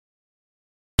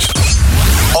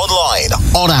online,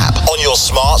 on app, on your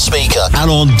smart speaker, and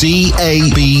on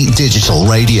DAB digital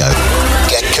radio.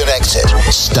 Get connected.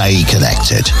 Stay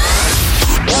connected.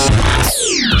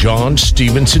 John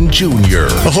Stevenson Jr.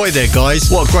 Ahoy there,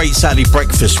 guys. What a great Saturday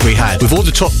breakfast we had, with all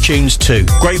the top tunes too.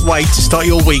 Great way to start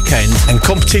your weekend. And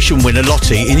competition winner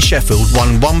Lottie in Sheffield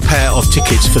won one pair of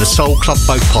tickets for the Soul Club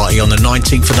Boat Party on the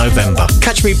 19th of November.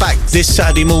 Catch me back this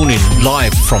Saturday morning,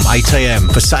 live from 8 a.m.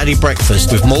 for Saturday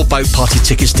breakfast with more boat party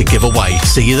tickets to give away.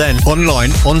 See you then.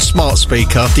 Online, on smart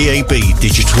speaker, DAB,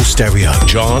 digital stereo.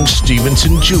 John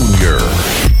Stevenson Jr.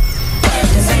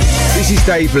 This is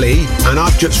Dave Lee, and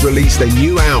I've just released a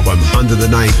new album under the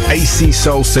name AC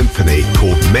Soul Symphony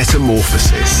called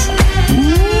Metamorphosis.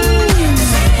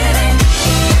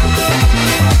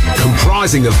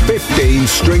 Comprising of 15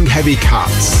 string-heavy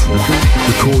cuts,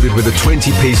 recorded with a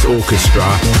 20-piece orchestra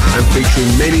and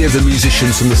featuring many of the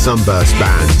musicians from the Sunburst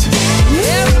Band.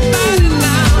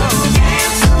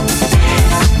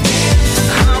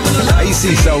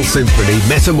 AC Soul Symphony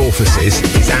Metamorphosis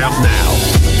is out now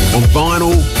on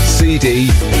vinyl, CD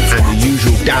and the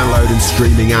usual download and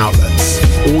streaming outlets.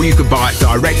 Or you can buy it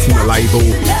direct from the label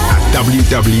at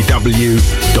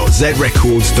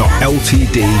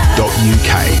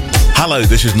www.zrecords.ltd.uk. Hello,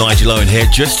 this is Nigel Owen here.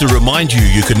 Just to remind you,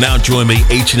 you can now join me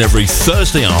each and every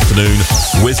Thursday afternoon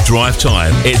with Drive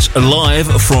Time. It's live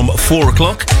from 4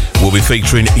 o'clock. We'll be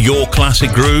featuring Your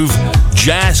Classic Groove,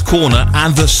 Jazz Corner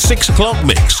and the 6 o'clock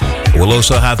mix. We'll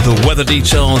also have the weather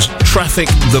details, traffic,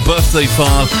 the birthday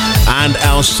file, and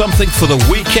our Something for the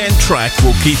Weekend track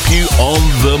will keep you on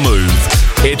the move.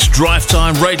 It's Drive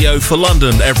Time Radio for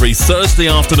London every Thursday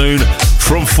afternoon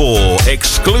from 4,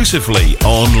 exclusively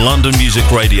on London Music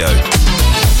Radio.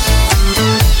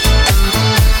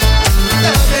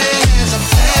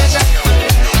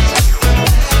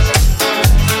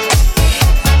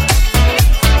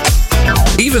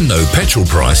 Even though petrol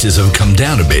prices have come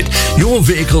down a bit, your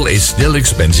vehicle is still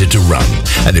expensive to run.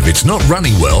 And if it's not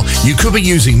running well, you could be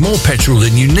using more petrol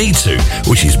than you need to,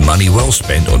 which is money well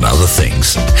spent on other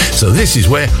things. So this is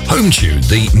where HomeTune,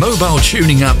 the mobile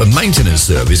tuning up and maintenance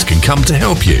service, can come to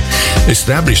help you.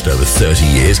 Established over 30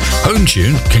 years,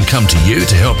 HomeTune can come to you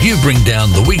to help you bring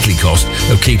down the weekly cost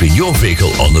of keeping your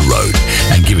vehicle on the road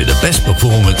and give it the best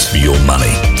performance for your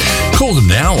money. Call them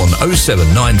now on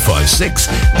 07956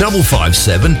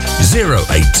 557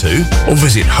 082 or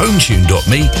visit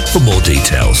hometune.me for more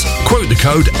details. Quote the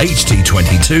code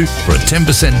HT22 for a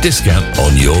 10% discount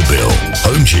on your bill.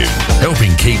 HomeTune,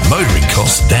 helping keep motoring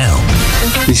costs down.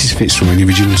 This is Fitz from the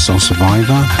original Soul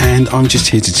Survivor, and I'm just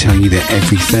here to tell you that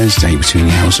every Thursday between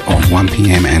the hours of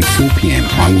 1pm and 4pm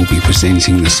I will be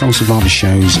presenting the Soul Survivor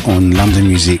shows on London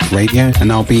Music Radio,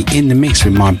 and I'll be in the mix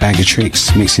with my bag of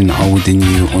tricks, mixing the old and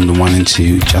new on the 1 and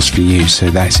 2 just for you. So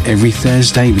that's every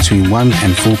Thursday between 1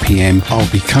 and 4pm. I'll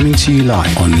be coming to you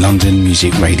live on London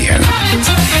Music Radio.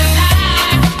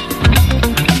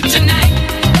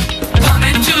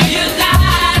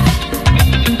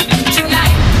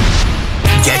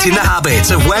 Get in the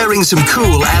habit of wearing some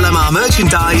cool LMR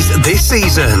merchandise this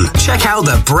season. Check out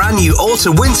the brand new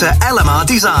Autumn-Winter LMR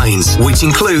designs, which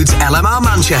includes LMR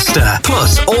Manchester,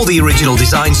 plus all the original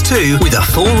designs too, with a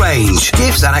full range.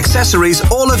 Gifts and accessories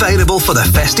all available for the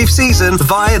festive season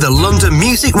via the London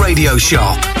Music Radio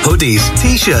shop. Hoodies,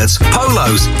 t-shirts,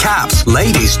 polos, caps,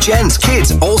 ladies, gents,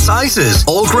 kids, all sizes,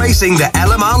 all gracing the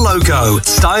LMR logo.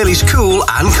 Stylish, cool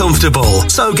and comfortable.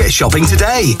 So get shopping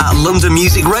today at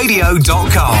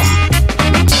londonmusicradio.com.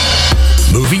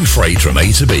 Moving freight from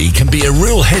A to B can be a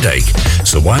real headache,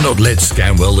 so why not let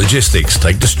Scanwell Logistics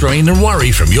take the strain and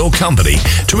worry from your company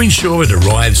to ensure it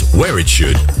arrives where it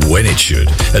should, when it should,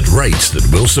 at rates that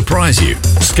will surprise you.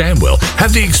 Scanwell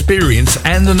have the experience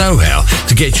and the know-how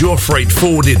to get your freight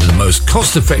forwarded in the most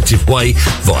cost-effective way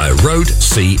via road,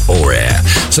 sea or air.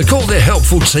 So call their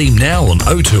helpful team now on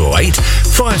 0208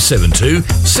 572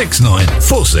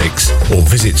 6946 or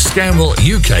visit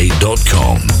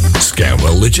scanwelluk.com.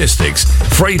 Scanwell Logistics,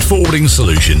 freight forwarding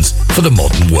solutions for the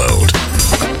modern world.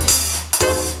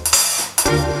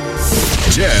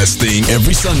 Jazz Thing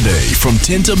every Sunday from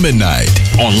 10 to midnight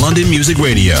on London Music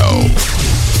Radio.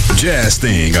 Jazz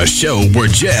Thing, a show where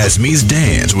jazz meets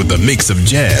dance with a mix of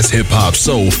jazz, hip-hop,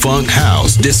 soul, funk,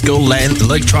 house, disco, Latin,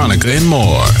 electronica, and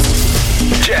more.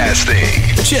 Jazz Thing.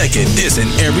 Check it this and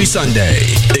every Sunday.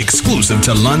 Exclusive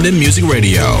to London Music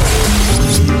Radio.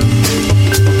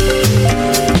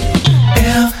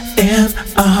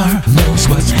 LMR knows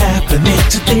what's happening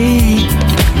today.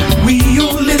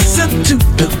 We'll listen to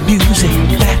the music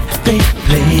that they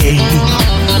play,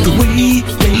 the way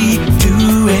they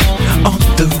do it on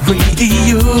the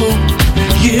radio.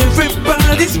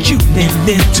 Everybody's tuning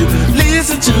in to live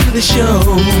listen to the show.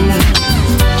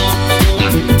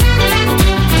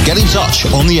 Get in touch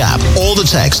on the app or the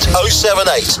text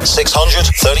 078 600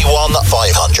 31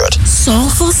 500.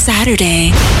 Soulful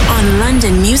Saturday on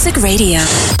London Music Radio.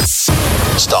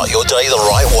 Start your day the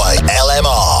right way.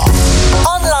 LMR.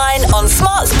 Online, on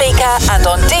smart speaker and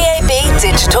on DAB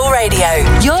digital radio.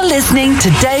 You're listening to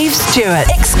Dave Stewart,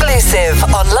 exclusive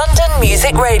on London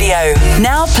Music Radio.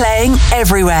 Now playing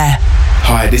everywhere.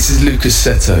 Hi, this is Lucas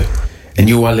Seto, and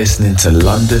you are listening to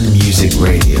London Music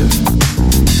Radio.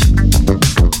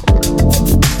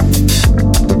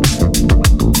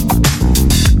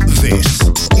 This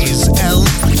is LMR.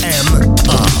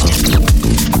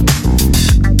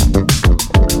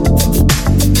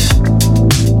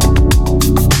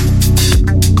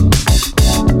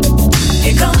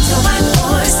 Here comes the white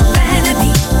horse,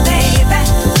 vanity, baby.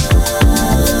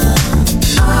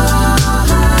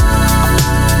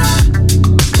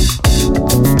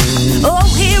 Oh,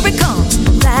 here it comes,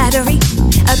 flattery.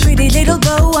 A pretty little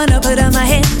bow wanna put on my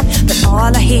head, but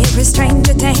all I hear is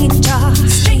stranger danger,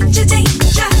 stranger danger.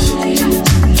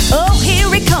 Oh, here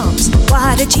it comes,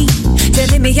 what a cheat,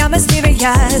 telling me I'm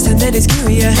mysterious and that is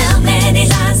curious. How many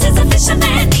lives does a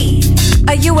fisherman need?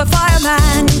 Are you a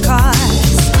fireman?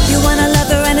 'Cause you want a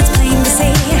lover and it's plain to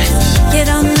see. You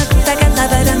don't look like a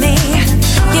lover to me.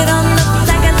 You don't look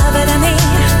like a lover to me.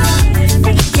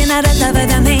 You're not a lover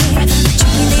to me.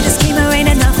 You need a schemer, ain't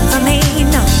enough for me.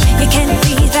 No, you can't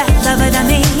be that lover to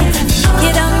me.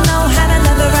 You don't know how to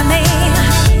love her me.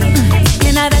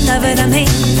 You're not a lover to me.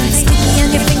 Sticky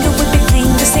on your finger would be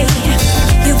plain to see.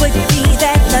 You would be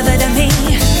that lover to me.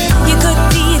 You could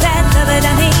be that lover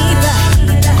to me, but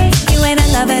you ain't a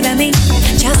lover to me.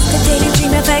 Just a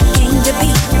daydream if I came to be.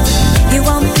 You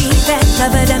won't be that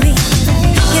lover to me.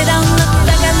 You don't look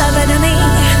like a lover to me.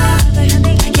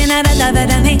 You're not a lover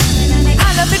to me. I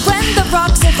love it when the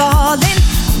rocks are falling.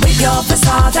 With your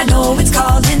facade, I know it's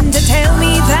calling to tell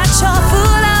me that you're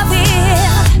full of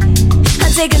it.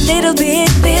 I'll take a little bit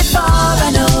before I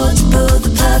know to pull the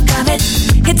plug on it.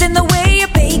 It's in the way you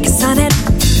bake a sonnet,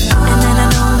 and then I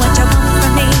know what you want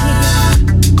from me.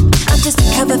 I'm just a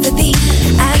cover for thee,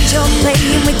 and you're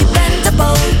playing with your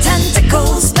bendable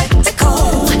tentacle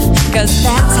spectacle. 'Cause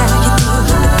that's how you do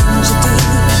the things you do.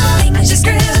 Things you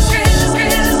screw.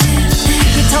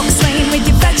 You talk slang with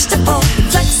your vegetable,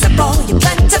 you're flexible, you're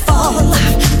plentiful,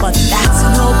 but that's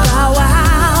no wow.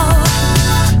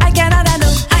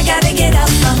 I gotta get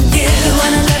up from you. You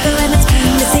wanna love her and it's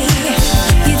plain to see.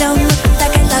 You don't look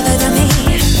like a lover to me.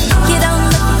 You don't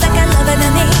look like a lover to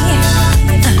me.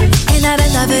 You're not a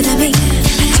lover to me.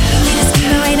 You need a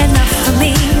schemer, ain't enough for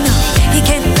me. No, you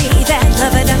can't be that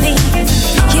lover to me.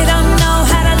 You don't know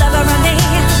how to love her on me.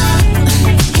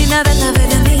 You're not a lover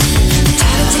to me.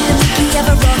 Try to take the mickey of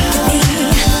a rock to me.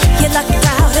 You lucked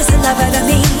out as a lover to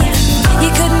me. You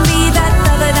couldn't be that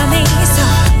lover to me, so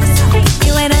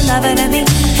you ain't a lover to me.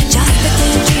 Just a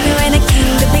daydreamer and a king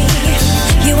to be.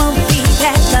 You won't be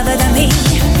that lover to me.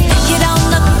 You don't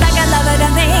look like a lover to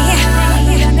me.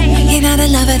 You're not a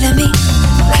lover to me.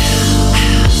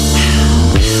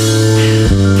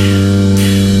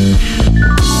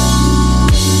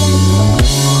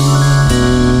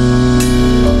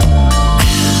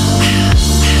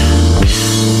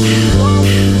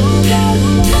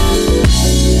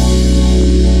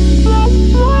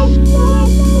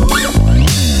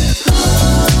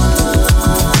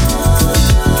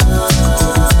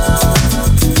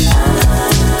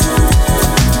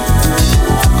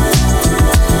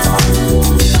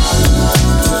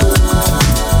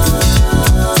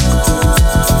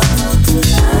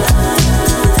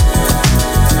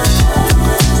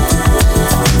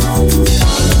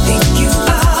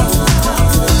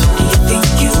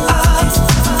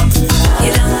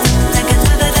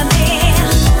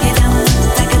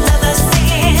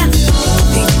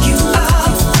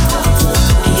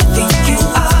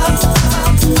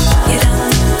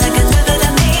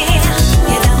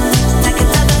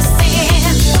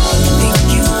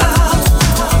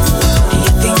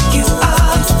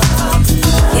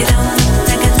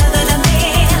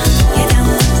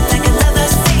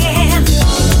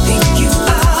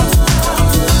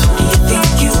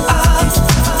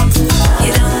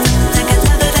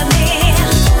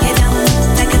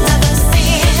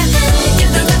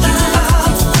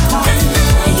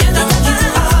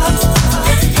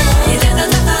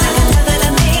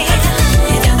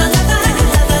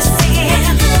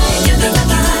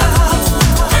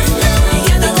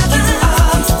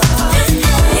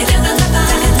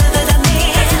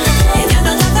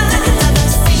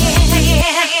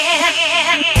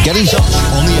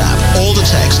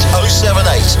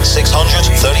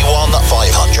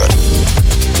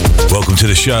 welcome to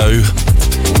the show.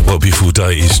 What a beautiful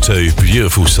day it is too.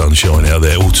 Beautiful sunshine out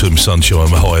there, autumn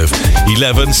sunshine, a high of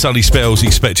 11. Sunny spells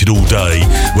expected all day.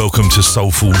 Welcome to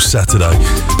Soulful Saturday.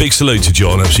 Big salute to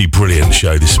John, absolutely brilliant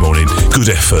show this morning. Good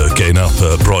effort getting up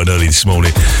bright and early this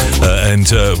morning and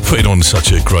putting on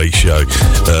such a great show.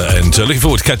 And looking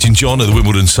forward to catching John at the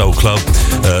Wimbledon Soul Club.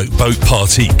 Boat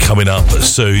party coming up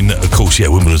soon. Of course, yeah,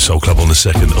 Wimbledon Soul Club on the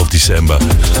 2nd of December.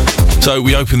 So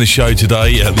we open the show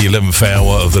today at the 11th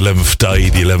hour of the 11th day,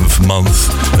 the 11th month,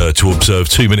 to observe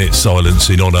 2 minutes silence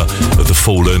in honour of the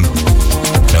fallen,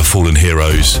 our fallen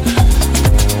heroes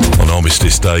on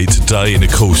Armistice Day today, and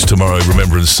of course tomorrow,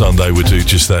 Remembrance Sunday, we'll do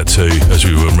just that too, as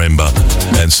we remember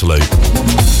and salute.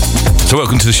 So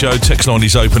welcome to the show. Text line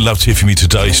is open. Love to hear from you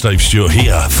today. Dave Stewart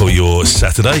here for your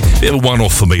Saturday. Bit of a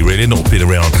one-off for me, really. Not been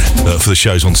around for the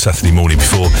shows on Saturday morning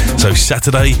before. So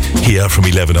Saturday here from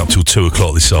 11 up till 2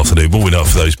 o'clock this afternoon. Warming up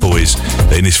for those boys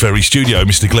in this very studio.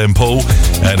 Mr. Glenn Paul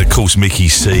and, of course, Mickey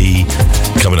C.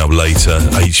 Coming up later.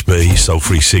 HB, Soul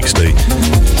 360.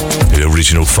 The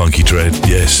original Funky Dread.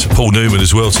 Yes. Paul Newman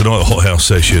as well tonight. Hot House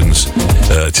Sessions.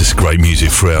 Just great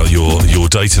music throughout your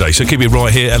day today. So keep it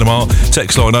right here. LMR.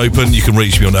 Text line open. You can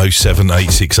reach me on 078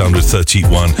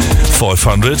 31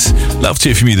 500. Love to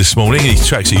hear from you this morning. Any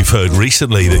tracks that you've heard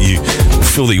recently that you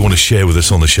feel that you want to share with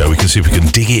us on the show. We can see if we can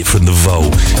dig it from the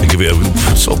vault and give it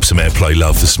some airplay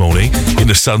love this morning. In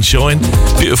the sunshine.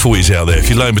 Beautiful is out there. If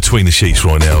you're laying between the sheets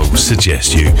right now, I would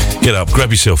suggest you get up,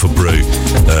 grab yourself a brew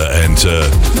and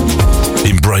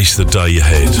embrace the day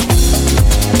ahead.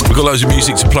 We've got loads of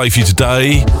music to play for you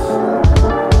today.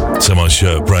 So much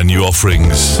brand new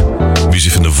offerings.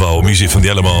 Music from the Vault, music from the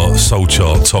LMR Soul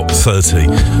Chart Top 30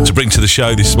 to bring to the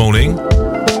show this morning.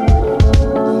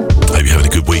 Hope you're having a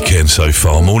good weekend so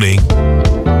far. Morning.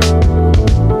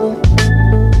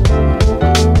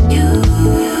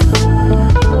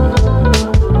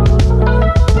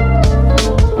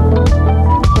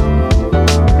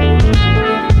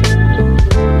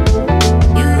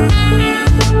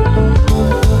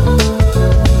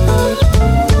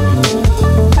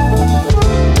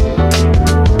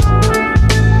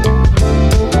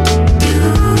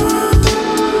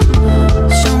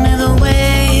 Show me the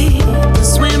way to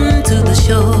swim to the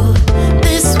shore.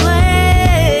 This way.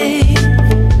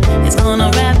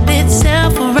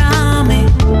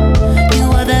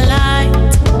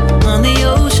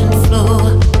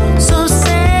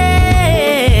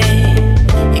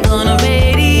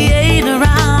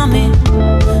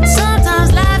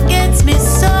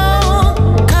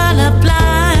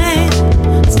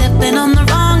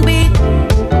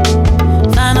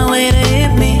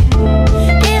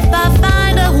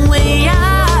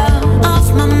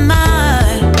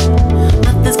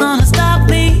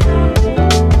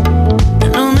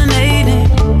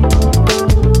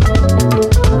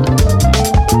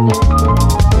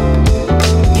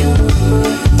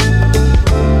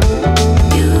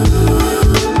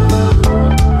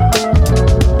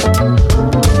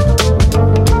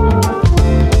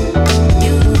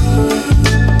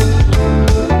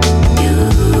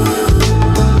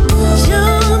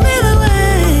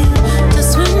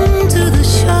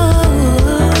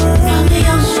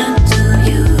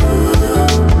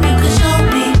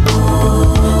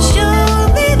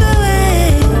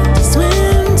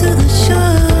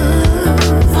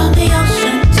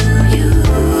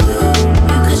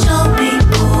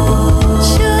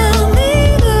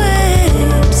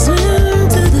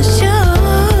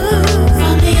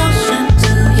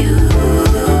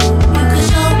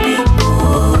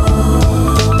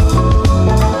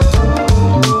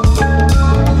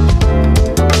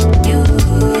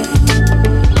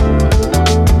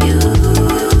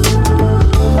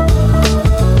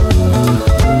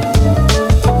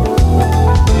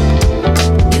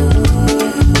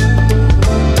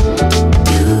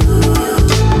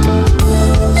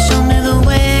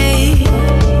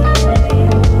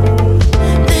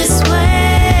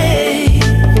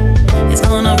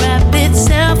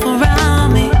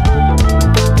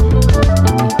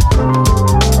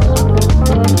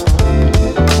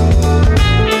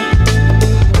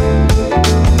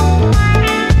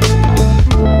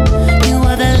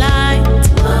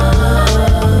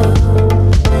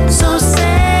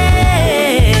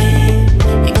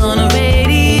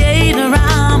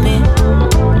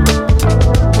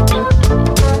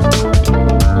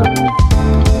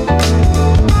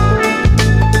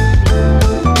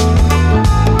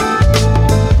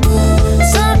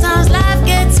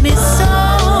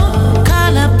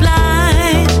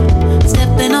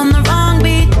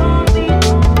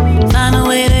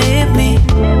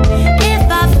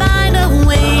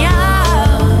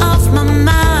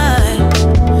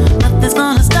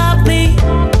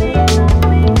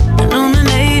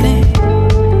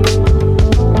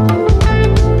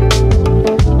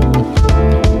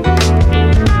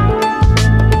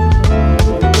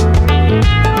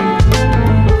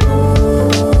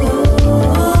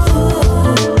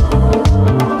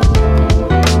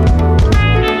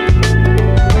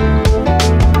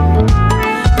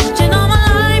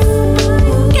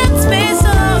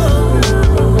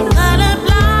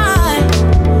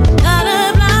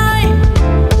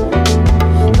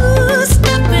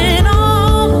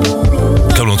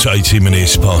 to 18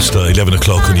 minutes past 11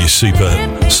 o'clock on your super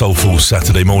soulful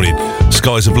Saturday morning.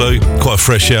 Skies are blue, quite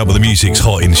fresh out, but the music's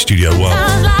hot in Studio One.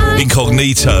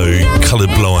 Incognito,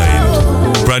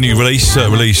 Colourblind. Brand new release,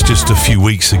 released just a few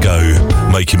weeks ago,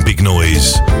 making big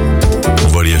noise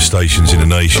on radio stations in the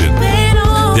nation.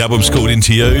 The album's called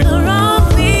Into You.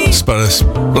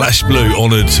 Splash Blue,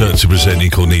 honoured to present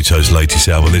Incognito's latest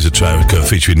album. There's a track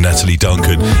featuring Natalie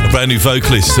Duncan, a brand new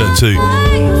vocalist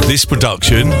to this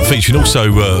production, featuring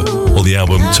also on the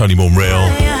album Tony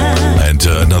Monreal, and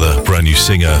another brand new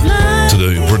singer to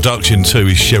the production too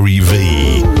is Sherry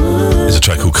V. There's a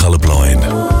track called Colourblind.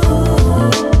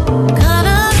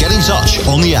 Get in touch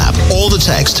on the app or the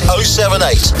text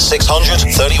 078 600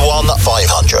 31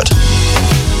 500.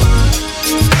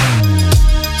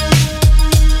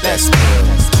 Let's go.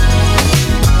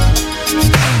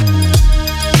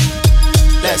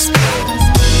 Let's go.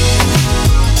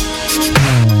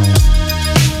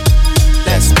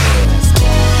 Let's go.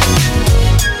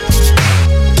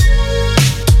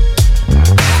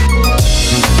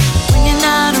 When you're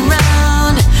not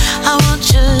around, I want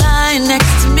you lying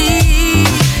next to me,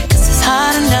 'cause it's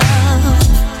hard enough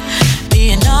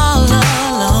being all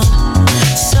alone.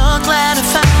 So glad I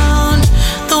found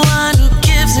the one who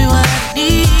gives me what I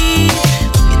need.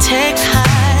 When you take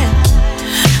time,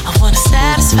 I wanna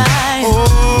satisfy.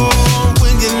 Oh,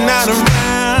 when you're not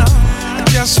around, I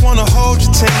just wanna hold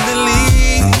you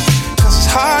tenderly, 'cause it's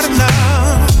hard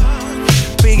enough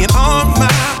being on my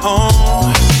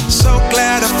own. So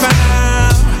glad I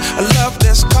found a love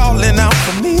that's calling out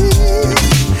for me,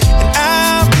 and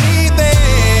I'll be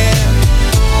there.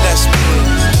 Let's do it.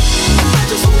 I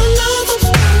just wanna love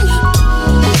upon you.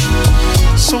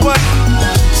 So what?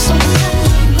 So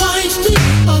wind me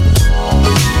up.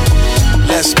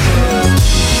 Let's go.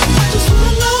 I just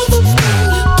wanna love upon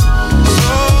you. So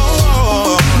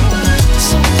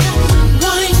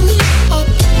wind me up.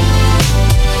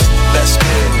 Let's go.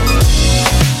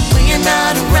 When you're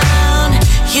not around,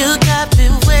 you got me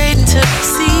waiting to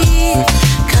receive,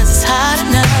 'cause it's hard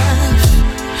enough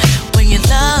when your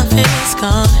love is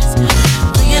gone.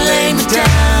 When you lay me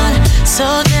down, so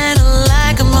gentle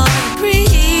like I'm on a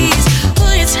breeze.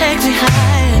 Will you take me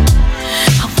higher?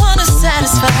 I wanna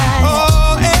satisfy.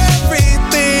 Oh,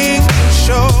 everything you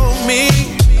show me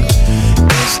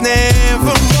is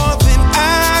never more than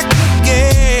I could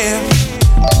give.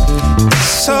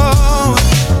 So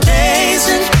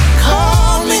amazing,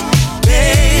 call me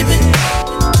baby,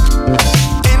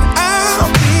 and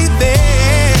I'll be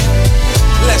there.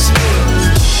 Let's do it.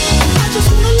 I just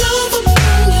wanna love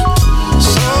upon you.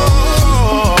 So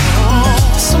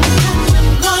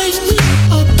wind me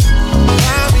up.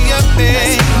 Wind me up,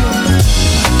 baby.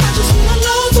 I just wanna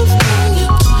love upon you.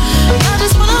 I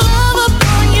just wanna love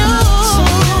upon you. So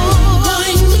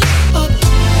wind me up.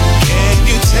 Can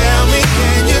you tell me?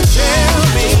 Can you tell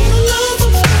me? Love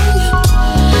upon you.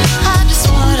 I just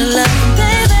wanna love you,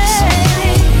 baby.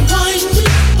 Wind me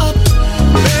up,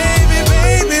 baby,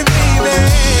 baby, baby.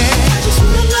 I just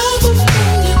wanna love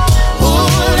upon you. Oh,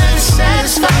 let me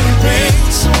satisfy you, baby.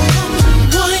 So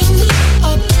wind me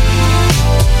up.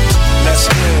 Let's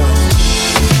go.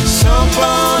 So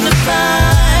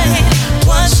bonafide,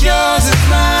 what's yours is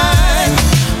mine.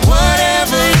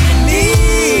 Whatever you need.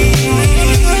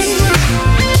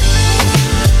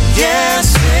 Yes,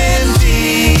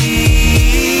 indeed.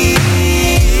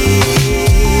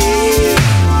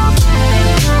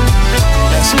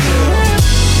 Let's go.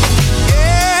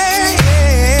 Yeah,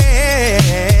 yeah.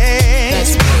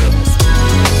 Let's go.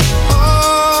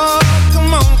 Oh,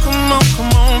 come on, come on,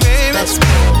 come on, baby. Let's go.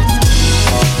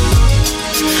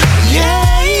 Yeah.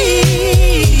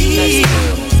 Let's go.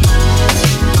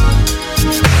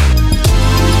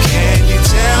 Can you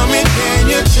tell me? Can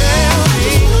you tell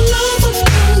me?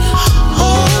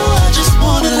 Oh, I just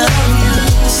wanna love you.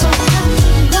 So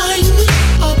wind me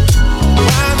up.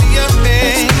 Wind me up,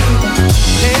 baby.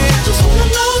 Yeah. I just wanna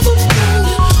love upon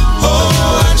you. Oh,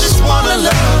 I just wanna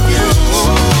love you.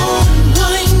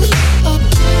 Wind me up.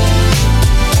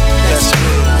 Let's go.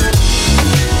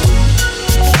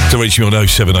 To reach me on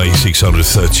 078 600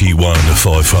 31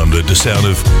 500. The sound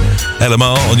of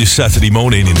LMR on your Saturday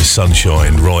morning in the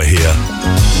sunshine right here.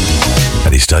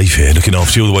 And it's Dave here, looking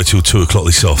after you all the way till 2 o'clock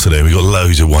this afternoon. We've got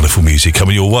loads of wonderful music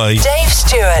coming your way. Dave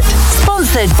Stewart,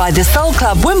 sponsored by the Soul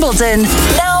Club Wimbledon,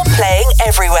 now playing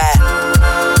everywhere.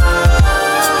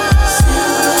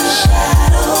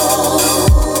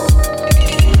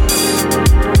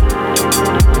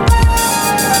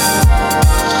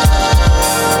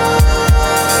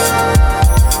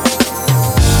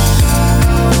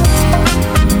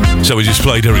 So we just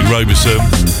played Eric Roberson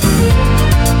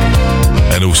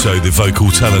and also the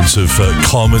vocal talents of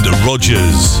Carmen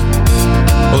Rogers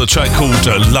on a track called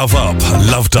Loved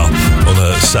Up on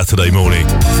a Saturday morning.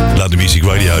 London Music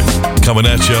Radio coming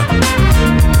at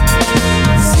you.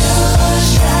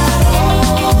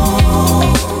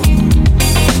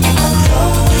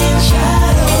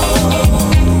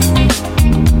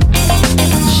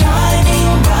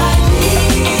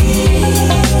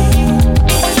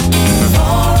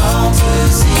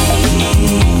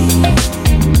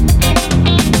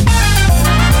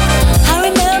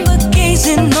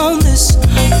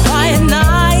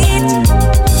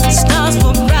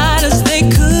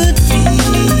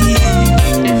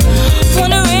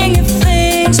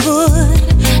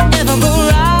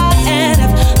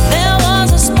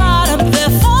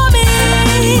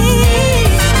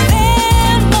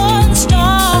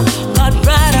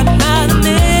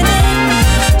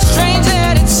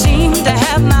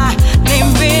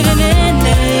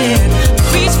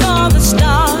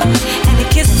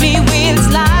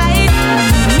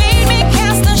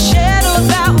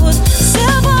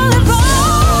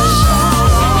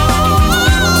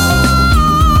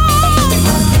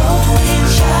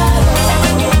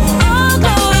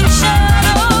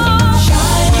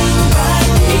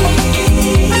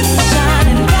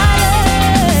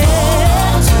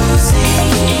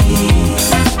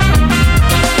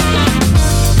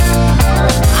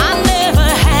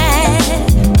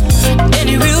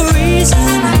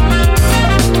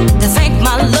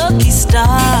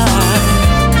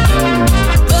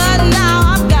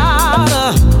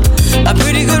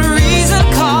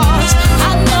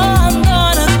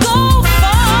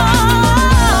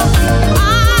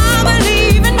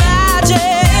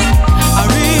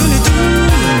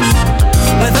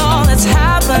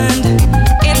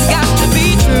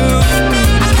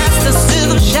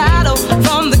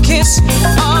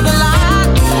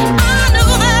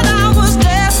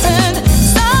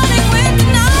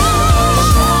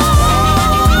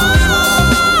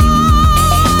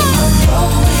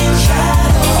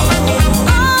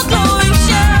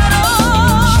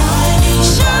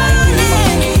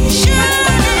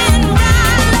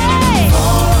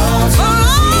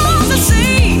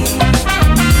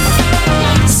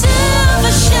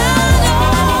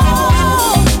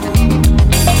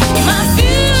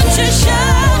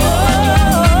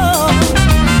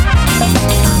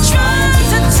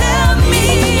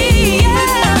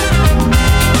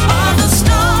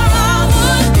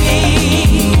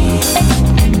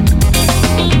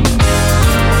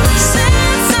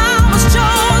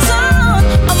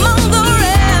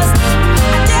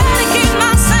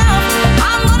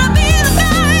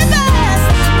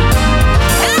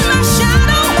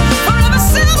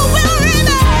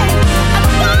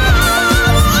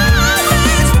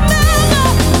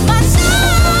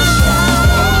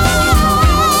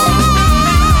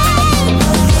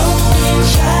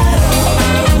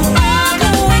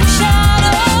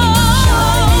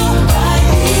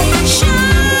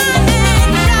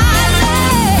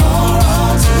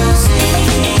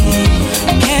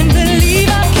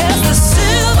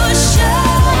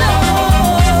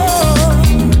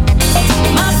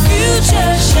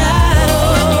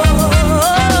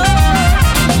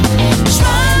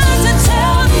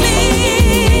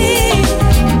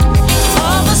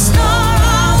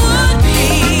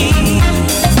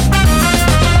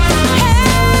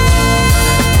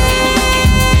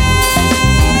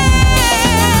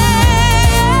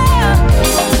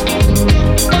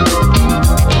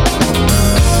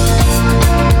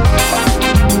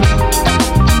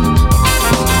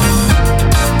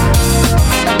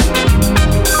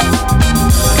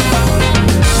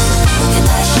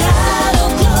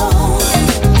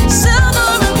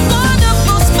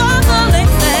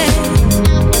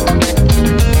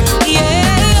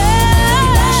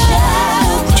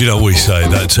 Do you know what we say?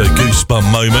 That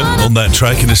goosebump moment on that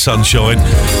track in the sunshine.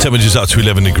 Temperature's up to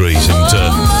 11 degrees, and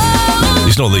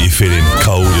it's not that you're feeling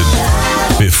cold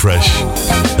and a bit fresh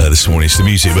this morning. It's the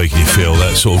music making you feel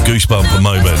that sort of goosebump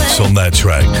moments on that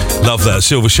track. Love that.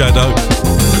 Silver Shadow.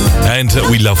 And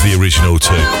we love the original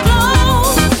too.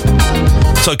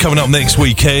 So coming up next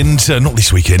weekend, not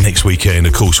this weekend, next weekend,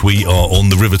 of course, we are on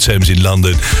the River Thames in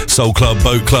London. Soul Club,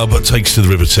 Boat Club takes to the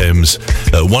River Thames,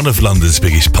 one of London's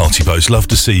biggest party boats. Love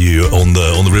to see you on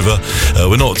the river.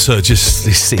 We're not just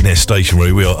sitting there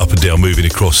stationary. We are up and down, moving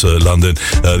across London,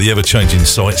 the ever-changing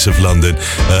sights of London.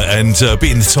 And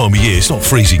being the time of year, it's not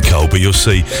freezing cold, but you'll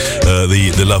see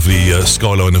the lovely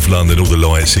skyline of London, all the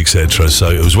lights, etc. So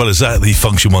as well as that, the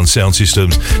Function One sound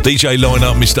systems, DJ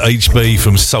lineup, Mr. HB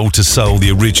from Soul to Soul, the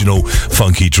the original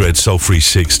Funky Dread Soul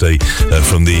 360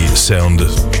 from the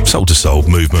Soul to Soul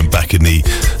movement back in the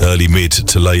early mid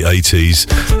to late 80s.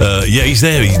 Yeah, he's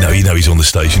there. You know he's on the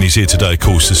station. He's here today, of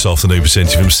course, this afternoon,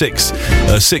 presenting from 6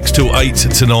 till 8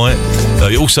 tonight.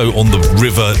 Also on the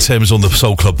River Thames on the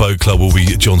Soul Club Boat Club will be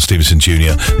John Stevenson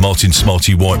Jr., Martin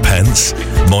Smarty White Pants,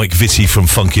 Mike Vitti from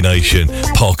Funky Nation,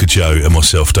 Parker Joe, and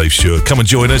myself, Dave Stewart. Come and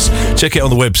join us. Check it on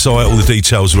the website. All the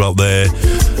details are up there.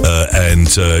 And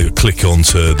click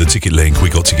onto the ticket link,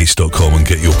 wegottickets.com, and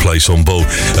get your place on board.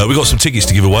 We've got some tickets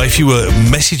to give away. If you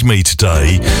message me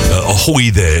today,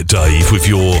 ahoy there, Dave, with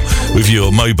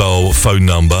your mobile phone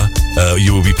number,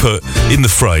 you will be put in the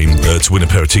frame to win a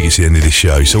pair of tickets at the end of this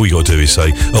show. So all you got to do is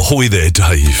say, ahoy there,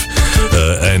 Dave.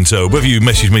 And whether you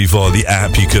message me via the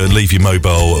app, you can leave your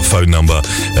mobile phone number,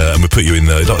 and we'll put you in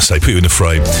the, like I say, put you in the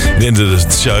frame. At the end of the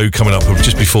show, coming up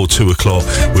just before 2 o'clock,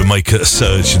 we'll make a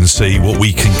search and see what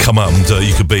we can come up, and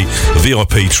you could be a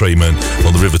VIP treatment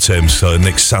on the River Thames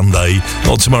next Sunday,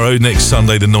 not tomorrow, next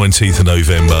Sunday the 19th of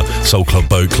November, Soul Club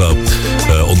Boat Club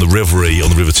on the Reverie on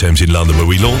the River Thames in London, where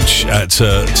we launch at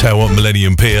Tower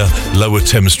Millennium Pier, Lower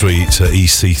Thames Street,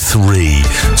 EC3.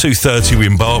 2:30 we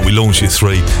embark, we launch at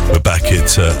 3, we're back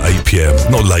at 8 p.m,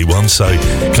 not a late one, so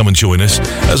come and join us.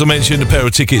 As I mentioned,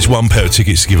 one pair of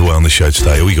tickets to give away on the show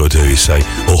today. All you got to do is say,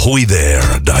 ahoy there,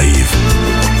 Dave.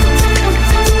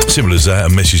 Simple as that,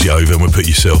 and message you over, and we'll put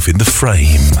yourself in the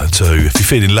frame too. If you're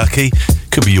feeling lucky,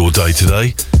 could be your day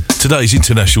today. Today's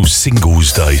International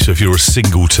Singles Day, so if you're a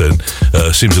singleton,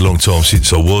 seems a long time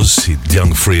since I was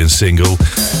young, free and single.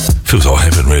 Feels like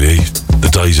heaven, really. The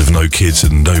days of no kids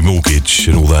and no mortgage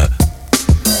and all that.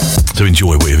 So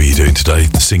enjoy whatever you're doing today,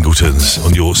 the singletons,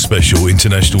 on your special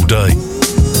International Day.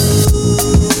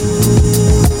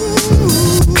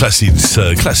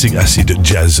 Classic acid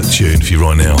jazz tune for you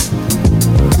right now.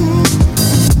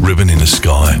 Ribbon in the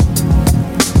Sky.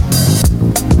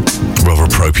 Rather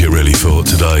appropriate really for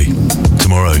today,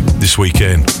 tomorrow, this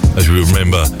weekend, as we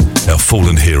remember our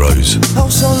fallen heroes. Oh,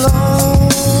 so long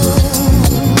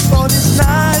for this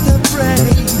night of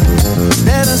rain.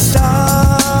 Let us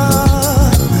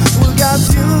start. We'll guide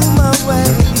you my way.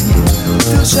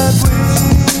 To shine with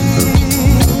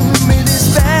me this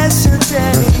special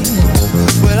day.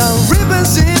 With our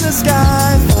ribbons in the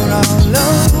sky for our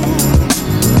love.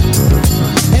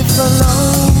 If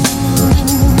alone,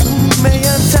 may I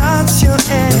touch your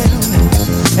hand,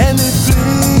 and if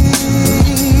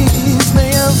please,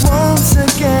 may I once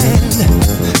again,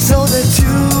 so that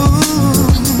you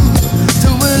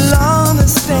will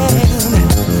understand.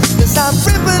 There's a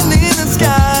ribbon in the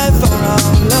sky for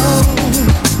our love.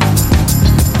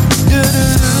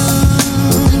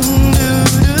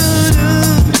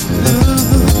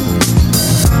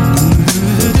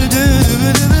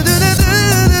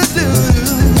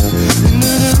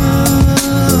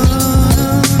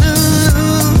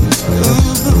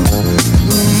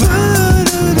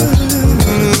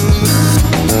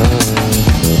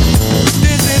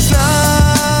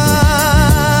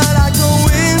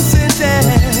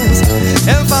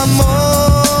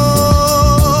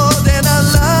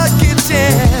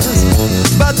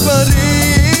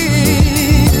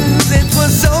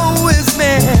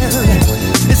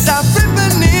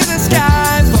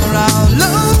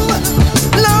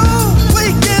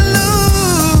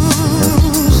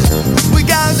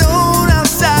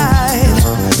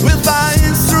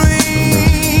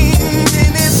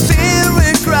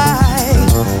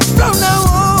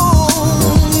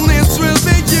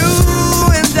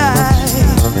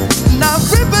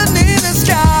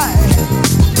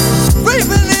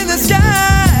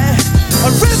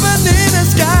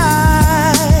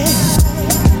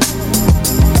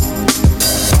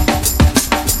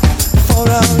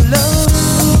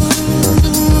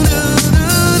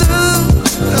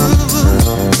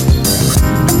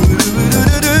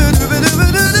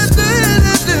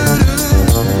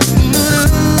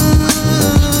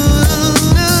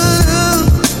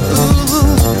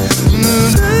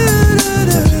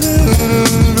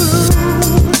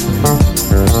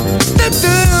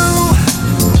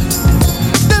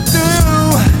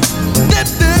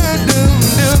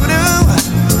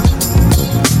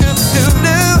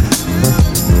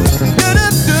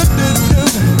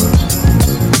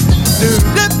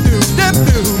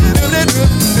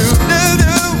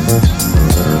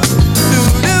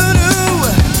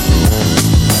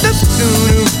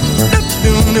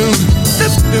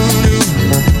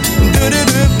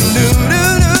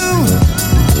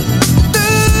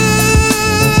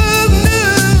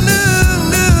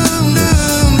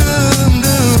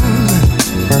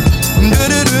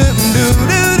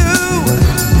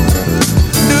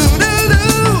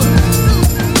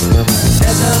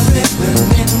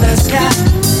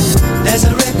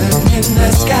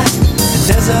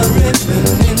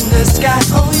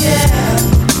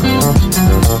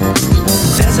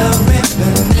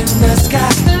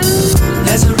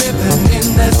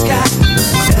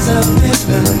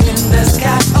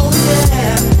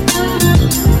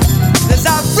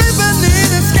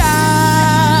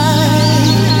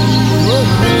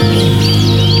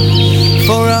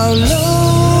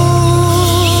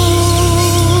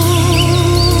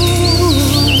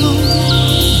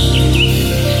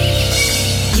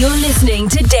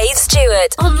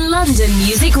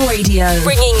 Music Radio,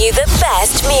 bringing you the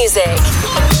best music.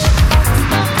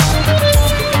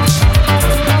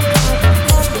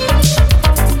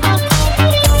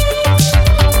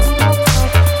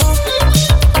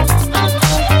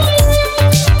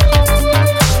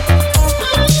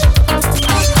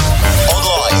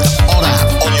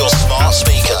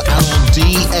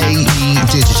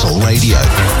 Digital Radio.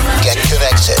 Get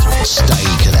connected.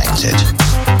 Stay connected.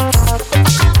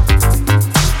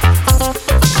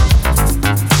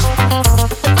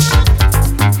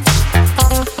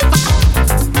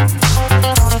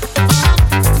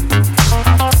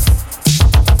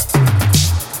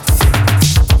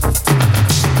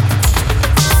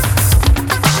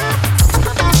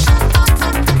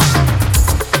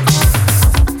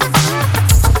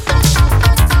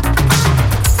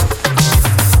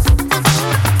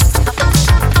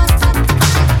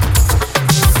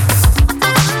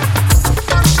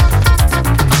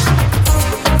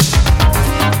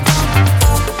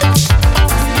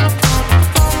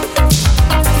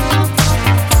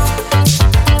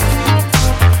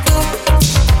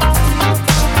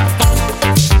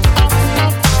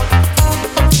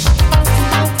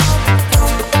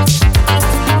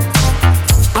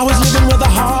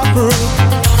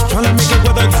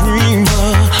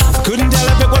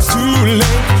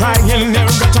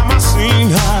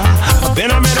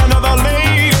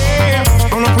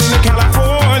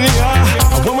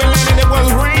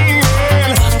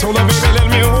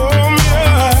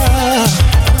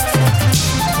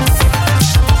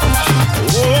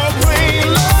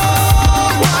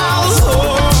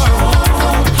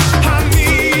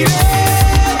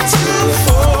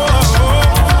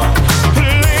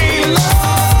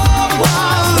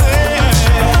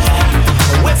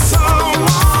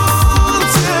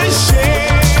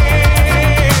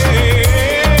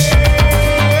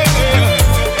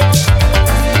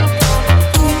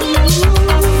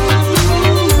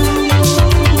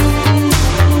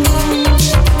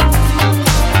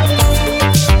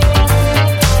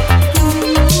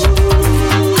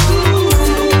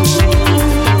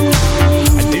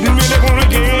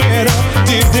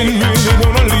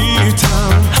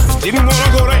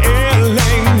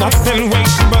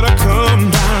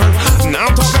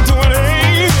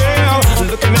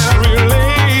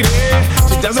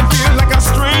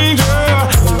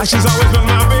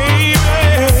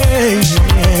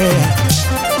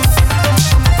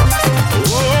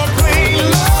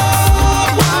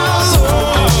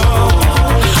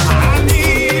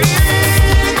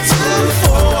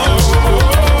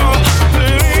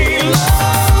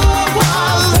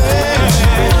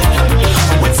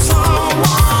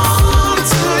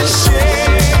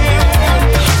 Share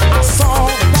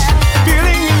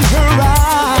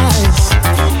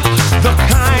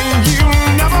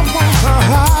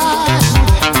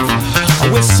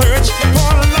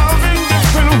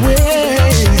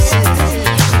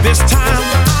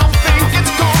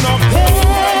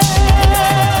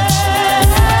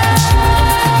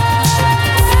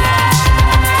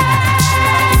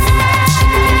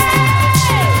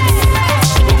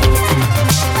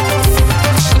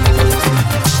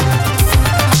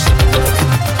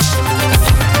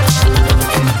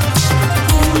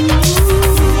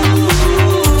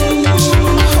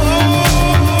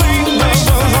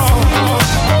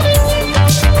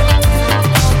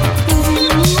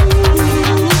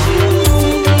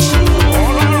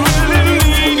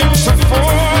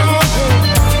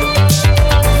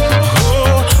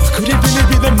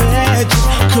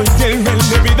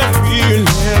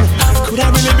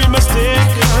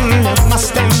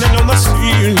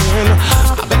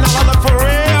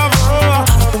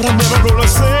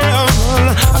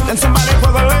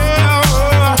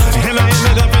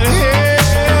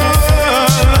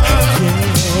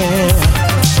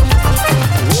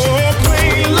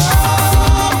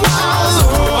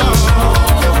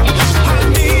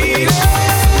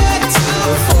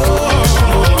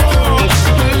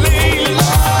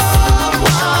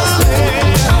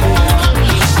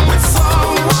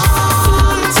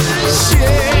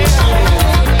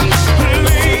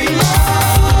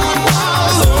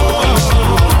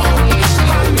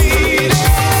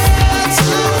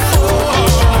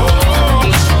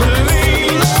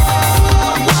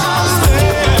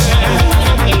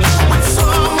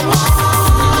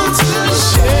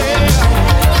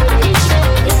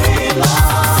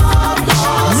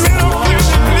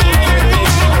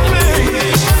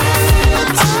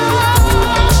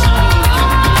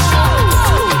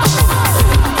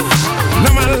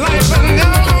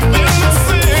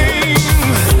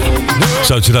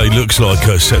So today looks like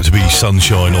set to be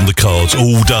sunshine on the cards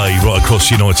all day right across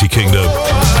the United Kingdom.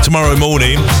 Tomorrow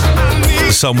morning,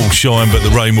 the sun will shine, but the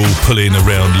rain will pull in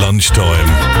around lunchtime.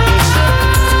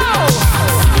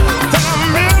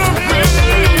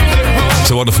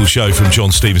 It's a wonderful show from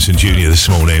John Stevenson Jr. this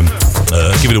morning.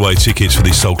 Giving away tickets for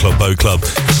the Soul Club Boat Club.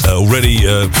 Already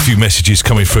a few messages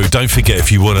coming through. Don't forget,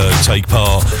 if you want to take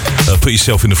part, put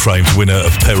yourself in the frame to win a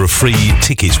pair of free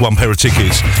tickets, one pair of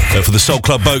tickets for the Soul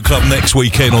Club Boat Club next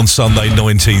weekend on Sunday,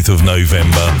 19th of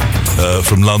November,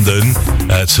 from London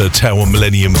at Tower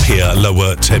Millennium Pier,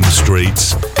 Lower Thames Street,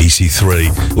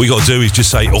 EC3. All you got to do is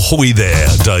just say ahoy there,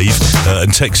 Dave,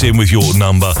 and text in with your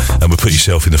number, and we'll put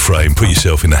yourself in the frame, put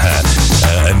yourself in the hat.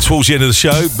 And towards the end of the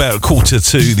show, about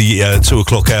 1:45 the 2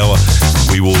 o'clock hour,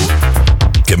 we will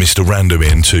get Mr. Random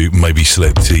in to maybe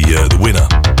select the winner.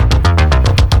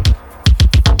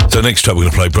 So next up, we're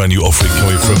going to play a brand new offering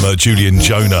coming from Julian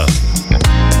Jonah.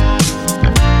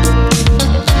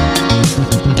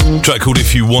 Track called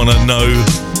If You Wanna Know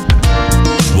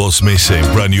What's Missing.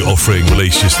 Brand new offering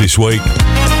released just this week.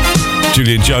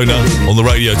 Julian Jonah on the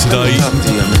radio today.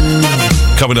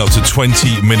 Coming up to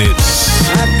 20 minutes.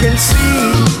 I can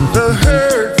see the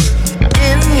hurt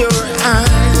in your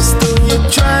eyes, though you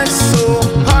try so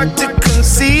hard to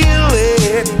conceal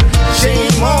it.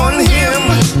 Shame on him,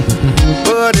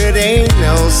 but it ain't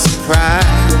no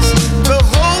surprise. The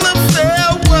whole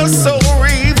affair was so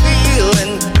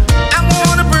revealing. I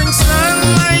wanna bring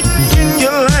sunlight in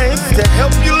your life to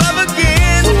help you love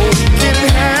again, so we can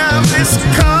have this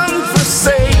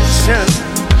conversation.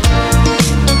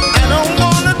 I don't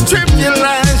wanna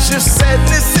trivialize your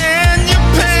sadness and your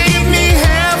pain. Me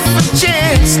half a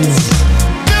chance.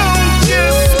 Don't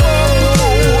just walk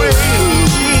away.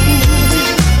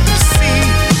 See,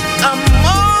 I'm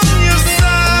on your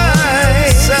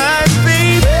side,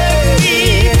 baby.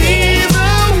 Be the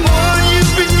one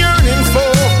you've been yearning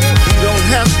for. You don't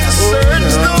have to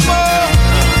search no more.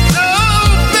 No,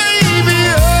 baby,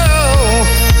 oh.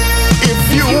 If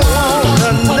you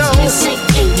wanna know,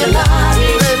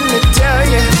 let me tell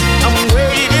you, I'm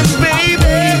waiting, baby.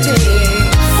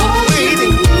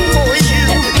 Waiting for you.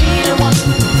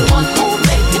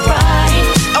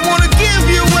 I wanna give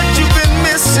you what you've been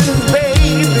missing,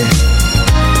 baby.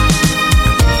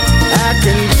 I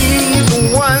can be the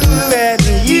one that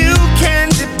you can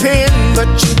depend, but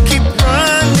you keep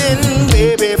running,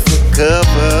 baby, for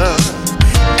cover.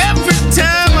 Every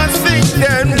time I think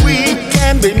that we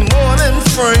can be more than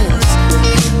friends,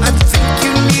 I think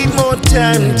you need more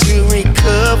time to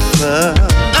recover.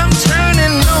 I'm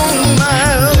turning on my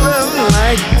love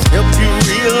light to help you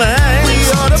realize we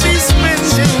ought to be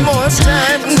spending more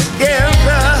time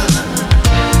together.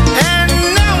 And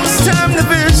now it's time to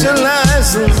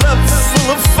visualize a love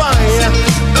full of fire,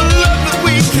 a love that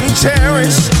we can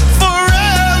cherish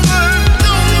forever.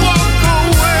 Don't walk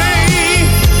away.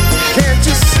 Can't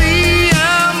you see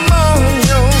I'm on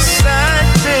your side,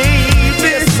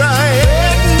 baby?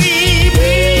 Let me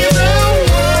be the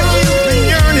one you've been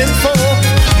yearning for.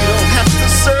 You don't have to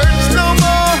search no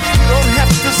more. You don't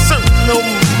have to search no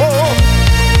more.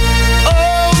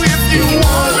 Oh, if you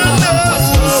wanna know,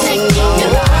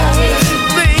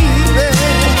 baby,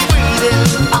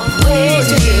 I'm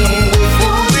waiting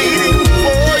for you.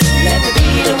 Let me be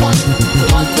the one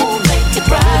who'll make it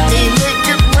right. Let me make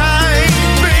it right,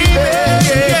 baby.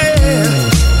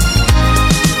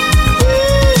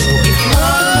 If you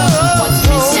wanna know what's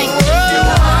missing in your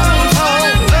life,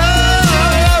 I'm waiting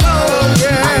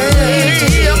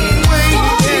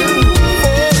for you.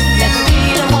 Let me be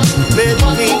the one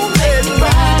who'll make it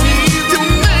right. To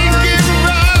make it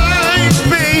right,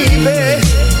 baby.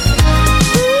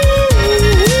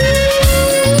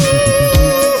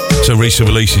 So recent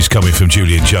releases coming from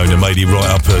Julian Jonah made it right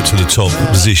up to the top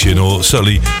position, or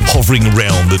certainly hovering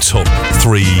around the top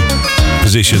 3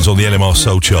 positions on the LMR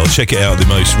Soul chart. Check it out, the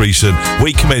most recent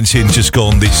week commencing just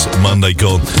gone, this Monday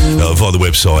gone, via the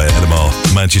website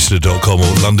lmrmanchester.com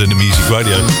or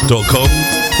londonmusicradio.com.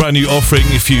 Brand new offering.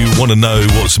 If you want to know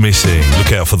what's missing,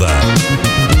 look out for that.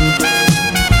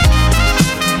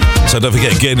 So don't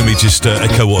forget, again, let me just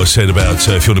echo what I said about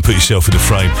if you want to put yourself in the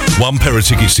frame. One pair of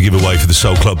tickets to give away for the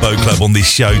Soul Club Boat Club on this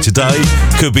show today.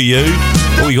 Could be you.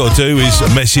 All you got to do is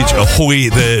message ahoy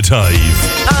there, Dave.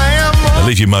 And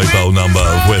leave your mobile number,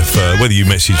 whether you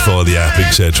message via the app,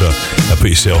 etc. And put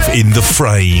yourself in the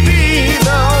frame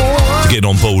to get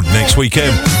on board next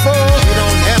weekend.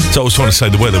 So I was trying to say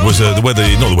the weather was the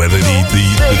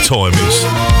time is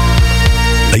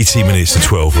 18 minutes to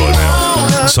 12 right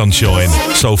now. Sunshine,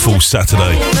 Soulful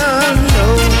Saturday.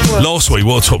 Last week,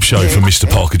 what a top show from Mr.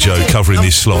 Parker Joe covering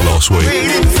this slot last week.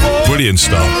 Brilliant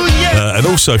stuff. And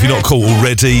also, if you're not caught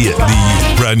already,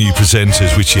 the brand new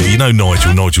presenters, which you know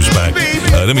Nigel's back.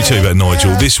 Let me tell you about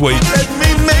Nigel. This week,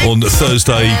 on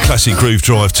Thursday, Classic Groove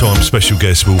Drive Time, special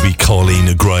guest will be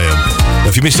Carlene Graham. Now,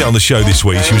 if you missed out on the show this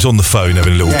week, she was on the phone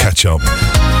having a little catch-up.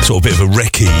 Sort of a bit of a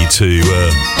recce to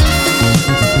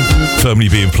firmly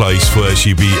be in place for her.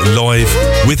 She'll be live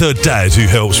with her dad, who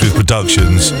helps with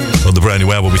productions on the brand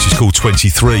new album, which is called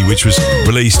 23, which was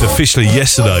released officially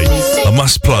yesterday. I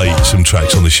must play some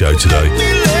tracks on the show today.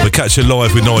 We'll catch her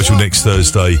live with Nigel next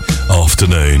Thursday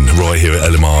afternoon, right here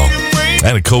at LMR.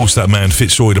 And of course, that man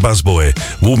Fitzroy the Buzzboy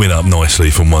warming up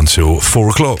nicely from 1 till 4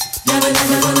 o'clock. Never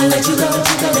gonna let you go.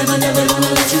 Never gonna let you go. Never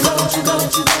gonna let you go.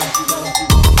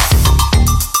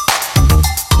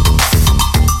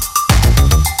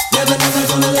 Never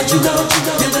gonna let you go. Never gonna let you go. Never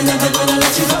gonna let you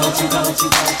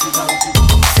go.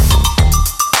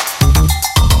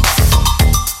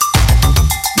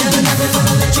 Never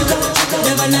gonna let you go.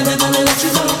 Never gonna let you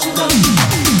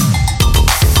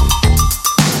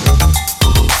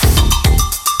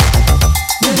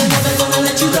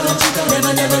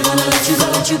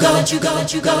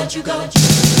go. Let you go.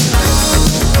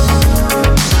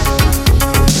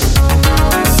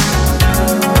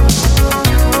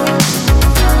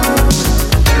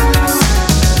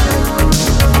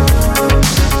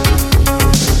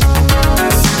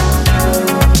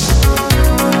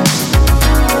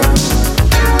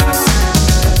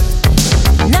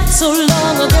 Not so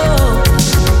long ago,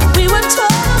 we were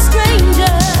total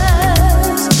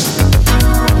strangers,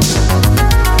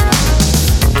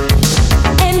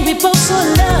 and we both saw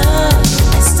love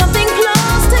as something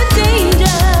close to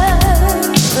danger.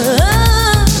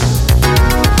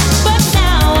 But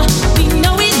now we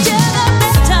know each other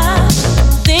better.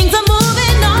 Things are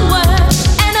moving onward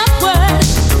and upward.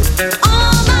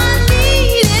 All I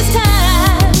need is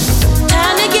time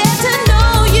to get to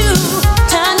know you,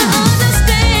 time to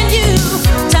understand you,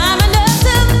 time enough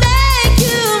to make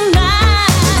you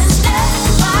mine. Step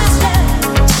by step,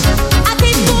 I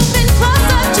keep moving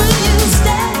closer to you.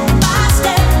 Step by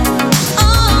step,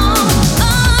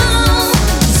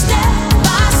 step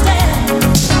by step,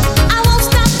 I won't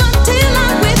stop until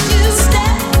I'm with you.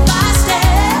 Step by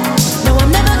step, no, I'm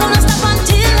never gonna stop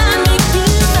until I make you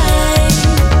mine.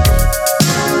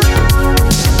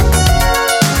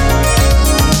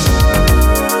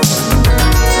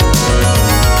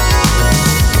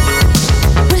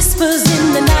 Whispers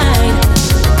in the night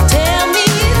tell me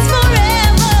it's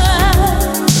forever.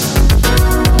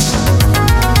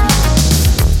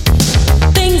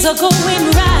 Things are going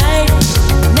right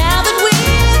now that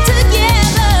we're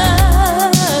together.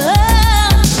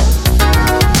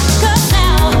 'Cause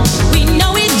now we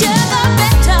know each other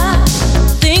better.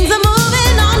 Things are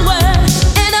moving onward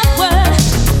and upward.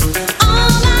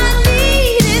 All I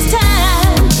need is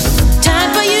time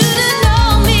for you to know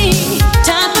me,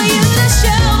 time for you to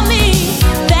show me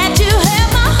that you have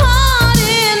my heart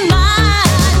in mind.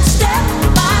 Step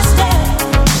by step,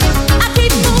 I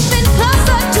keep moving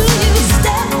closer to you.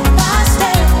 Step by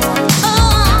step,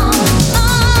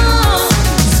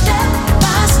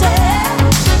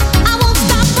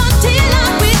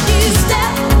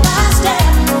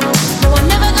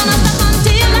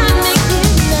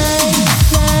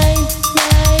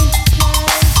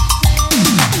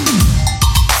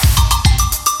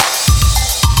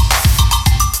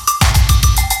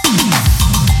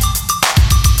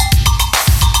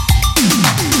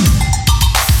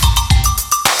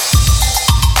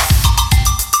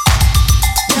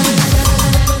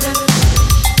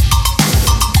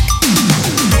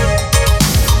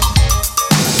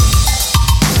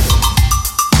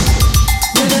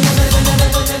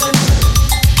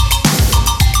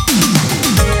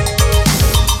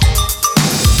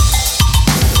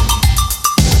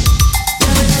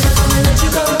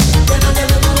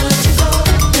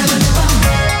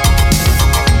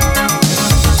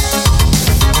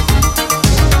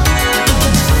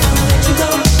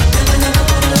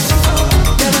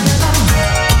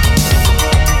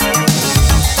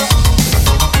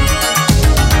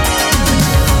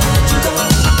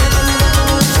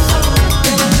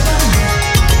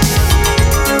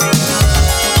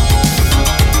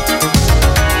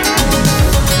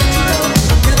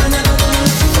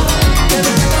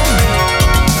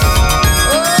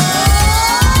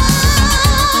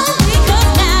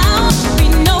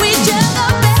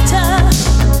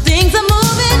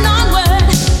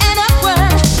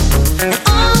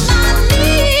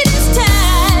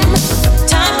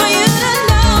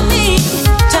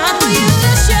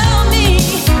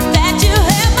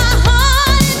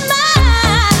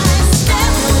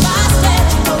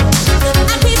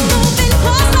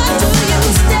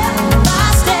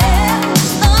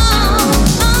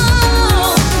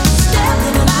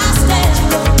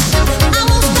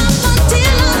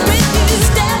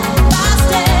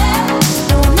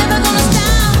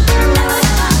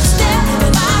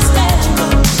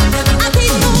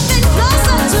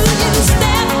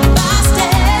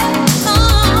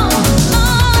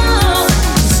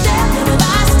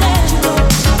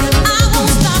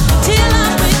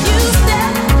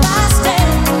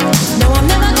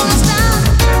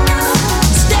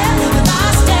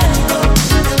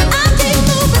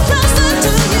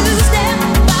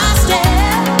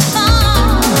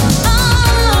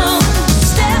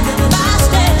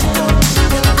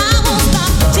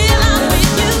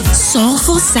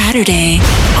 Soulful Saturday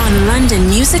on London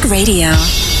Music Radio.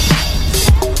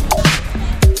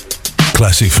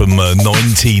 Classic from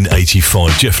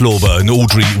 1985. Jeff Lorber and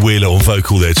Audrey Wheeler on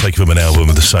vocal there, taken from an album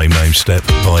of the same name, Step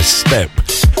by Step,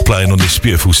 playing on this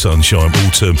beautiful sunshine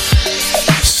autumn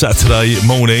Saturday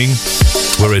morning.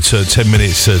 We're at 10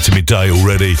 minutes to midday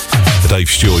already. Dave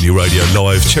Stewart on your radio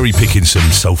live, cherry picking some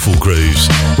soulful grooves.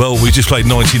 Well, we just played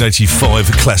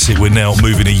 1985 classic. We're now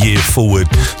moving a year forward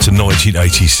to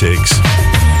 1986.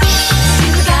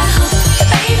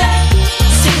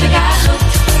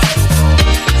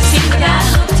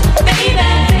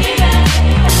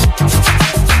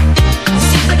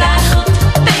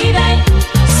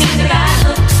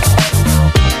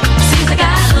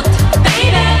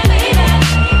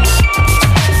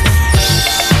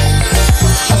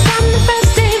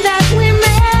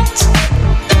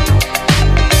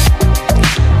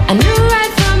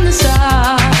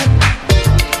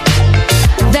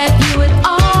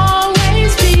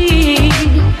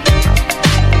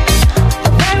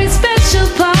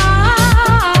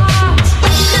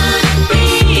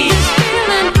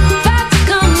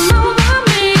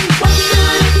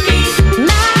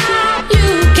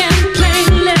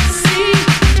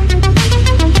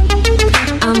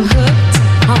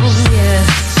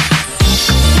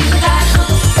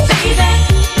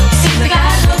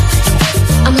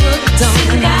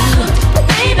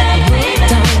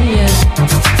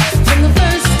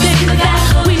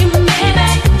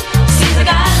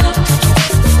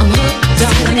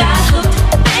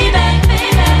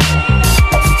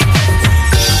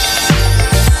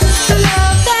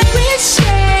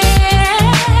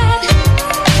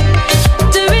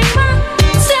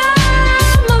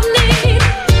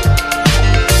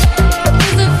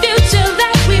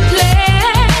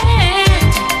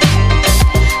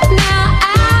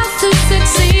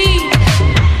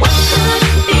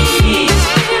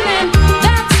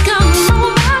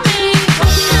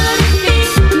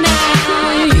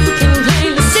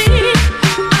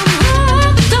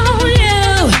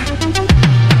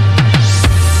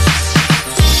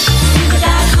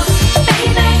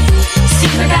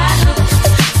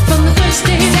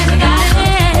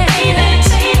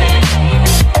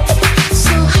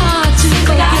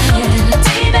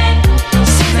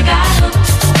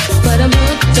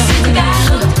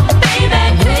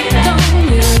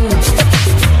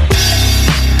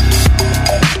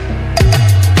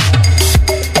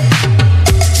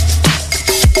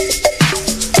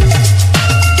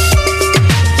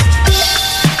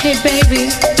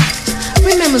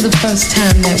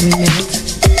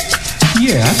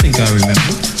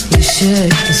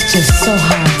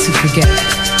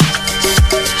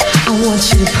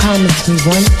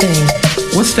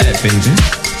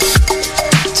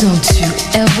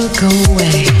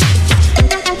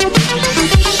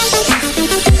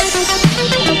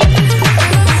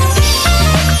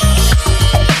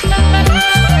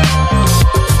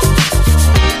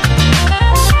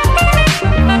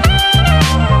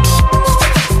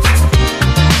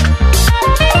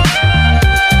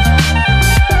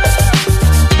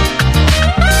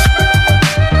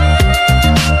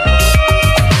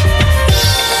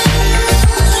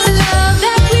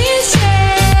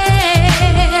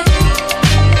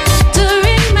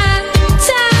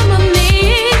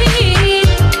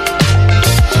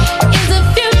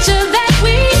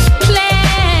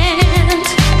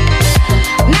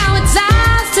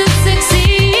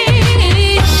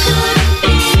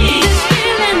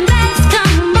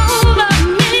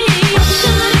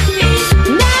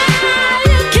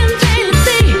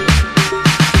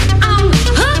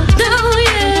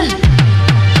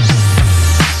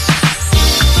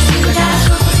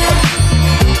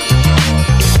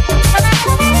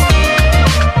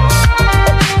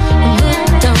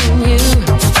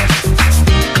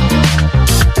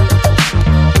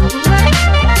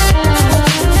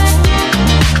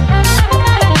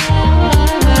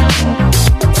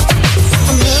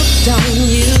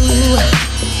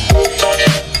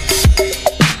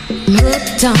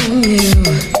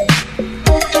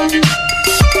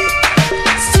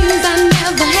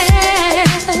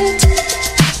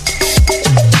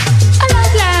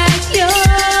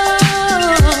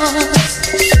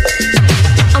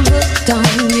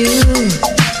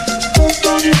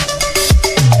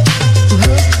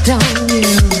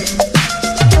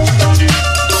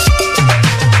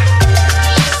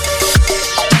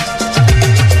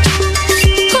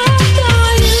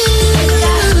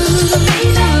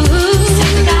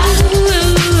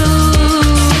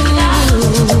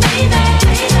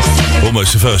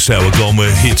 Almost the first hour gone.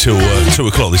 We're here till 2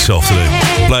 o'clock this afternoon,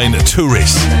 playing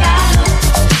Tourist.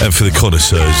 And for the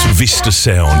connoisseurs, Vista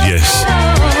Sound, yes,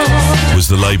 was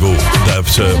the label that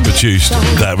produced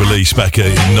that release back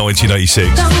in 1986.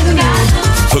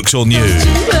 Hooks on You.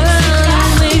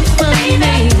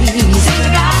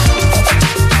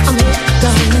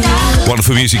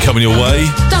 Wonderful music coming your way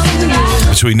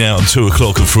between now and 2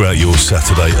 o'clock and throughout your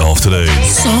Saturday afternoon.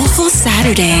 Soulful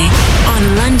Saturday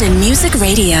on London Music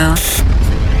Radio.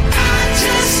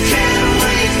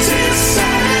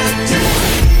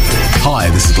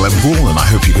 Hi, this is Glenn Paul, and I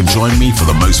hope you can join me for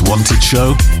the Most Wanted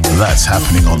show. That's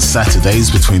happening on Saturdays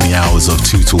between the hours of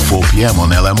 2 till 4 p.m. on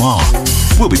LMR.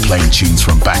 We'll be playing tunes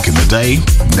from back in the day,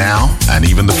 now, and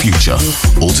even the future,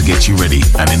 all to get you ready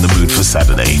and in the mood for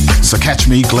Saturday. So catch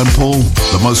me, Glenn Paul,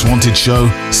 the Most Wanted show,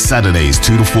 Saturdays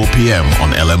 2 to 4 p.m.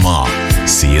 on LMR.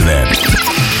 See you then.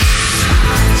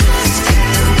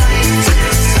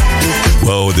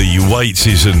 Well, the wait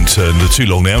isn't too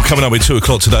long now. Coming up at 2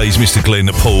 o'clock today is Mr. Glenn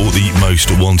Paul, the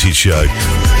Most Wanted show.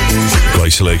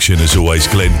 Great selection, as always.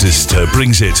 Glenn just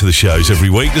brings it to the shows every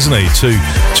week, doesn't he? 2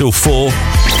 till 4.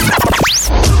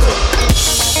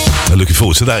 I'm looking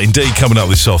forward to that indeed, coming up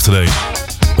this afternoon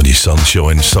on your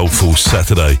Sunshine Soulful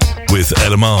Saturday with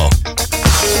LMR.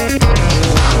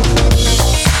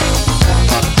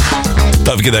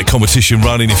 Don't forget that competition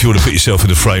running if you want to put yourself in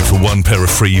the frame for 1 pair of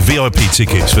free VIP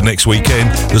tickets for next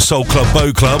weekend, the Soul Club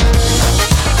Boat Club.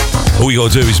 All you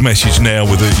got to do is message now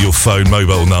with your phone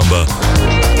mobile number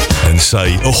and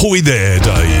say, ahoy there,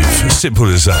 Dave. Simple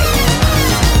as that.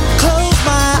 Close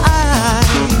my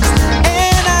eyes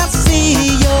and I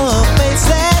see your face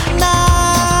at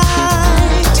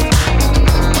night.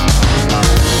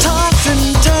 Toss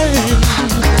and turn,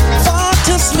 fall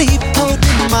to sleep,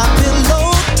 holding my pillow.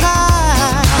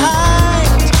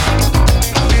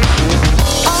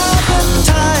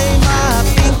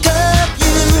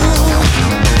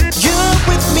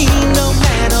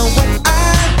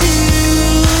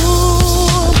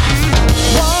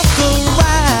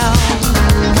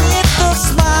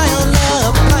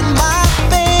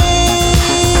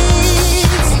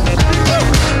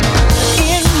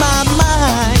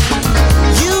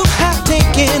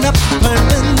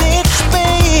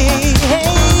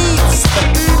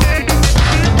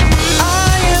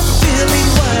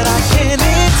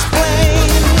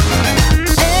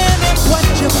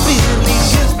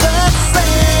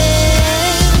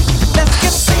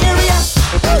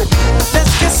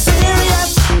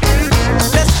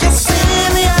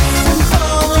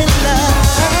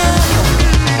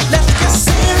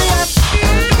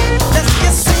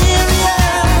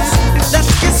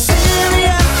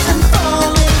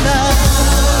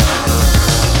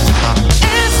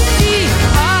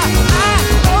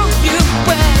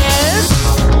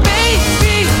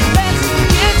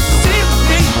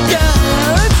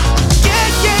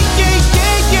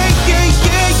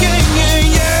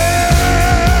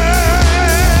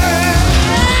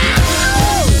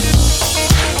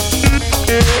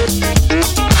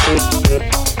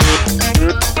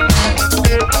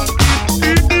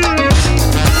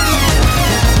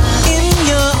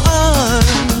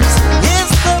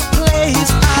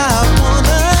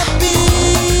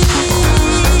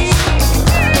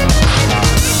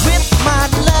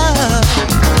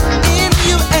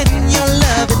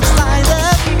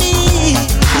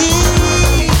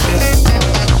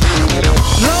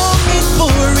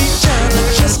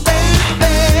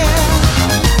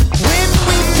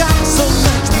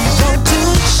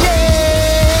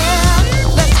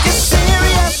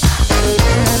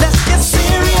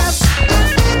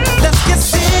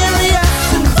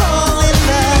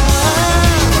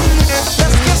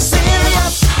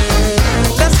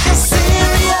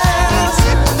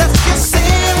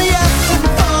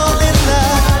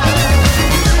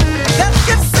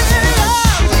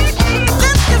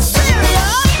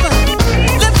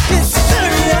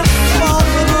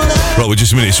 We're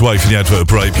just minutes away from the advert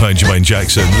break, playing Jermaine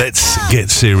Jackson. Let's get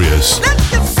serious.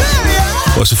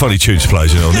 Well, it's a funny tune to play,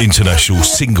 isn't it, on International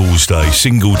Singles Day,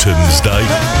 Singleton's Day.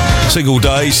 Single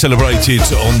Day, celebrated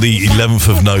on the 11th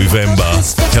of November,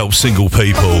 helps single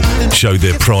people show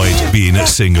their pride being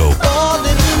single.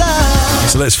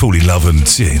 So let's fall in love and,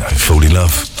 fall in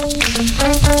love.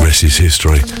 Rest is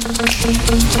history.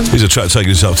 Here's a track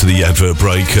taking us up to the advert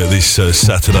break this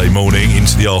Saturday morning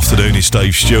into the afternoon. It's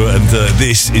Dave Stewart, and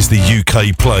this is the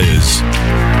UK Players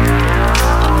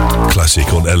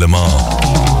classic on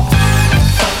LMR.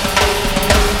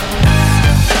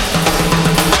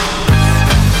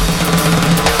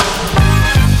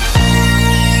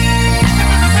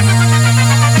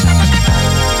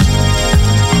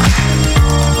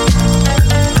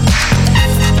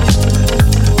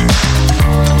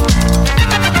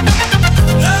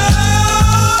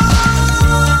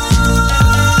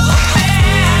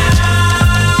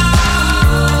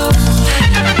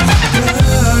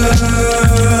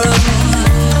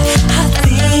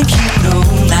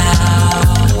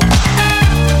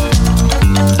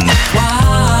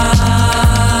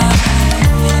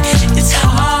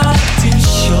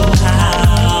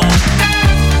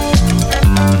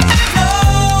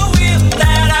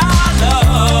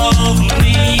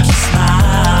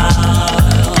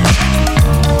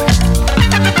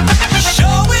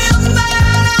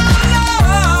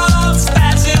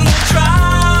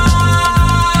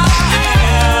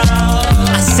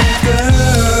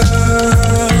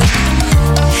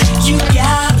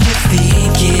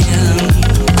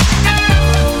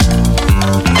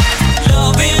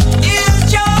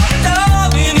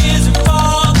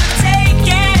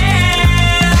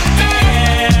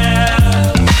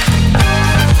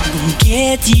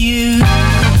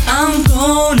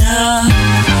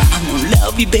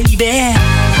 baby.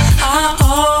 I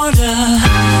order.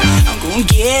 I'm gonna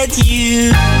get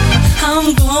you.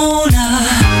 I'm gonna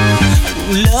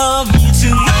love you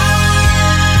tonight.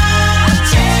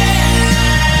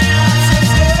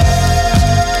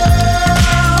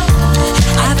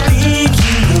 I think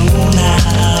you know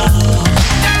now.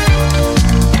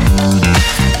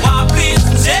 Why, please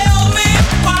tell me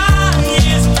why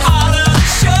it's harder to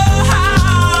show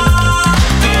how.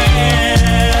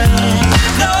 Yeah,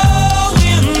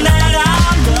 knowing that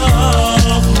our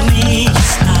love needs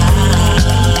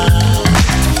time.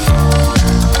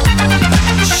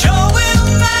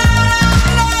 Showing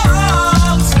that our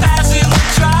love's passing the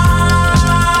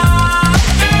trial.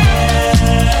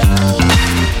 Yeah,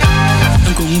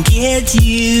 I'm gonna get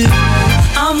you.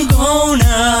 I'm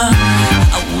gonna.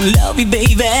 I won't love you,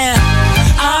 baby. I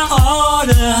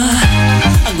order.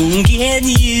 I'm gonna get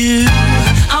you.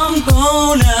 I'm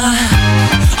gonna.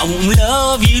 I won't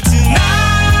love you tonight.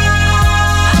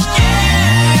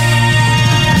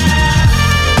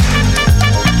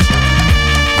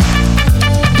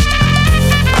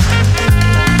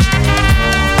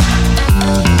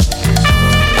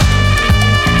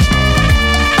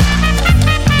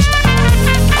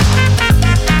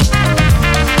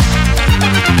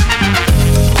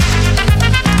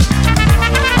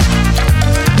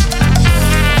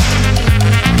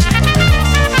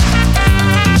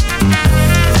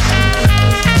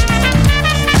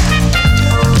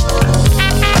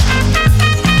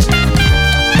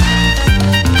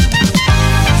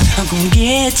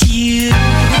 Get you,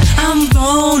 I'm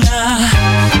gonna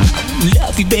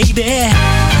love you, baby.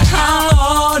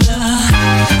 I order,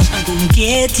 I'm gonna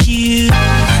get you.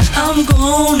 I'm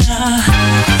gonna,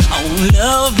 I won't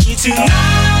love you tonight.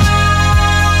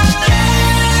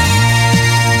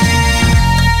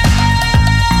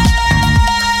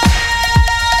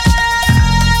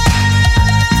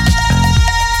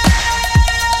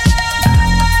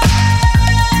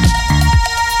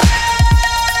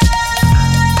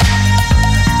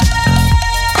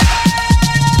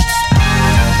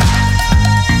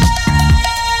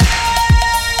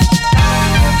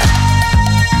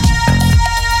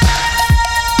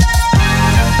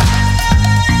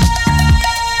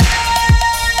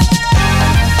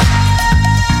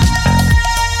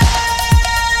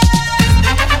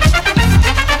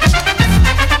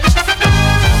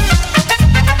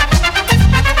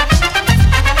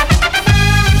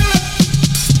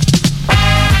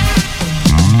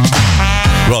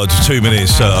 Right, 2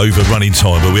 minutes over running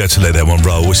time, but we had to let that one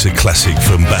roll. It's a classic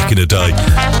from back in the day.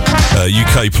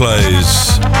 UK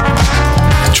players,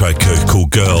 a track called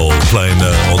Girl, playing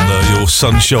on your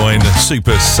Sunshine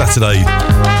Super Saturday,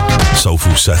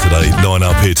 Soulful Saturday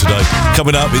line-up here today.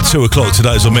 Coming up at 2 o'clock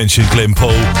today, as I mentioned, Glenn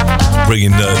Paul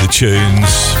bringing the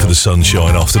tunes for the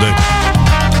Sunshine afternoon.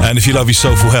 And if you love your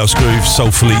Soulful House Groove,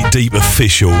 Soulfully Deep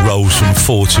Official rolls from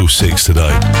 4 till 6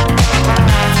 today.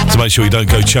 So make sure you don't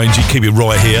go changing, keep it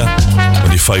right here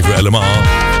on your favourite LMR,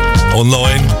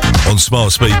 online, on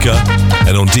smart speaker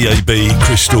and on DAB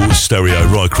Crystal Stereo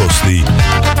right across the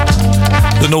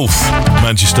North,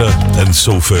 Manchester and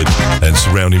Salford and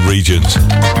surrounding regions.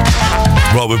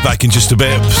 Right, we're back in just a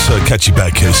bit, so catch you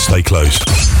back here, stay close.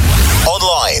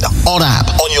 Online, on app,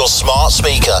 on your smart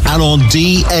speaker and on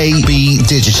DAB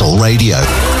Digital Radio.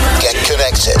 Get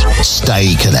connected.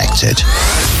 Stay connected.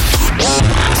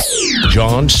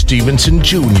 John Stevenson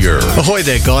Jr. Ahoy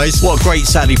there, guys. What a great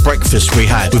Saturday breakfast we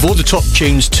had, with all the top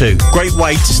tunes too. Great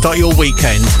way to start your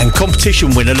weekend, and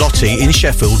competition winner Lottie in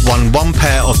Sheffield won 1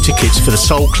 pair of tickets for the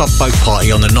Soul Club Boat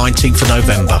Party on the 19th of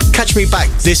November. Catch me back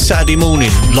this Saturday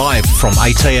morning, live from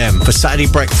 8 a.m. for Saturday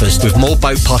breakfast with more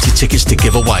boat party tickets to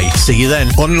give away. See you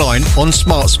then, online, on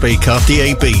smart speaker,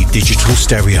 DAB Digital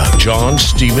Stereo. John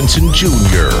Stevenson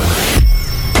Jr.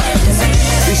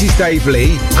 This is Dave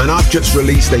Lee, and I've just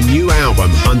released a new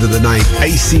album under the name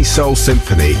AC Soul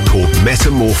Symphony called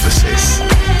Metamorphosis.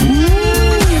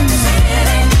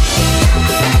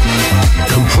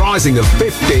 Comprising of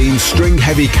 15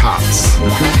 string-heavy cuts,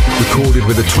 recorded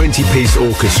with a 20-piece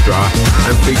orchestra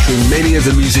and featuring many of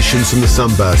the musicians from the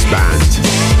Sunburst Band.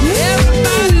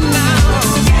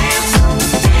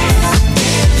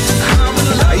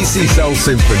 AC Soul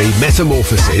Symphony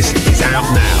Metamorphosis is out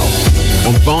now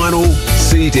on vinyl,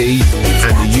 CD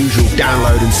and the usual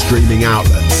download and streaming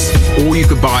outlets. Or you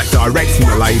can buy it direct from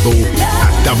the label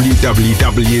at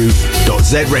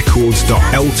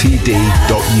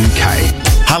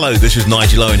www.zrecords.ltd.uk. Hello, this is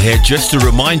Nigel Owen here. Just to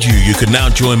remind you, you can now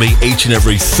join me each and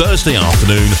every Thursday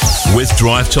afternoon with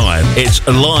Drive Time. It's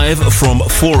live from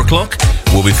 4 o'clock.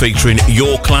 We'll be featuring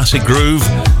Your Classic Groove,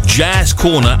 Jazz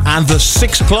Corner and the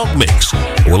 6 o'clock mix.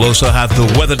 We'll also have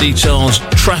the weather details,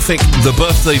 traffic, the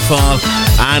birthday file,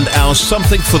 and our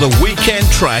Something for the Weekend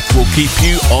track will keep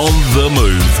you on the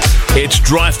move. It's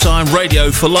Drive Time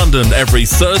Radio for London every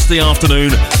Thursday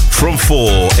afternoon from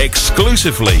 4,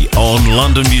 exclusively on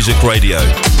London Music Radio.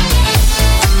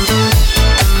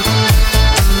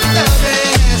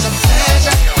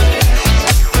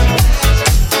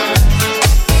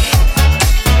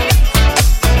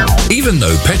 Even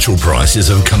though petrol prices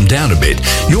have come down a bit,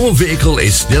 your vehicle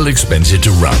is still expensive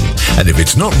to run. And if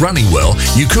it's not running well,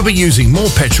 you could be using more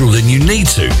petrol than you need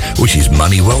to, which is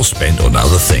money well spent on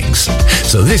other things.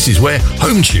 So this is where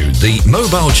HomeTune, the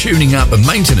mobile tuning up and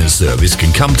maintenance service,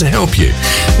 can come to help you.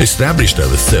 Established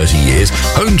over 30 years,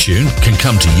 HomeTune can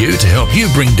come to you to help you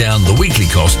bring down the weekly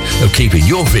cost of keeping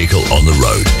your vehicle on the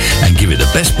road and give it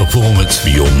the best performance for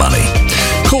your money.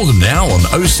 Call them now on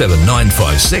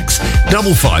 07956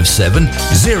 557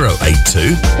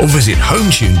 082 or visit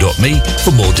hometune.me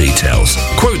for more details.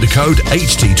 Quote the code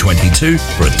HT22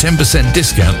 for a 10%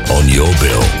 discount on your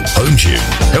bill. HomeTune,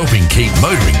 helping keep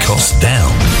motoring costs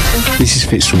down. This is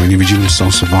Fitz from an original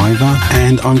Soul Survivor,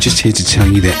 and I'm just here to tell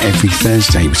you that every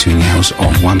Thursday between the hours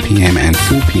of 1pm and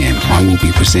 4pm I will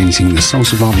be presenting the Soul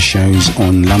Survivor shows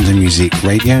on London Music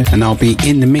Radio, and I'll be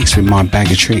in the mix with my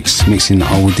bag of tricks, mixing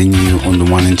the old and new on the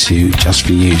 1 and 2 just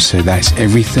for you. So that's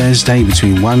every Thursday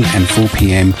between 1 and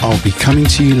 4pm. I'll be coming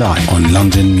to you live on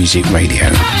London Music Radio.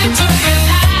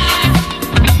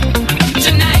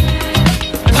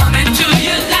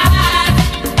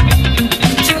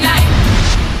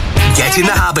 Get in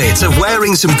the habit of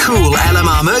wearing some cool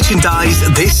LMR merchandise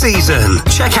this season.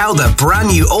 Check out the brand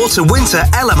new Autumn-Winter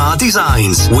LMR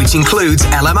designs, which includes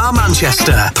LMR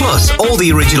Manchester, plus all the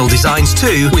original designs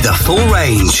too, with a full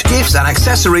range. Gifts and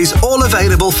accessories all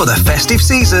available for the festive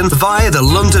season via the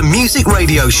London Music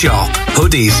Radio shop.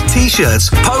 Hoodies, t-shirts,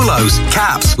 polos,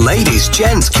 caps, ladies,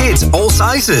 gents, kids, all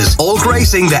sizes, all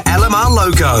gracing the LMR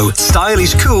logo.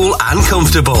 Stylish, cool and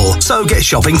comfortable. So get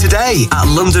shopping today at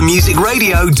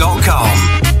londonmusicradio.com.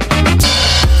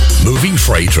 Moving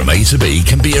freight from A to B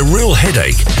can be a real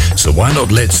headache, so why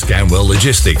not let Scanwell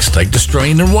Logistics take the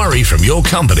strain and worry from your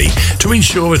company to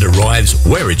ensure it arrives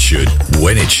where it should,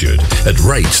 when it should, at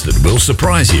rates that will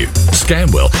surprise you.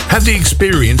 Scanwell have the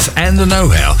experience and the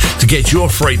know-how to get your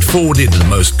freight forwarded in the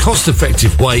most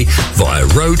cost-effective way via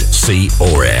road, sea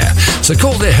or air. So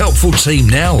call their helpful team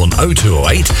now on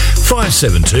 0208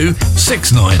 572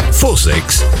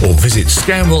 6946 or visit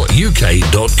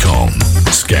scanwelluk.com.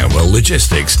 Scanwell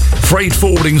Logistics, freight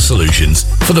forwarding solutions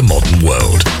for the modern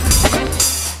world.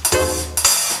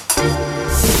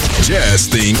 Jazz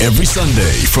Thing every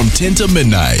Sunday from 10 to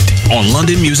midnight on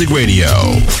London Music Radio.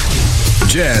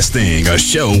 Jazz Thing, a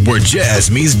show where jazz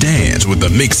meets dance with a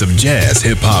mix of jazz,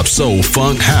 hip-hop, soul,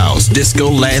 funk, house, disco,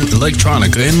 Latin,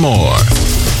 electronica, and more.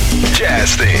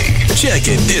 Jazz Thing. Check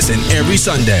it this and every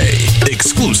Sunday.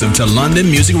 Exclusive to London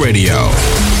Music Radio.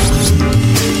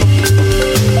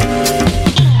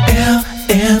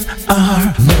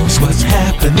 LMR knows what's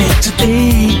happening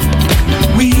today.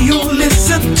 We all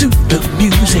listen to the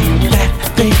music that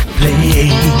they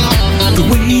play, the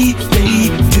way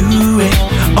they do it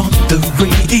on the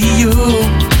radio.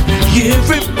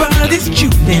 Everybody's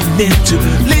tuning in to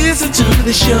listen to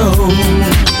the show.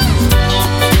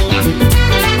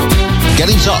 Get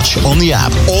in touch on the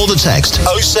app or the text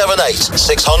 078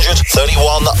 600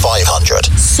 31 500.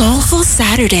 Soulful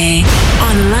Saturday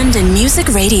on London Music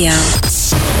Radio.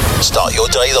 Start your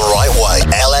day the right way.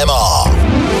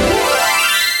 LMR.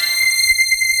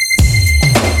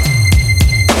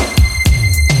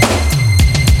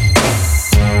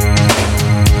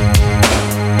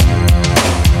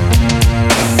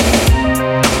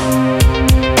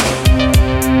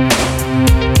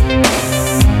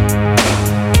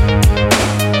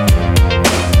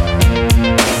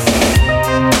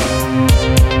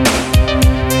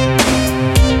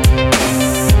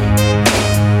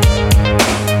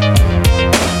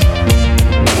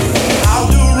 I'll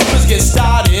do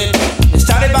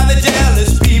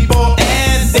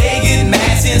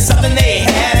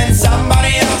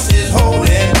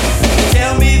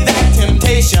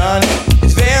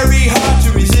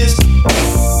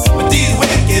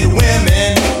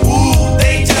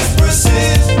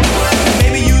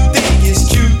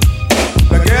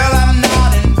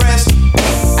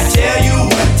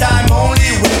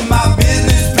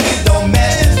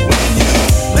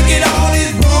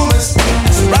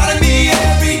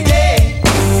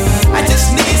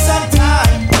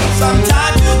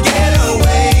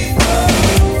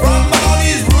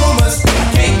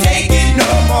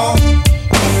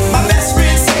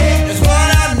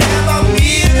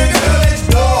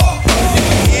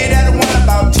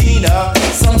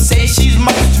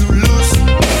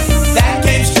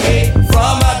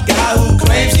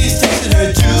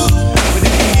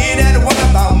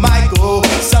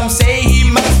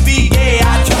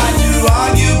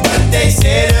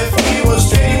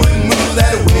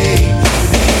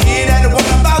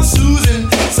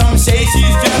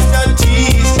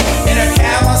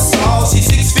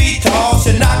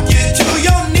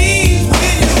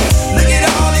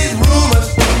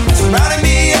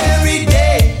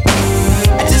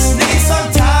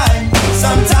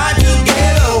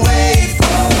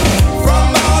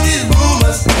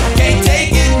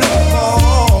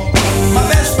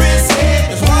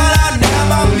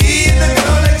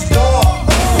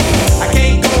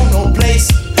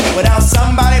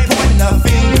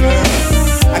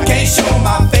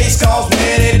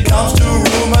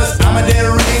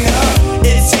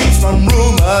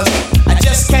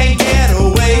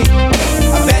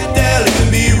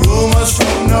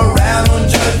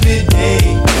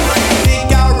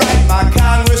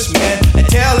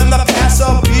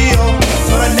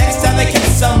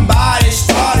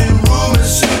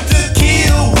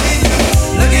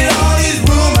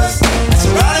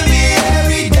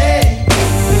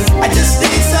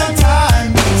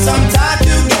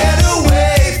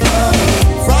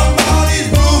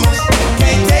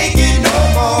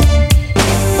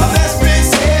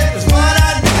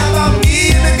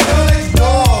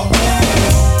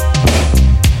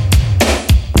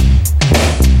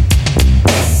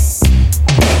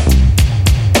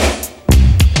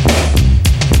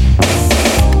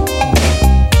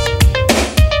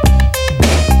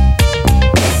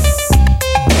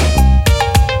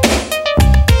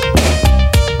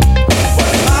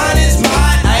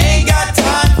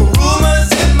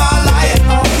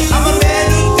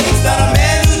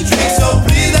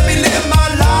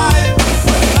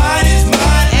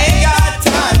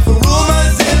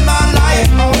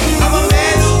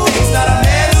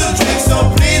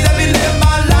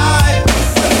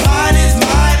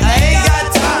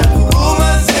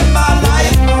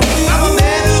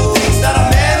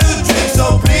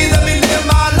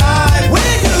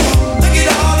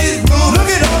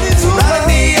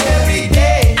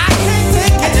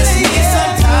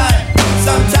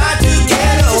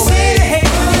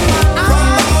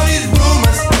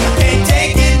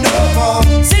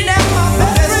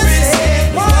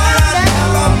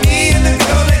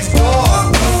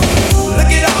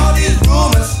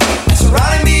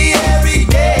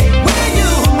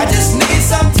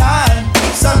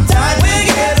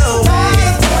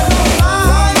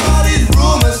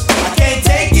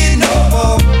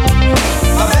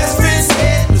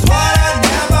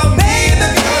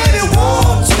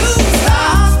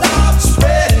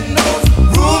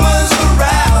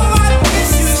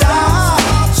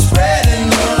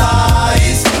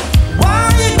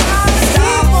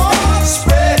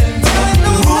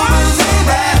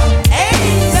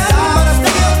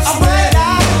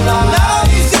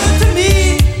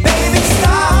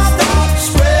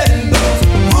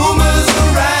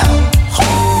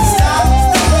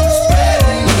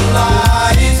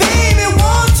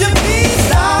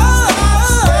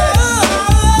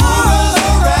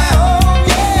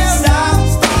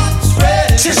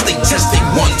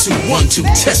 1, 2,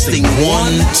 testing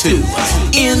 1, 2.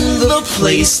 In the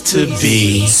place to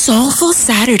be. Soulful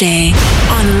Saturday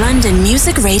on London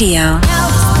Music Radio. Now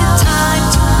is the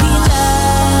time to be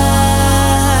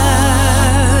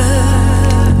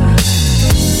loved.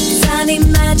 Sunny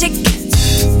magic,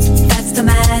 that's the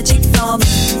magic for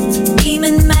me.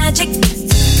 Demon magic,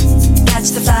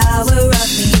 catch the flower of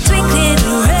me. Twinkling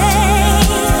rain,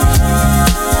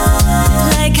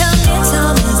 like a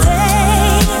midsummer's day.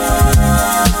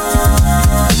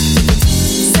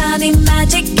 Sunny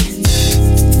magic,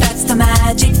 that's the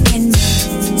magic in me.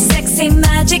 Sexy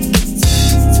magic,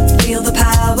 feel the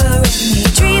power in me.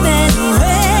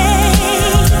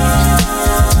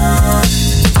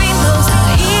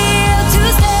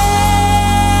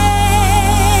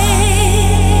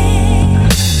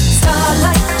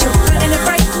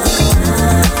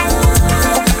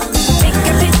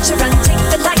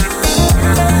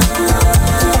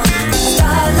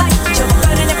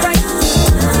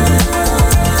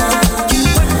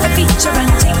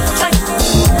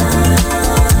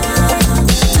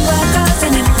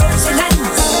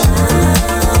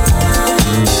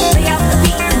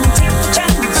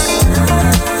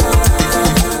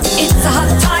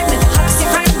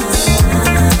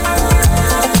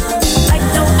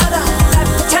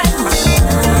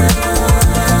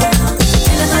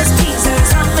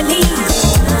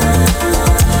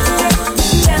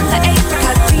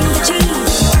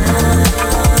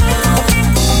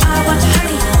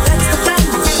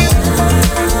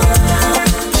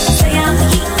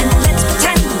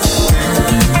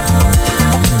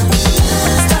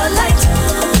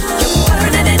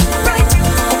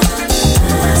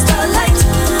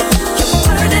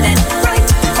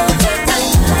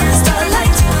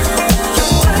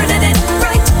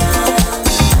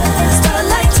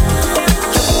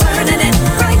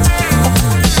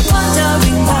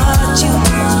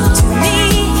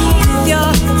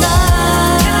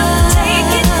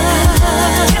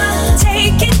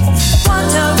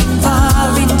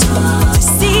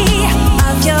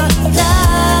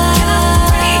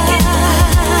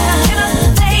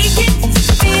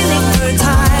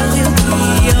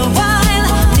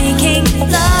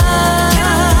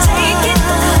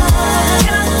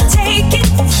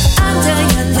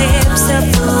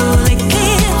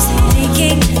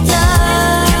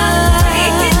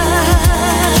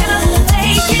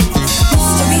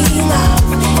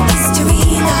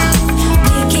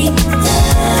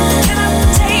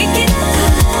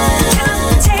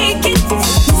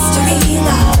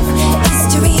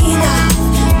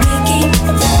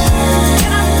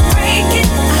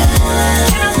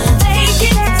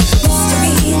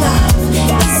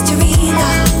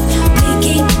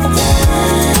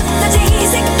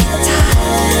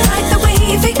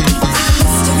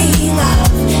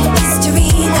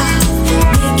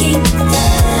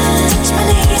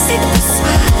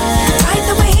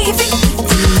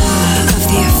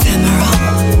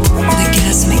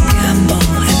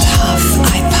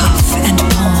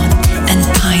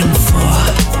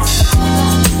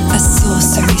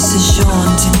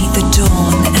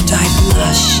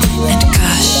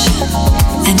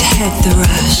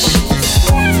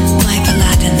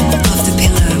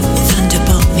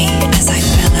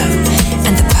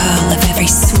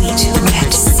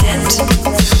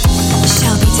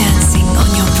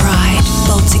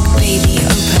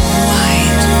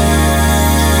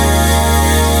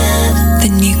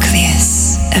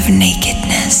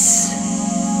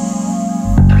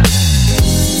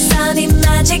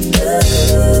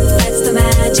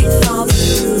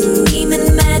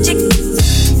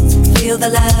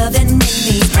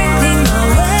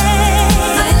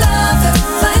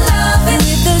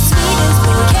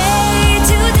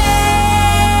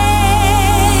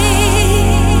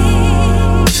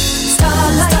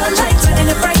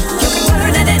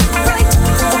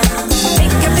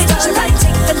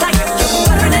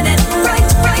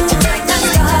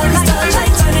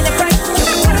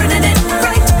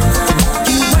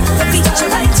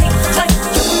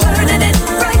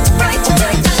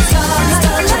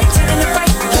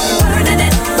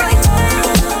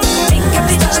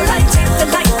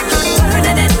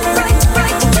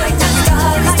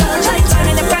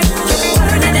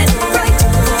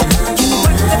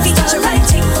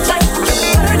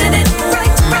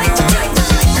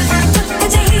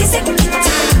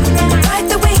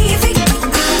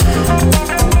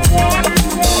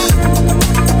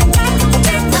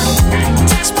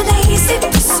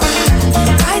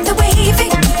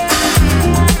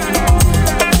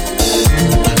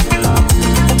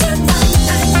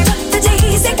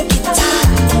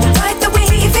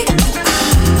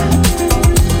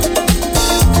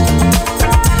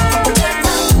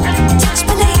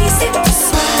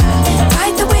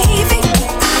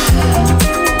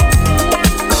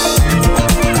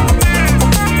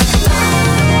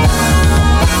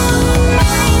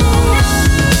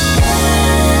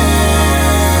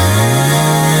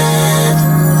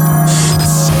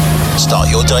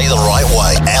 day the right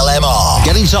way. LMR.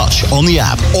 Get in touch on the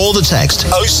app or the text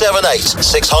 078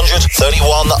 600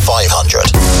 31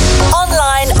 500.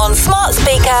 Online, on smart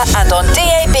speaker and on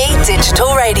DAB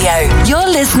digital radio. You're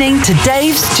listening to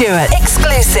Dave Stewart,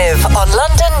 exclusive on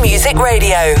London Music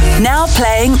Radio. Now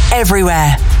playing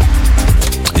everywhere.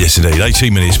 Yes, indeed.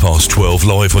 18 minutes past 12,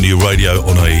 live on your radio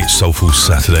on a Soulful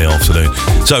Saturday afternoon.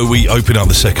 So we open up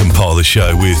the second part of the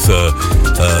show with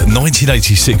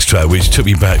 1986 track, which took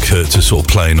me back to sort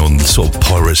of playing on sort of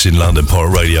pirates in London,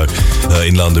 pirate radio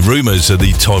in London. Rumours of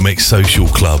the Timex Social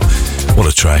Club. What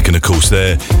a track. And of course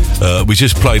there, we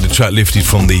just played a track lifted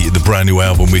from the brand new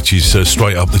album, which is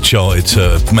straight up the chart. It's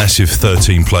massive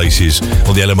 13 places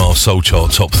on the LMR Soul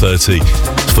Chart Top 30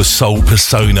 for Soul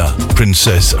Persona,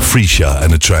 Princess Frisha,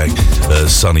 and a track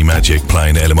Sunny Magic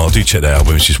playing at LMR. Do check that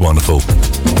album, it's just wonderful.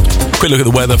 Quick look at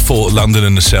the weather for London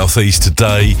and the South East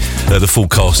today. The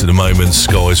forecast at the moment,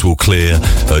 skies will clear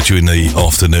during the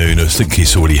afternoon. I think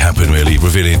it's already happened really,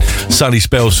 revealing sunny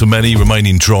spells for many,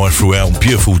 remaining dry throughout.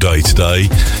 Beautiful day today.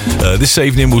 This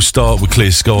evening we'll start with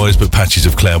clear skies, but patches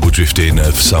of cloud will drift in,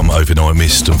 some overnight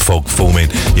mist and fog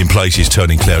forming in places,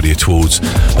 turning cloudier towards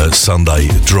Sunday,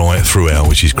 dry throughout,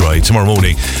 which is great. Tomorrow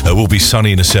morning will be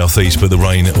sunny in the South East, but the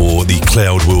rain or the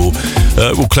cloud will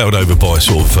cloud over by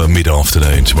sort of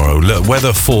mid-afternoon tomorrow.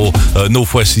 Weather for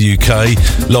northwest of the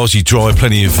UK, largely dry,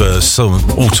 plenty of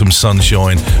autumn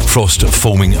sunshine, frost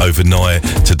forming overnight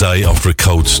today after a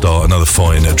cold start. Another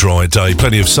fine dry day,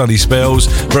 plenty of sunny spells,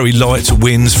 very light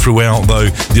winds throughout though,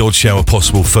 the odd shower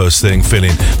possible first thing,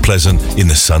 feeling pleasant in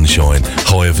the sunshine,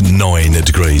 high of 9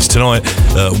 degrees. Tonight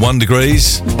 1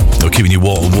 degrees. We're keeping you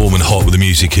warm and hot with the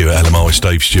music here at LMR. It's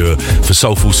Dave Stewart for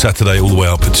Soulful Saturday all the way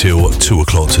up until 2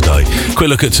 o'clock today. Quick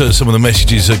look at some of the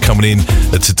messages coming in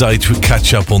today to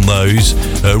catch up on those.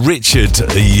 Richard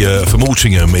from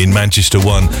Altrincham in Manchester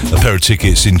won a pair of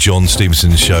tickets in John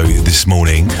Stevenson's show this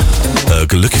morning.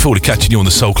 Looking forward to catching you on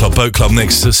the Soul Club Boat Club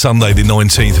next Sunday the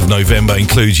 19th of November.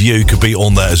 Includes you, could be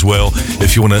on that as well.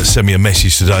 If you want to send me a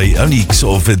message today, only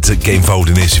sort of get involved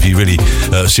in this if you're really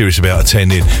serious about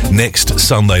attending. Next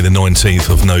Sunday the 19th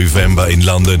of November in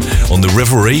London on the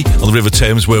Reverie on the River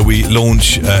Thames, where we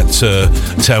launch at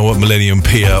Tower Millennium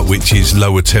Pier, which is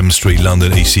Lower Thames Street,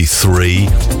 London,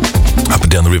 EC3. Up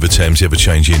and down the River Thames, the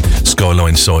ever-changing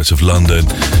skyline sights of London.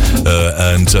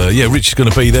 Richard's going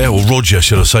to be there, or Roger,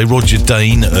 should I say. Roger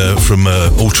Dane from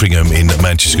Altrincham in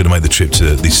Manchester is going to make the trip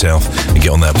to the south and get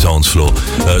on that dance floor.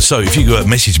 So if you go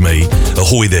message me,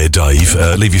 ahoy there, Dave,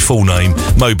 leave your full name,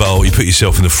 mobile, you put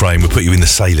yourself in the frame, we'll put you in the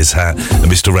sailor's hat,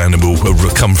 and Mr. Random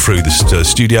will come through the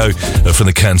studio from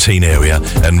the canteen area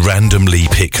and randomly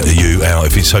pick you out,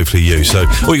 if it's hopefully you. So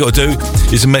all you got to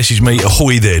do is message me,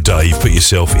 ahoy there, Dave, put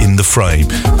yourself in the frame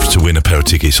to win a pair of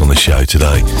tickets on the show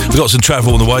today. We've got some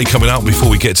travel on the way coming up. Before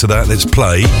we get to that, let's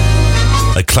play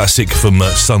a classic from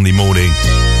Sunday morning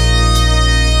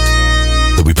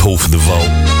that we pull from the vault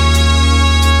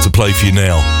to play for you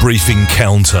now. Brief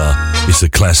Encounter is a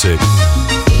classic.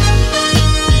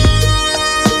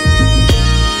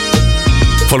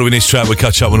 Following this track, we'll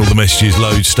catch up on all the messages,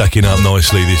 loads stacking up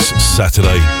nicely this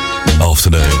Saturday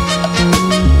afternoon.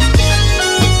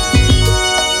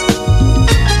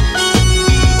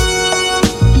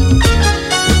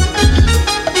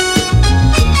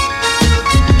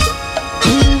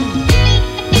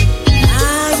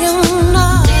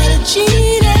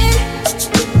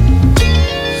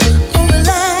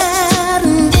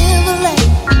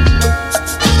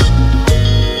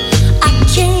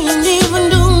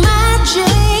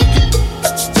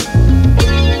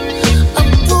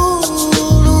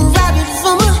 Rabbit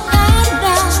from a high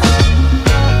down.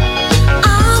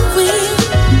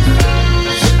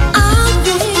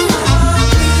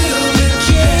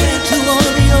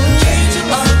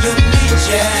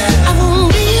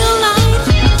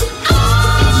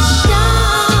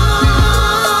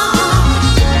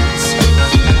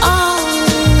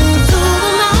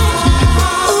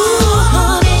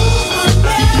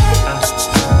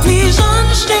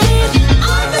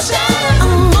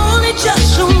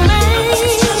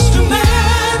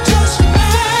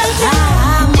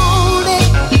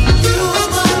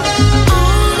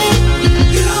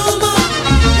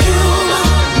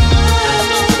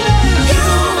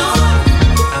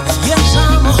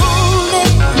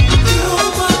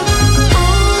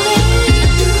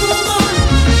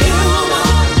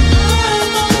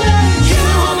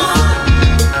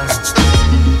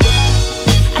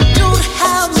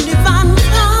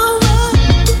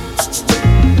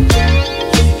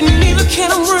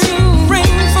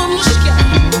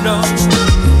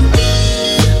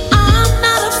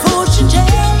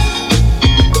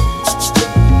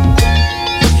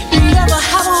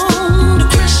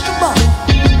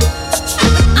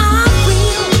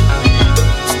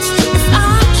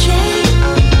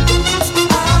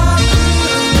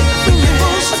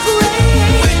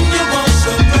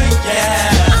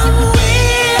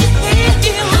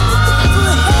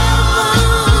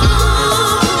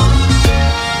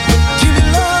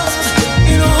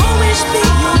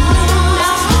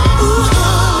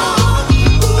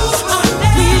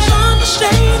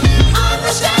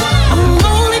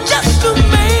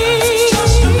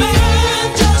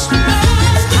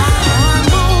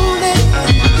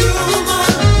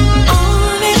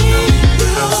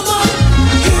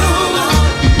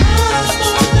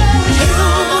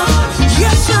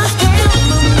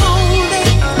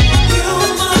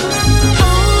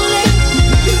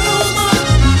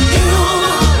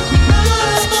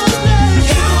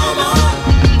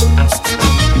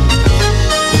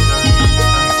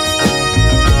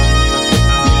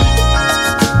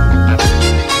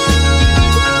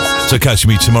 So catch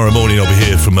me tomorrow morning. I'll be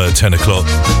here from 10 o'clock,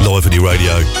 live on your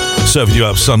radio, serving you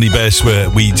up Sunday best, where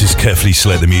we just carefully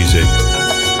select the music.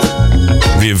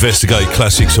 We investigate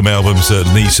classics from albums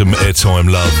that need some airtime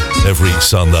love every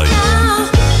Sunday.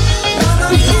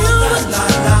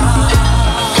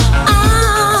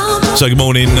 So good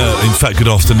morning, in fact good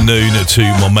afternoon to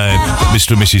my man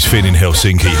Mr. and Mrs. Finn in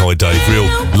Helsinki. Hi Dave, real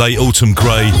late autumn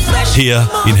grey here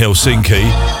in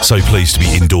Helsinki, so pleased to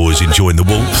be indoors enjoying the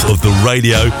warmth of the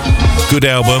radio. Good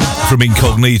album from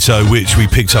Incognito, which we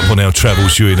picked up on our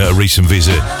travels during a recent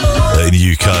visit in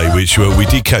the UK, which we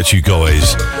did catch you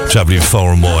guys travelling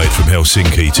far and wide from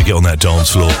Helsinki to get on that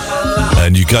dance floor,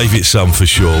 and you gave it some for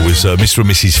sure. With Mr. and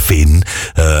Mrs. Finn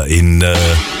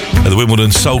at the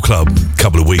Wimbledon Soul Club a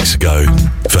couple of weeks ago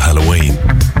for Halloween.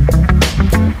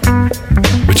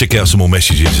 We'll check out some more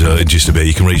messages in just a bit.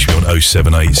 You can reach me on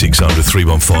 078 600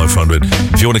 31500.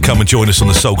 If you want to come and join us on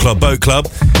the Soul Club Boat Club,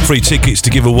 free tickets to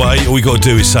give away. All you got to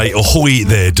do is say ahoy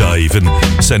there Dave and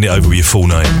send it over with your full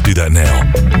name. Do that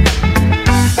now.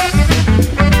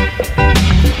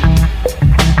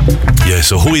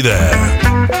 Yes, ahoy there.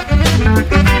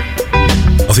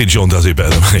 I think John does it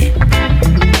better than me.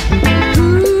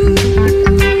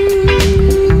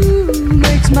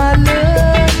 My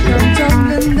love come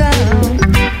tumbling down,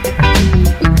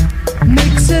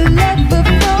 makes a lover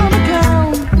from a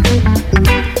clown.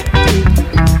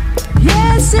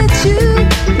 Yes, it's you.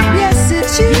 Yes,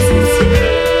 it's you.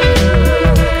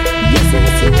 Yes,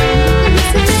 it's you.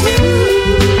 Yes, it's you.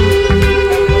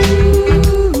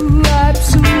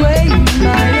 Wipes away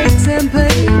my aches and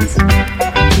pains,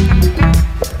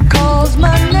 calls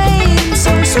my name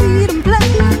so sweet and plain.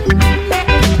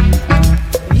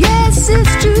 Yes,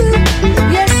 it's true.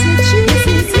 Yes, it's you. Yes,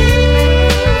 it's you.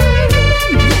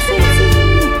 Yes, it's you.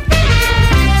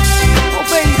 Oh,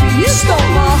 baby, you stole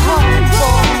my heart,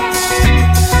 boy.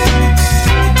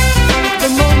 The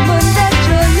moment that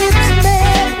your lips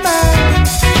met mine,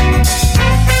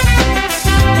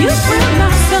 you filled my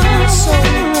soul.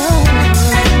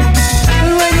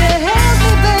 But when you held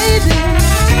me, baby,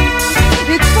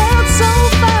 it felt so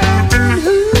fine.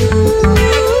 Ooh.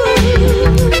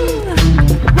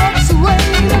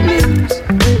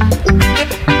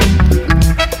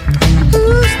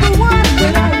 Who's the one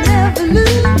that I'll never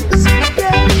lose?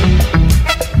 Yeah.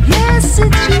 Yes,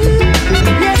 it's you.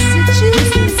 Yes, it's you.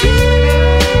 Yes, it's you.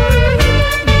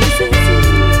 Yes, it's you.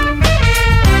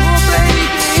 Oh, baby,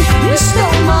 you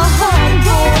stole my heart,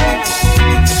 boy.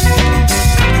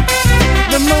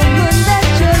 The moment that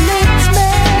your lips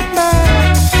met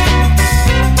mine,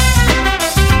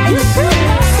 you filled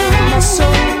my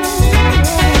soul.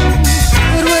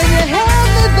 But when you held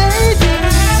me, baby,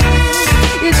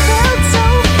 it felt so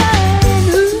fine.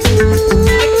 Ooh,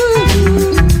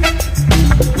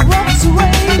 wipes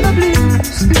away the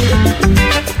blues.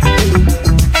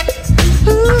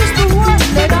 Who's the one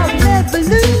that I'll never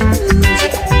lose?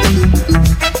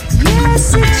 Yes,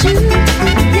 it's you.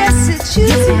 Yes, it's you.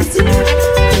 Yes, it's you.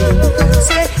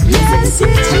 Say, yes,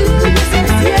 it's you.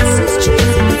 Yes, it's true.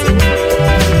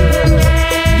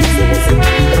 Yes, it's you.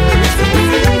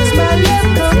 Makes my love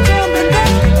come tumbling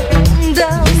down,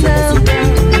 down, down, down.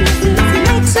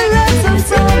 Makes a love come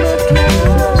from a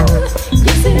cloud.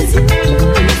 Yes, it's you.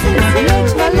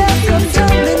 Makes my love come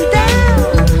tumbling down,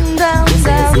 down,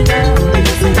 down, down.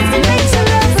 Makes a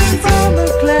love come from a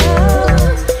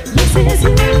cloud. Yes, it's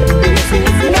you. Makes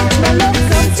my love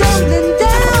come tumbling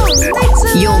down.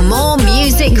 Your more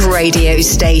music radio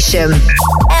station.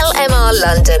 LMR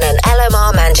London and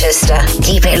LMR Manchester.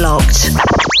 Keep it locked.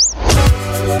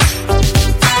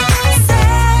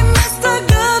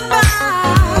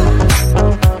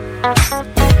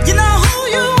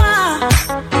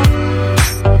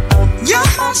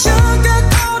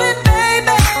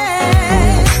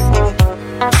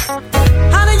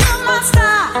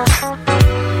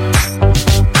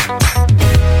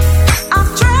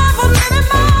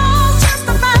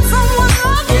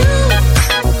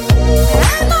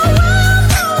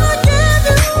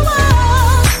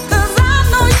 Cause I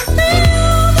know you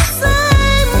feel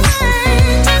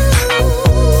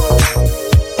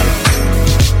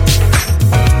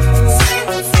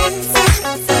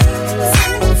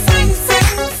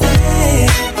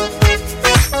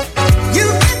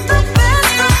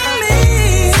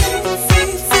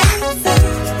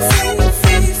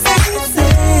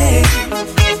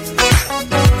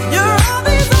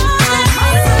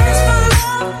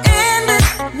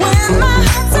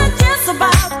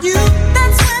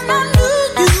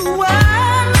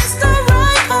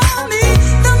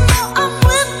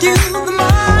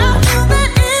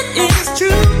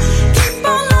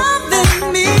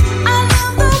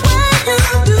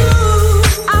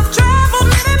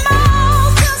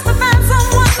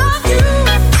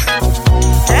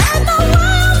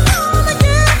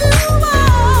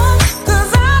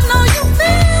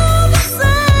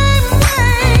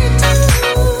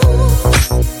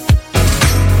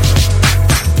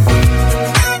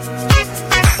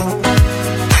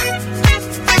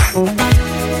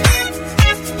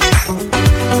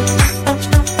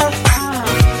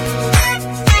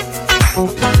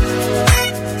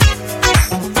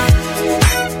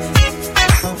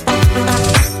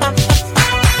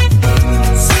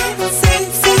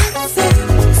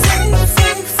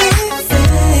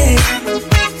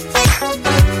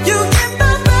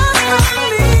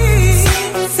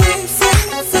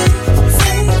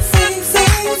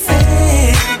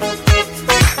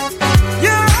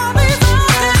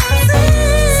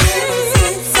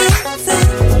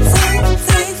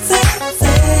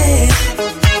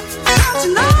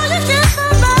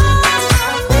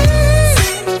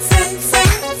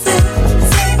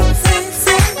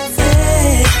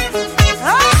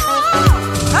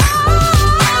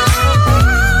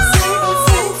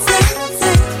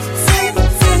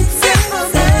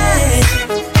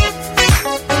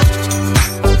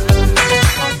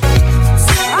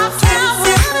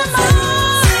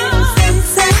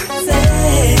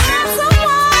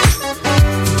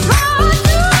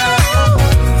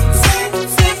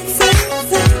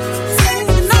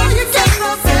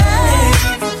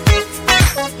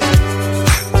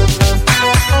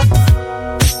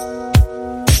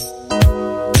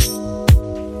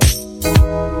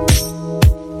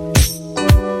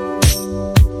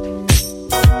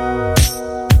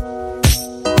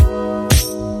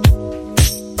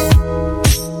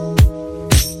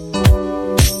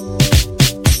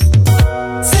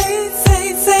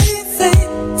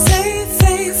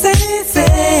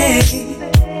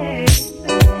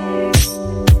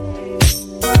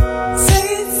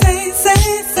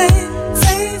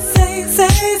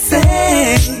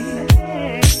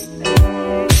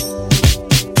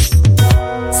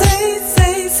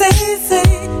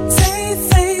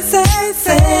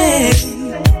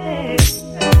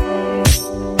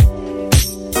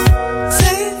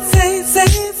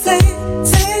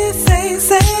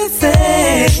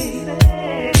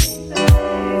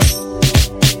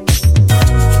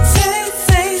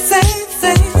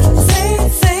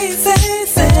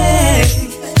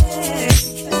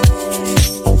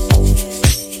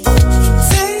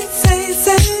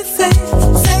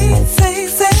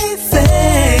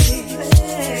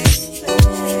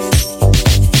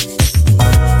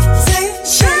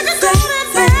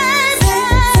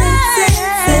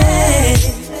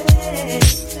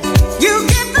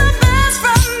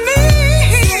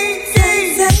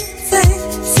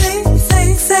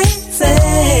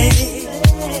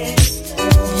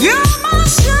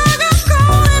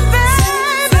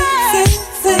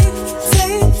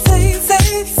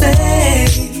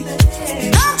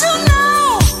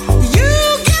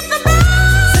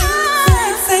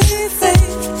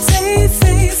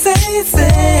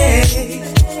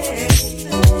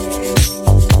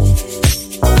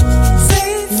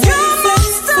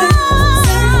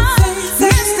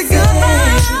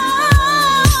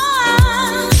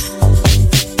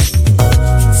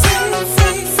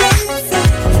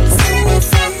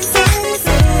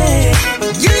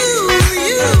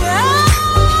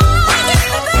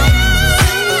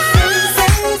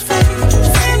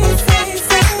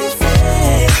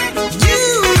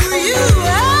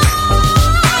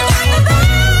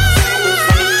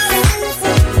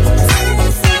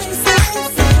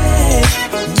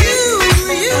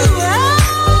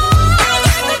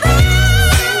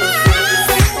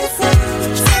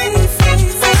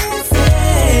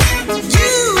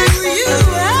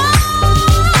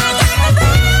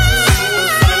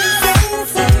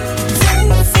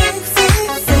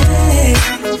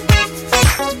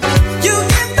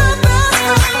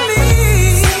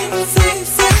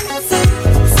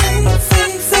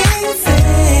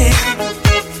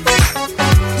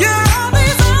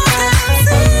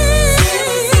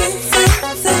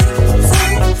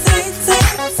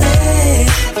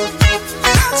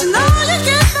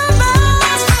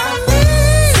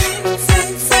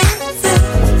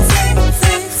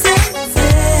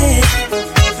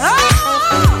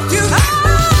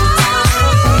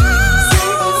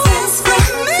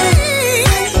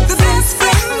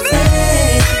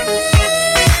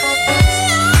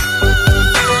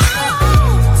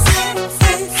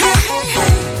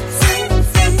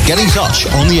Get in touch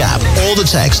on the app or the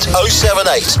text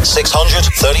 078 600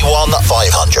 31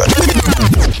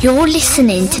 500. You're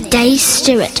listening to Dave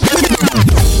Stewart.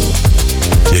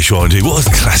 Yeah, sure I do. What a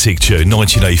classic tune,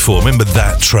 1984. Remember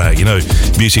that track? You know,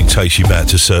 music takes you back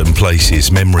to certain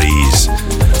places, memories,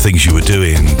 things you were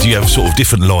doing. Do you have sort of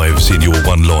different lives in your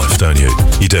one life, don't you?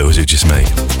 You do, or is it just me?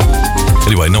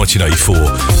 Anyway, 1984,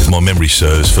 if my memory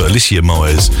serves, for Alicia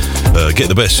Myers, Get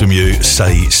the Best From You,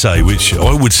 Say, which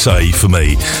I would say, for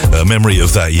me, memory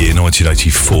of that year,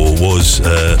 1984, was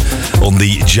on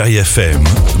the JFM,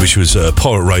 which was a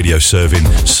pirate radio serving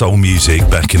soul music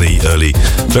back in the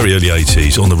very early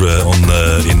 80s,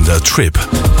 in a trip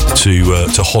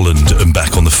to Holland and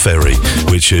back on the ferry,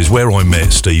 which is where I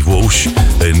met Steve Walsh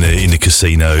in the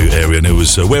casino area, and it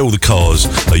was where all the cars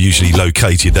are usually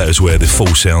located. That is where the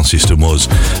full sound system was.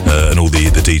 And all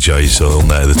the DJs on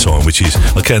there at the time, which is,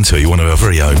 I can tell you, one of our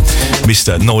very own,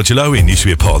 Mr. Nigel Owen used to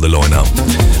be a part of the lineup.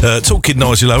 Talking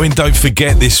Nigel Owen, don't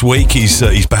forget this week he's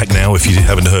back now. If you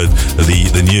haven't heard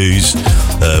the news,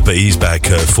 but he's back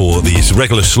for his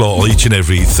regular slot each and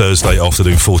every Thursday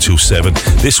afternoon, 4 till 7.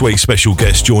 This week's special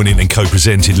guest joining and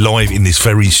co-presented live in this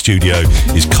very studio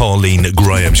is Carleen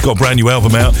Graham. She's got a brand new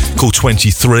album out called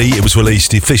 23. It was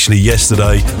released officially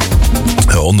yesterday.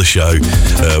 On the show,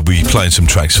 we'll be playing some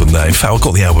tracks from there. In fact, I've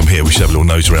got the album here. We should have a little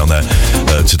nose around that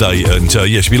today. And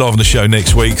she'll be live on the show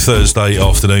next week, Thursday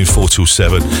afternoon, 4 till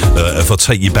 7. If I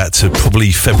take you back to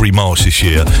probably February, March this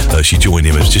year, she joined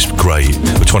him. It was just great.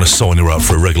 We're trying to sign her up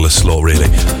for a regular slot, really.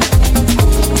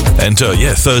 And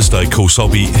Thursday, of course, I'll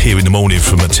be here in the morning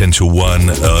from 10 till 1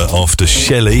 after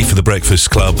Shelley for the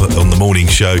Breakfast Club on the morning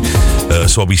show.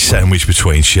 So I'll be sandwiched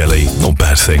between Shelley, not a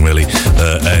bad thing really,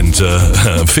 and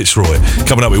Fitzroy,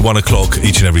 coming up at 1 o'clock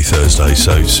each and every Thursday.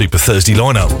 So super Thursday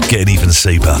lineup, getting even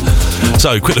super.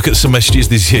 So quick look at some messages.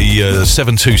 This is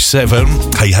 727.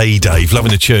 Hey Dave,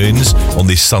 loving the tunes on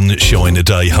this sunshine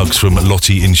day. Hugs from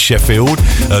Lottie in Sheffield.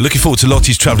 Looking forward to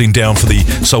Lottie's travelling down for the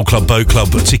Soul Club Boat Club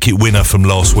ticket winner from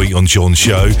last week on John's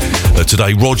show.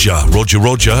 Today, Roger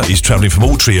is travelling from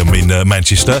Altrincham in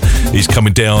Manchester. He's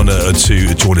coming down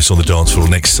to join us on the dance floor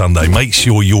next Sunday. Make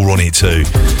sure you're on it too.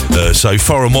 So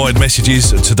far and wide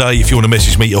messages today. If you want to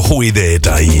message me, ahoy there,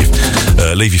 Dave.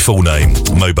 Leave your full name,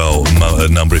 mobile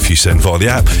number if you send via the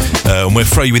app. And we're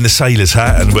free in the sailor's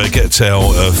hat, and we'll get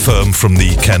our firm from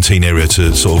the canteen area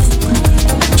to sort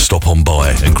of stop on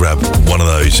by and grab one of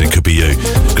those. It could be you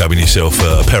grabbing yourself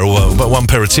one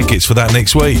pair of tickets for that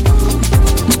next week.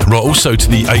 Right, also to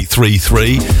the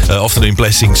 833 afternoon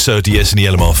blessing, Sir DS and the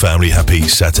LMR family. Happy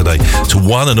Saturday to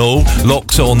one and all.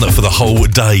 Locked on for the whole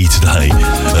day today.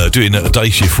 Doing a day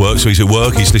shift work, so he's at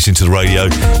work, he's listening to the radio.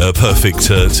 Perfect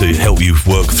to help you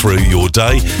work through your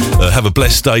day. Have a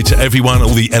blessed day to everyone,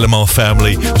 all the LMR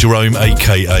family. Jerome,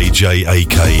 aka J,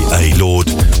 aka Lord,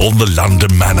 on the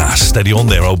London Manor. Steady on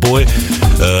there, old boy.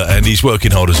 And he's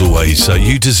working hard as always. So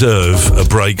you deserve a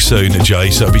break soon,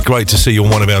 Jay. So it'd be great to see you on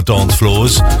one of our dance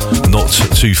floors. Not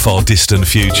too far distant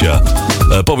future.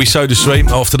 Bobby SodaStream,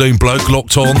 afternoon bloke,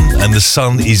 locked on, and the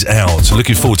sun is out. So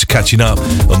looking forward to catching up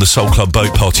on the Soul Club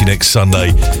boat party next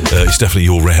Sunday. It's definitely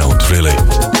all round, really.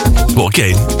 Well,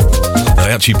 again,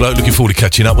 Actually, bloke, looking forward to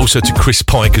catching up. Also to Chris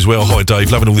Pike as well. Hi,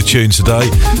 Dave. Loving all the tunes today.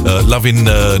 Not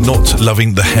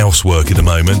loving the housework at the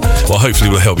moment. Well, hopefully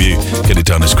we'll help you get it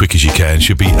done as quick as you can.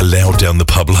 Should be allowed down the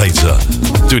pub later.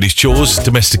 Doing his chores,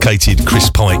 domesticated Chris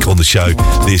Pike on the show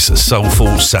this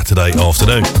Soulful Saturday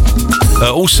afternoon.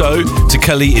 Also to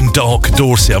Kelly in Dark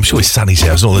Dorset. I'm sure it's Sunny's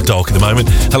house, not the dark at the moment.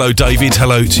 Hello, David.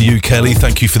 Hello to you, Kelly.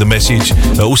 Thank you for the message.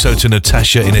 Also to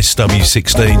Natasha in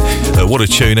SW16. What a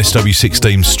tune,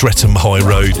 SW16, Streatham High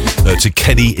Road. To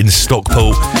Kenny in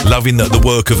Stockpool. Loving the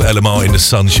work of LMR in the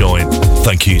sunshine.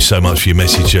 Thank you so much for your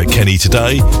message, Kenny,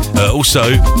 today. Also,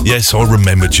 yes, I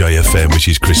remember JFM, which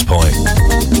is Chris Pike.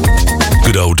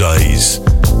 Good old days.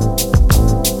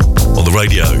 On the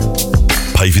radio.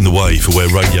 Paving the way for where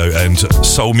radio and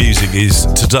soul music is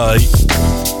today.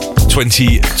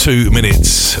 22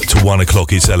 minutes to 1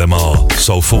 o'clock. It's LMR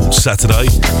Soulful Saturday.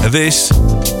 And this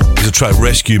is a track,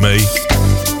 Rescue Me.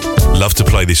 Love to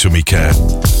play this when we can.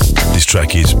 This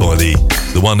track is by the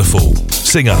wonderful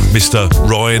singer, Mr.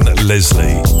 Ryan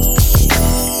Leslie.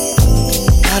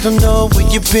 I don't know where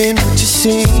you've been, what you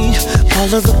seen.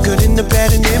 All of the good and the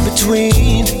bad and in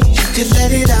between. You could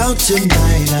let it out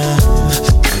tonight.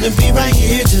 I'm gonna be right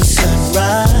here till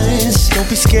sunrise. Don't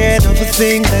be scared of a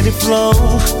thing, let it flow.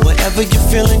 Whatever you're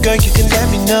feeling, girl, you can let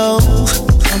me know.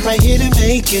 I'm right here to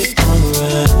make it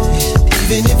alright,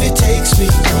 even if it takes me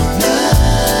all night.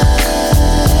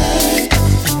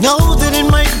 I know that it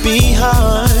might be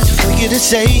hard for you to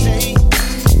say,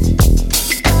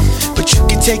 but you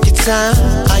can take your time,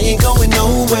 I ain't going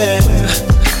nowhere.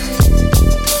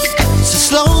 So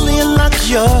slowly unlock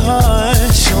your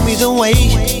heart, show me the way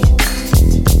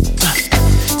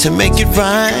to make it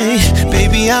right.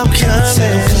 Baby, I'm coming.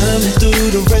 Said I'm coming through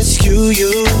to rescue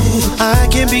you. I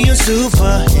can be a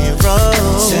superhero.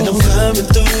 Said I'm coming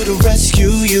through to rescue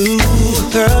you.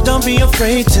 Girl, don't be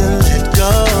afraid to let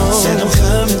go. Said I'm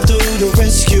coming through to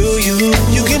rescue you.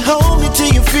 You can hold me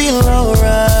till you feel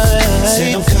alright.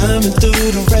 Said I'm coming through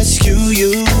to rescue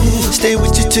you. Stay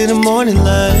with you till the morning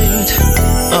light.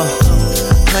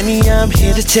 Honey, I'm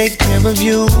here to take care of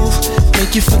you.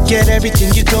 Make you forget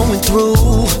everything you're going through.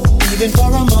 Even for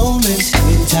a moment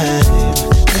in time,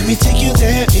 let me take you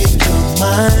there in your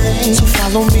mind. So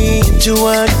follow me into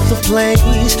another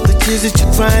place. The tears that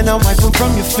you're crying, I'll wipe them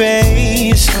from your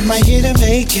face. I'm right here to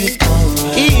make it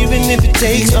alright, even if it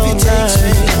takes all night.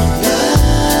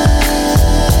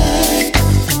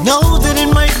 I know that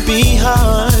it might be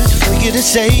hard for you to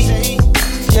say,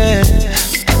 yeah,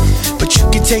 but you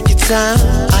can take your time,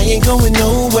 I ain't going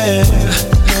nowhere.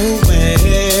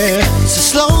 So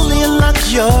slowly unlock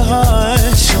your heart,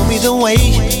 show me the way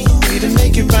to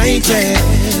make it right, yeah,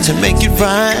 to make it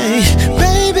right.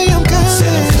 Baby, I'm coming. Said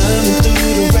I'm coming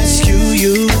through to rescue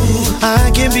you.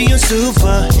 I can be a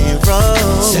superhero.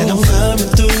 Said I'm coming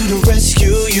through to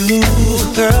rescue you.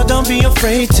 Girl, don't be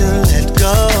afraid to let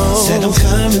go. Said I'm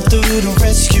coming through to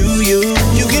rescue you.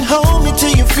 You can hold me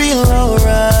till you feel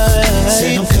alright.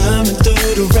 Said I'm coming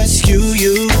through to rescue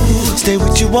you. Stay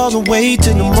with you all the way to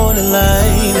the morning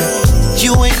light.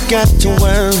 You ain't got to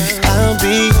worry, I'll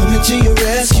be coming to your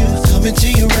rescue, coming to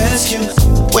your rescue.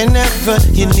 Whenever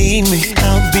you need me,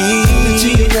 I'll be coming to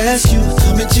your rescue,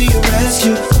 coming to your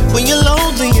rescue. When you're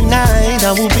lonely at night,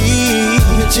 I will be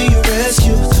coming to your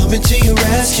rescue, coming to your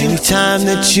rescue. Anytime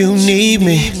that you need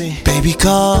me, baby,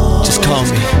 call, just call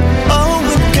me. Oh,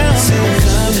 when I'm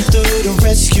coming through to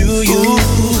rescue you,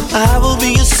 I will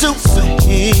be a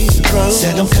superhero.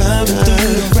 Said I'm coming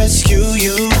through to rescue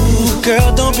you.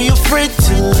 Girl, don't be afraid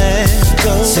to let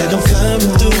go. Said I'm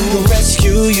coming through to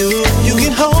rescue you. You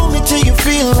can hold me till you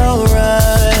feel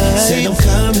alright. Said I'm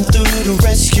coming through to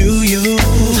rescue you.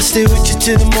 I'll stay with you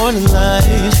till the morning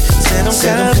light. Said I'm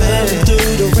coming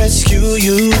through to rescue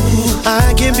you.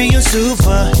 I can be a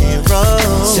superhero.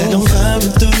 Said I'm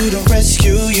coming through to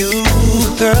rescue you.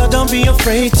 Girl, don't be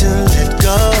afraid to let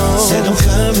go. Said I'm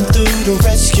coming through to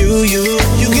rescue you.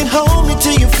 You can hold me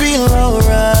till you feel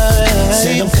alright.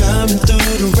 Said I'm coming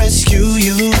through to rescue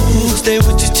you. Stay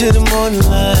with you till the morning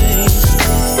light.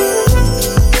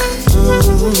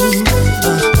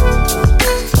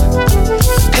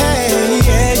 Hey,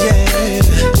 yeah, yeah.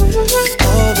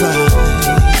 Alright.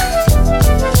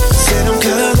 Said I'm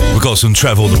coming. We've got some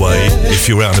travel on the way if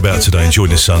you're out and about today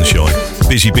enjoying the sunshine.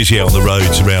 Busy out on the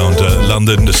roads around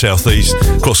London, the South East,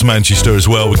 across Manchester as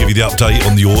well. We'll give you the update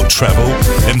on your travel.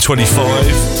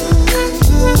 M25.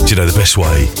 Do you know the best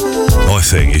way, I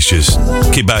think, is just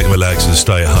keep back and relax and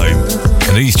stay at home.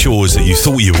 And any chores that you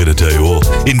thought you were going to do or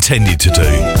intended to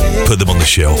do, put them on the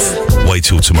shelf. Wait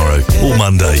till tomorrow or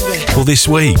Monday or this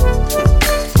week.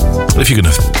 Well, if you're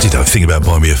going to think about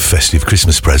buying me a festive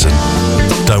Christmas present,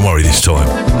 don't worry this time.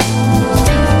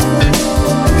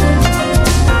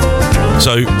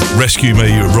 So, rescue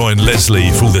me, Ryan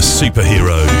Leslie, for all the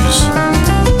superheroes.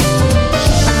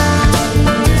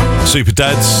 Super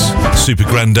dads, super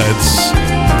granddads.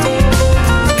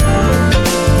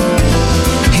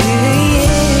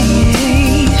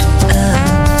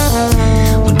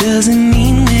 What does it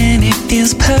mean when it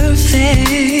feels perfect?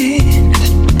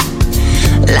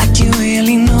 Like you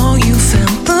really know you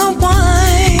found the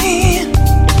one.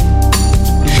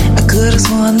 I could have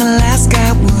sworn the last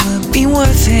guy would be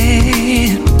worth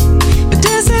it, but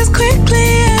just as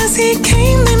quickly as he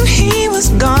came, then he was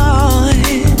gone.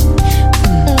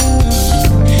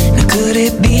 Now could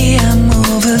it be I'm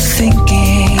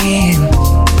overthinking?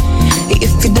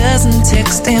 If he doesn't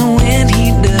text and when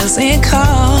he doesn't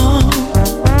call,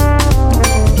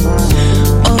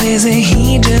 or is it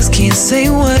he just can't say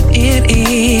what it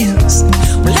is?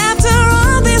 Well, after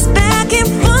all this back and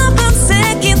forth on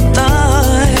second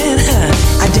thought,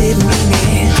 I didn't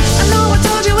mean it. I know I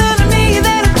told you when I made you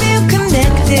that I feel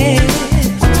connected.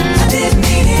 I didn't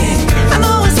mean it. I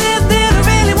know I said that I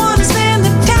really want to spend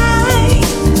the time.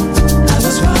 I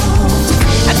was wrong.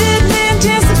 I didn't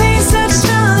anticipate such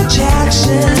strong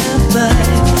attraction, but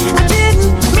I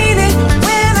didn't mean it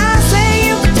when I say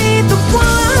you could be the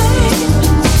one.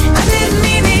 I didn't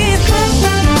mean it.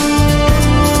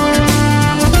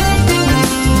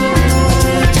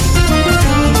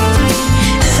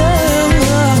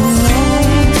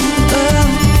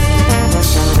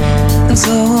 And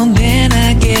so then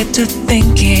I get to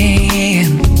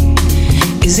thinking,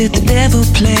 is it the devil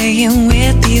playing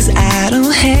with these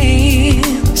idle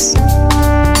hands?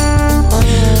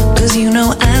 'Cause you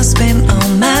know I spend all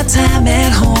my time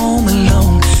at home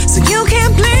alone, so you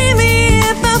can't blame me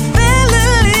if I fell a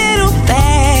little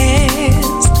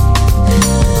fast.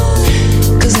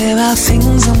 'Cause there are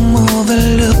things I'm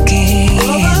overlooking,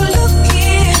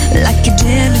 like your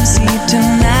tendency to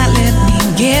not let me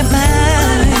get mine.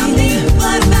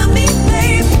 What about me,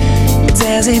 babe? It's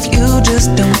as if you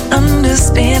just don't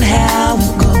understand how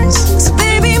it goes. So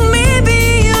baby,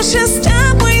 maybe you should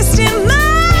stop wasting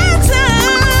my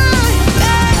time.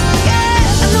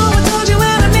 I know I told you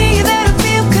when I made you that I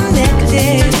feel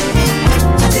connected.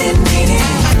 I didn't mean it.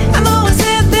 I know I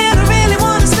said that I really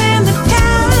want to spend the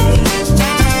time. I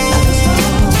was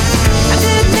wrong. I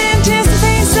didn't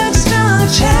anticipate such strong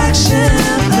attraction,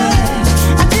 but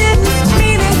I didn't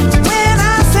mean it when I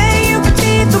say you could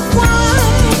be the one.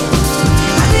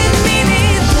 I didn't mean it.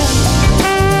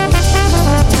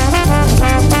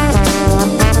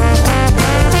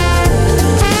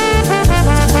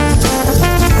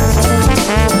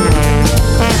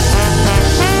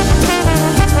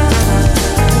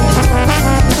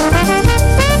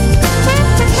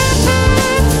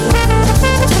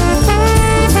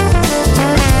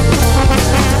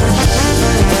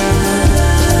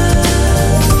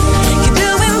 You're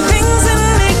doing things that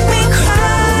make me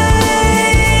cry,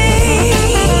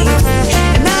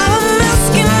 and now I'm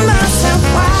asking myself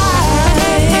why.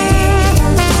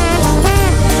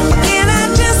 Can I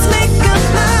just make up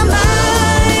my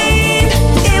mind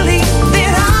and leave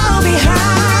it all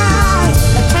behind?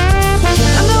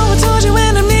 I know I told you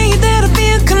when I made you that I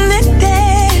feel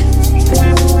connected.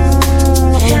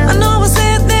 I know I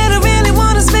said that I really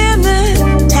want to spend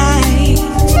the time.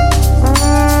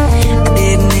 I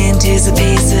didn't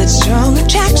anticipate such strong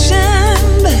attraction,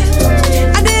 but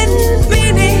I didn't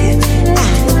mean it.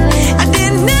 I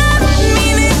did not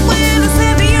mean it when I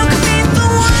said that you could be the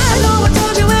one. I know I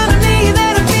told you when I made you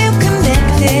that I feel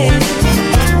connected.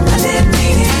 I didn't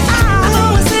mean it. I know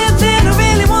I said that I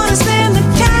really want to spend the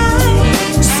time.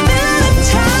 Spend the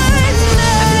time.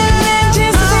 I didn't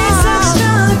anticipate such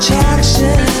strong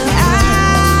attraction. I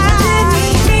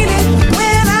didn't mean it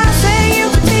when I say you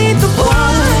could be the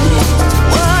one.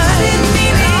 I didn't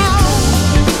mean it.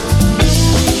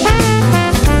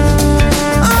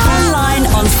 Online,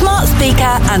 on smart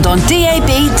speaker and on DAB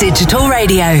digital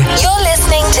radio. You're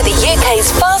listening to the UK's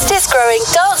fastest growing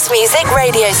dance music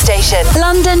radio station,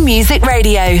 London Music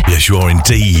Radio. Yes, you are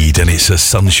indeed, and it's a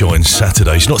sunshine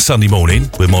Saturday. It's not Sunday morning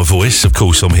with my voice. Of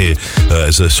course, I'm here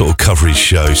as a sort of coverage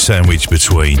show sandwiched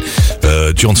between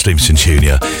John Stevenson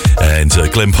Jr. And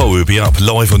Glenn Paul will be up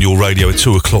live on your radio at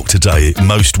 2 o'clock today,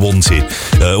 Most Wanted.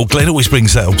 Glenn always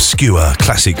brings that obscure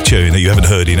classic tune that you haven't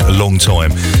heard in a long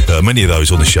time. Many of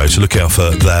those on the show, so look out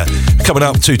for that. Coming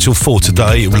up 2 till 4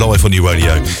 today, live on your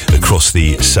radio across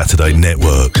the Saturday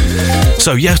network.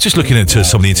 So yeah, just looking into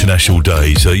some of the international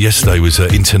days. Yesterday was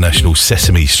International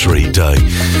Sesame Street Day.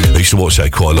 I used to watch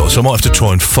that quite a lot, so I might have to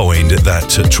try and find that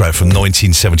track from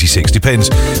 1976. Depends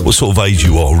what sort of age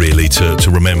you are, really, to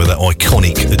remember that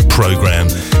iconic programme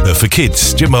for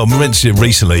kids. Jim, I mentioned it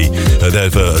recently. They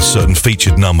have a certain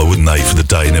featured number, wouldn't they, for the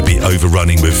day, and they'll be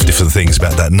overrunning with different things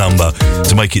about that number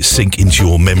to make it sink into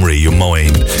your memory, your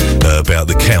mind, about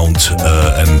the count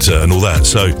and all that.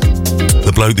 So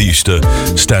the bloke that used to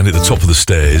stand at the top of the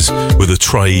stairs with a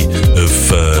tray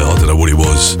of I don't know what it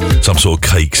was, some sort of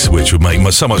cakes, which would make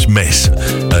so much mess,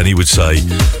 and he would say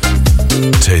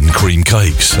 10 cream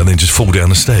cakes and then just fall down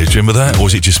the stairs. Do you remember that, or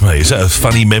was it just me? Is that a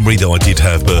funny memory that I did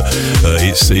have? But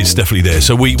it's definitely there.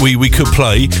 So we could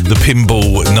play the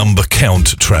Pinball Number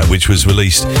Count track, which was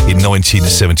released in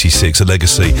 1976, a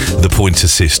legacy of the Pointer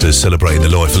Sisters, celebrating the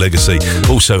life legacy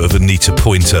also of Anita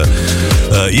Pointer.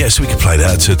 Yes, we could play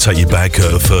that to take you back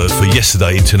for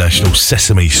yesterday, International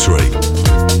Sesame Street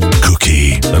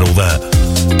Cookie and all that,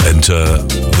 and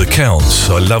the counts.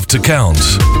 I love to count.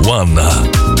 1.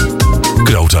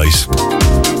 Good old days.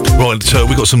 Right,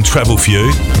 we got some travel for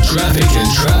you. Traffic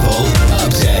and travel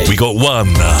update. We got 1.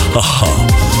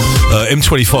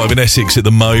 M25 in Essex at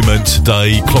the moment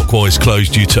today, clockwise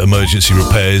closed due to emergency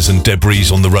repairs and debris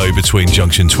on the road between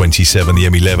junction 27, the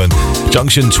M11,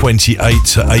 junction 28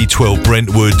 to A12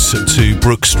 Brentwood to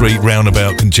Brook Street,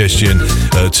 roundabout congestion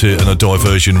and a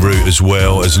diversion route as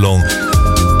well,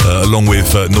 along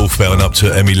with northbound up to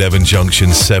M11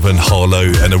 junction 7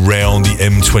 Harlow and around the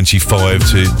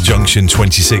M25 to junction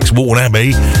 26 Walton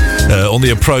Abbey on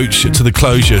the approach to the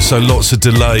closure. So lots of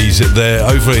delays there.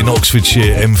 Over in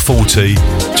Oxfordshire,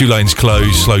 M40, 2 lanes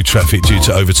closed, slow traffic due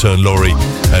to overturned lorry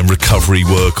and recovery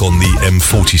work on the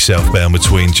M40 southbound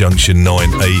between junction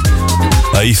 9A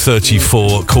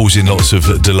A34, causing lots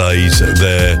of delays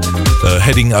there.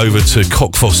 Heading over to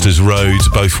Cockfosters Road,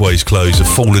 both ways closed. A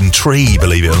fallen tree,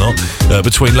 believe it or not,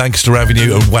 between Lancaster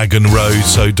Avenue and Wagon Road,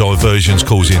 so diversions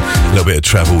causing a little bit of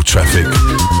traffic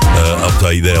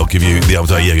update there. I'll give you the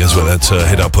update. Yeah, that's what that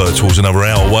head up towards another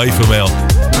hour away from our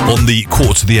on the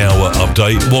quarter to the hour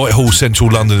update. Whitehall,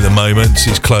 central London at the moment,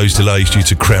 it's closed, delays due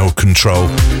to crowd control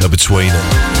between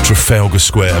Trafalgar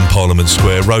Square and Parliament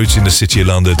Square. Roads in the City of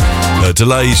London,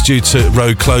 delays due to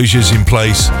road closures in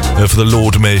place for the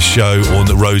Lord Mayor's show on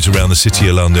the roads around the City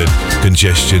of London.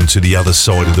 Congestion to the other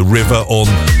side of the river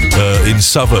in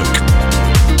Southwark.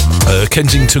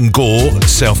 Kensington Gore,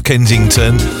 South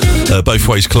Kensington, both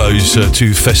ways closed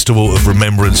to Festival of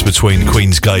Remembrance between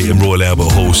Queen's Gate and Royal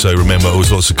Albert Hall. So remember, there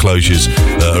was lots of closures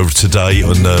today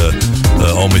on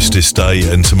Armistice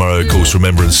Day, and tomorrow, of course,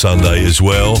 Remembrance Sunday as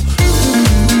well.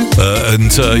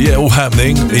 All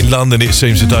happening in London, it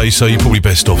seems, today, so you're probably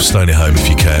best off staying at home if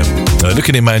you can.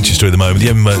 Looking in Manchester at the moment, the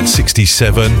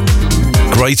M67,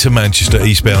 Greater Manchester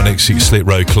eastbound exit Slit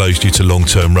Road closed due to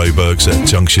long-term roadworks at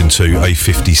junction 2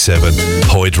 A57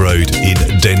 Hyde Road in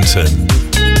Denton.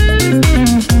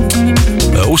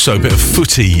 Also a bit of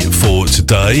footy for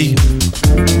today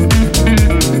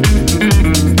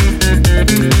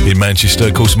in Manchester.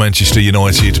 Of course, Manchester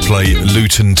United play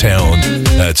Luton Town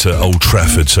at Old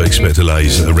Trafford, so expect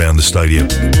delays around the stadium.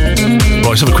 Right,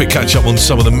 let's have a quick catch up on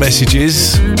some of the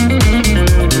messages.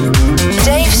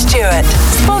 Dave Stewart,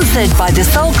 sponsored by the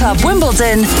Soul Club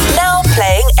Wimbledon, now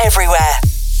playing everywhere.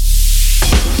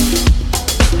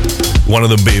 One of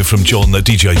them being from John,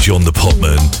 DJ John the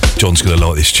Potman. John's going to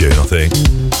like this tune, I think.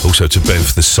 Also to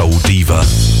Bev the Soul Diva.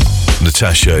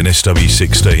 Natasha in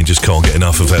SW16, just can't get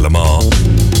enough of LMR.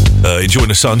 Enjoying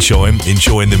the sunshine,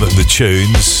 enjoying the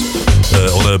tunes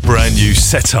on a brand new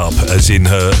setup, as in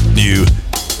her new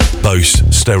Bose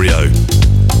stereo.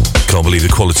 Can't believe the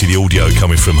quality of the audio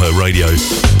coming from her radio.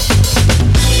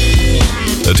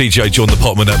 DJ John the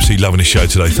Potman, absolutely loving the show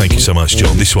today. Thank you so much,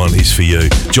 John. This one is for you.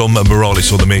 John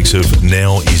Morales on the mix of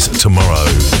Now Is Tomorrow.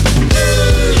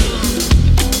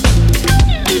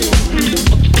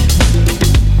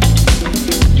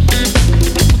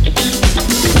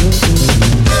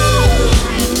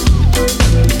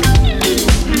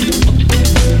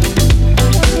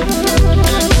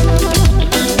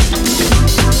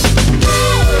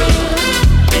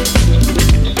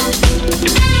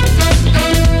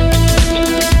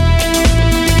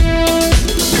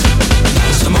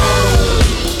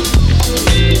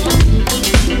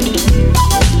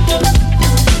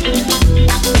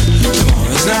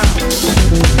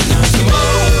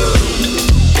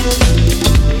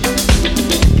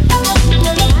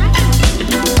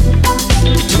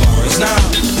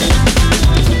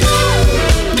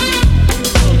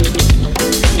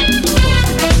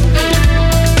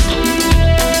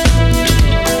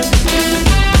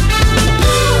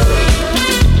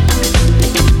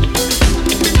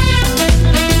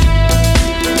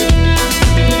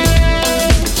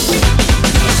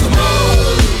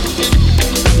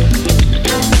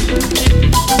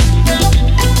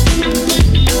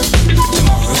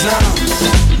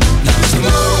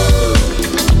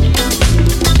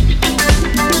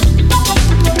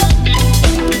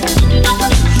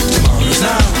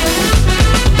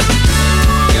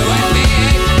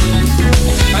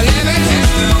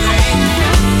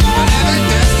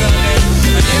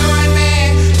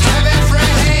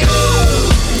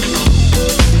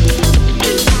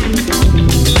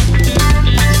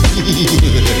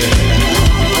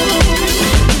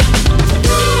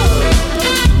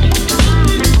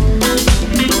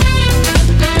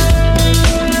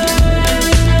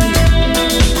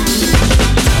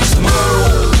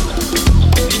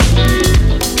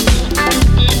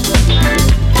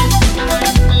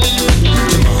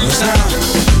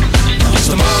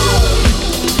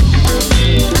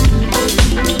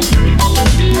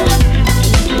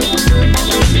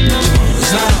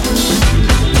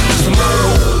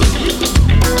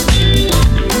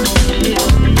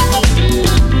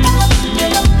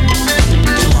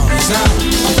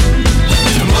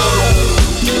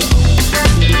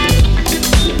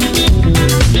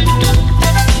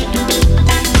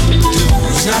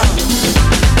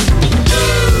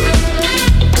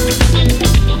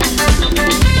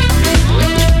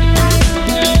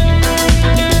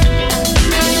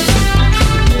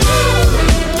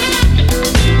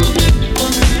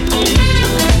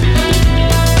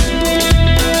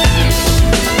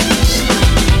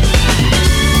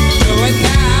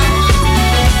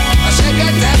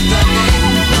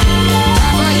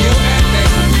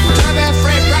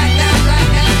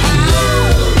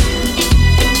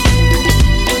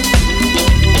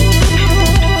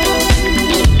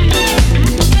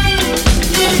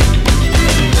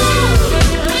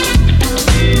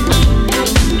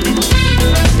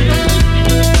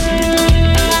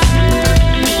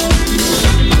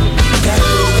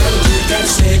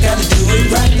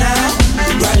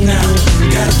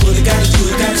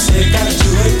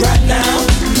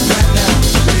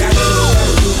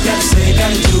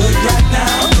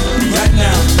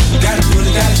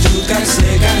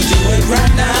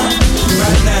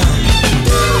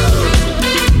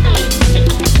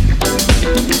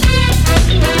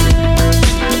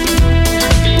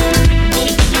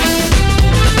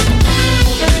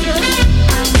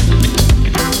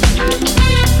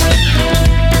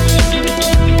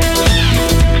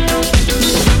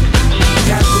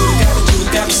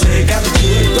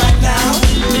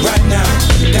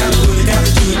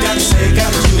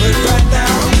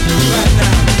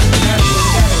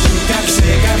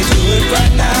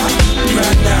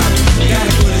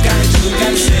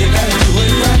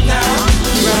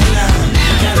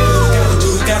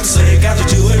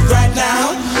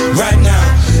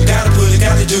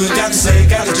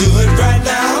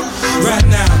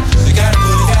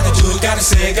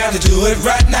 say it, gotta do it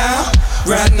right now,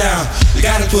 right now. You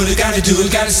gotta put it, gotta do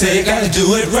it, gotta say it, gotta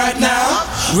do it right now,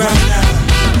 right now.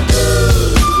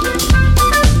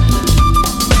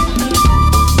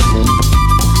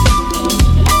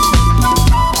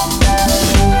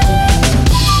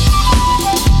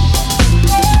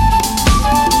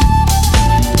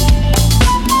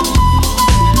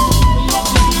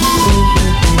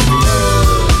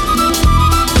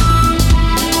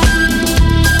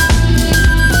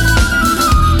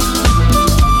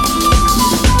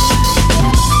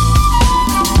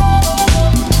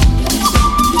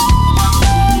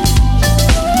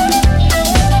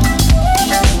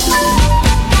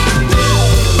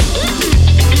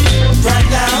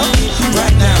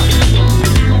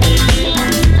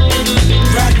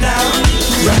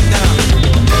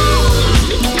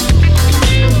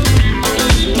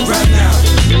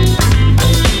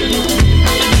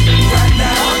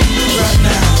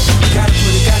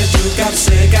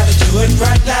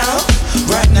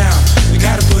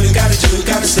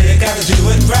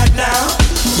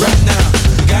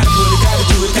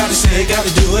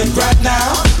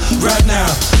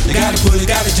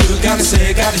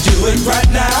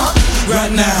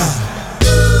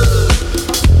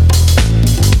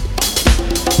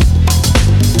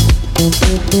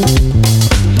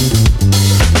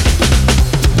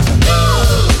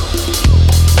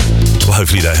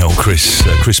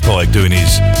 Chris Pike doing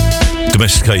his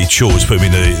domesticated chores, put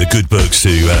him in the good books to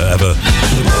have a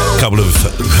couple of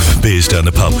beers down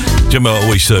the pub. Do you remember I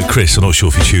always, Chris, I'm not sure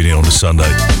if you tune in on a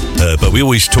Sunday, but we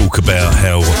always talk about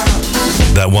how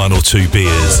that one or two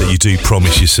beers that you do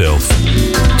promise yourself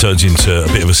turns into a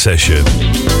bit of a session,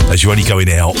 as you're only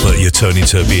going out, but you're turning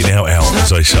to being out, as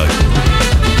they say.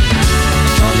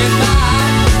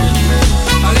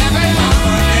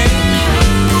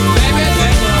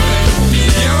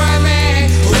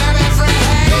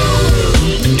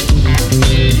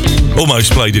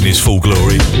 Almost played in his full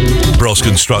glory. Brass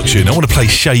Construction. I want to play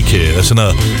Shake It. That's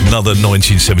another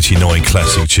 1979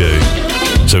 classic tune.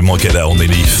 So we might get that on the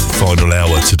final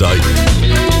hour today.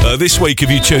 This week, if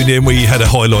you tuned in, we had a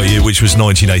highlight here, which was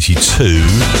 1982.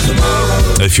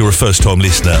 If you're a first-time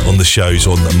listener on the shows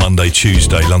on Monday,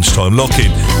 Tuesday, lunchtime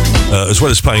lock-in, as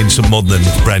well as playing some modern,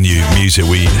 brand new music,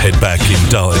 we head back in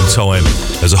time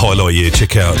as a highlight year.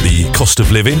 Check out the cost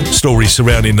of living, stories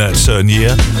surrounding that certain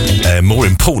year, and more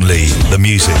importantly, the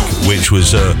music, which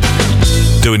was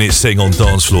doing its thing on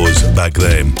dance floors back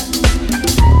then.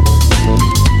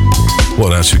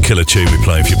 What else? A killer tune we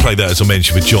play. If you play that, as I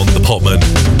mentioned, with John the Popman,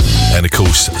 and of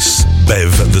course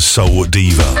Bev the Soul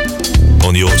Diva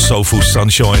on your Soulful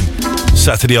Sunshine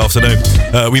Saturday afternoon.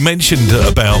 We mentioned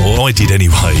about, or I did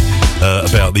anyway,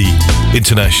 about the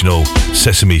International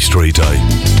Sesame Street Day.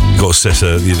 You've got to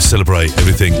celebrate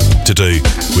everything to do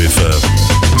with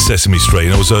Sesame Street.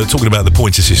 And I was talking about the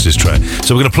Pointer Sisters track.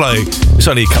 So we're going to play, it's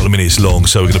only a couple of minutes long,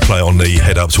 so we're going to play it on the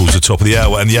head up towards the top of the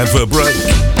hour and the advert break.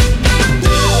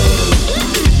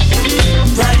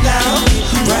 Right now.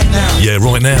 Yeah,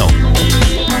 right now.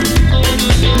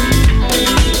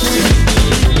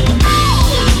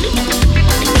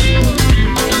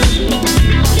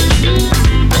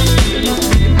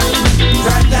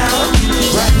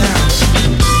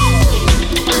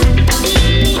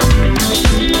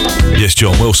 Yes,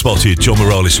 John, well spotted. John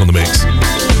Morales on the mix.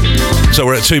 So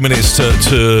we're at 2 minutes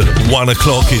to 1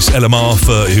 o'clock. It's LMR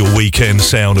for your weekend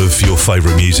sound of your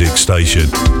favourite music station.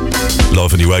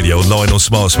 Live on your radio, online on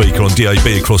smart speaker, on DAB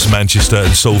across Manchester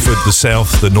and Salford, the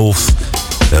south, the north.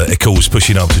 Eccles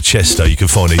pushing up to Chester. You can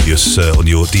find it on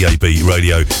your DAB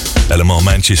radio, LMR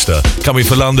Manchester. Coming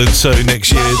for London so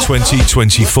next year,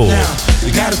 2024.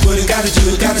 You gotta put it, gotta do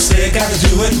it, gotta say it, gotta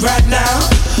do it right now,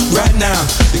 right now.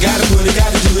 You gotta put it,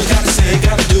 gotta do it, gotta say it,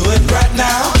 gotta do it right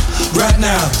now, right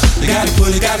now. You gotta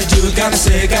put it, gotta do it, gotta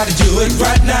say it, gotta do it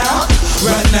right now,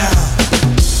 right now.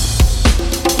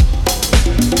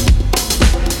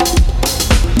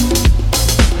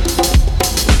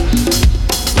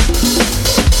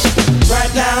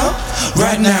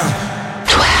 Right now.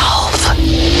 12.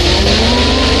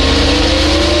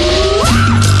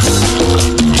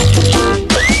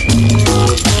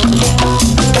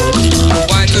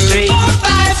 1, 2, 3, 4,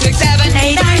 5, 6, 7,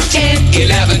 8, 9, 10,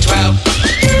 11, 12. 1,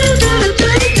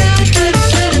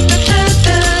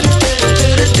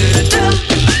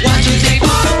 2, 3, 4,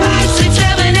 5, 6,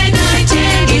 7, 8, 9,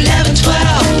 10, 11,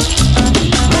 12.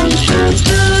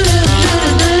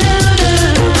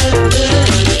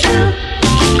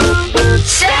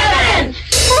 7.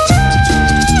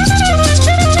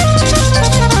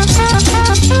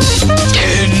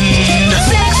 10.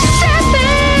 6,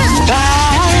 7,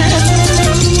 5.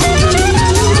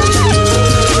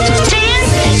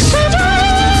 10, 6, 7.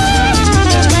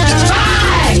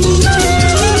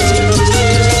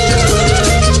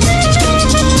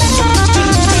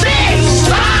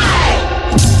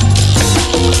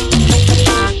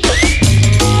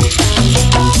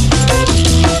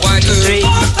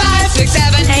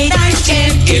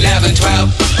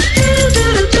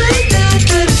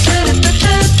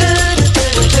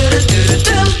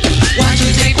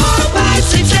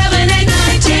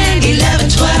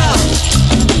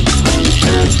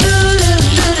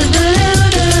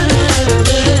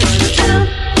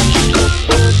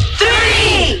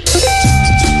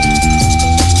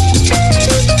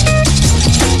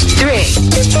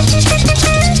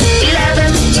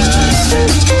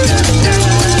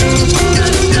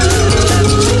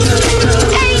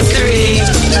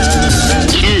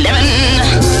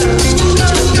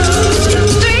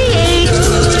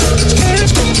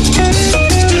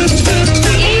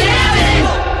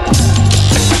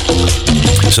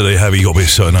 So there you have it. You got to be a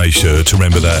certain age to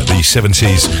remember that. The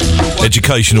 70s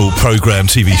educational program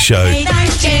TV show. 9,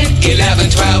 10,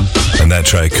 11, 12. And that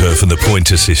track from the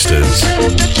Pointer Sisters,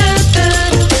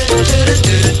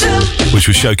 which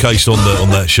was showcased on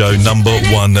that show. Number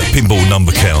 1 pinball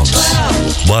number counts.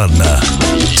 1,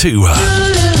 2.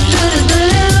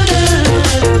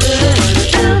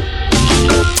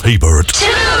 Hebert. 2.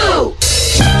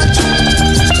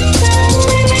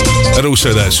 And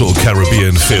also that sort of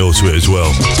Caribbean feel to it as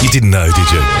well. You didn't know, did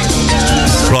you?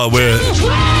 Right, we're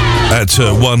at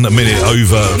 1 minute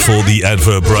over for the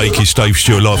advert break. It's Dave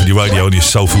Stewart live on your radio on your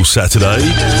Soulful Saturday.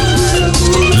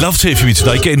 Love to hear from you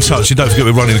today. Get in touch, and don't forget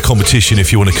we're running a competition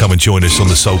if you want to come and join us on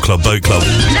the Soul Club Boat Club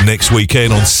next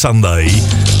weekend on Sunday.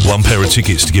 1 pair of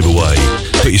tickets to give away.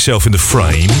 Put yourself in the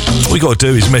frame. All you got to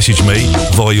do is message me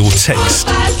via your text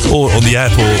or on the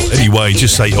app or anyway.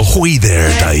 Just say ahoy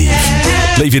there, Dave.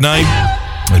 Leave your name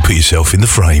and put yourself in the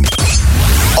frame.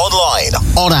 Online,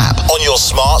 on app, on your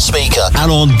smart speaker,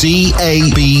 and on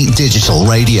DAB Digital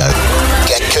Radio.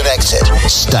 Get connected.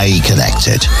 Stay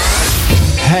connected.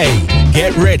 Hey,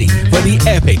 get ready for the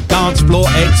epic dance floor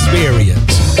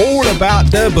experience. All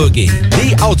about the boogie,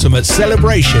 the ultimate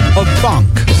celebration of funk,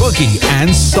 boogie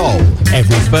and soul.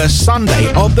 Every first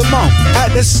Sunday of the month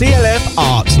at the CLF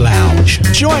Arts Lounge.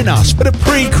 Join us for the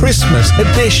pre-Christmas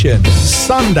edition.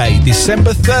 Sunday,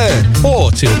 December 3rd,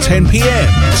 4 till 10 p.m.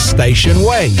 Station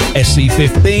Way,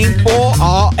 SC15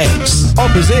 4RX.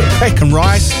 Opposite Peckham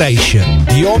Rise Station.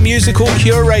 Your musical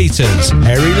curators,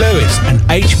 Harry Lewis and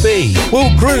HB, will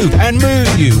groove and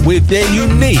move you with their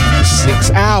unique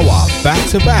 6-hour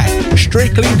back-to-back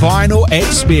strictly vinyl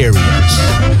experience.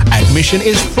 Admission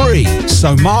is free,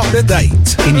 so mark the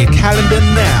date in your calendar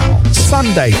now.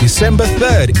 Sunday, December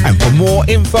 3rd, and for more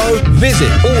info,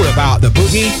 visit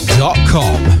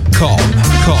allabouttheboogie.com.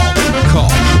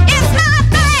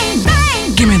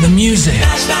 Give me the music.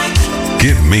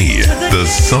 Give me the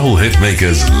soul hit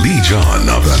maker's Legion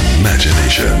of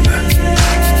Imagination.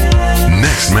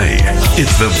 Next May,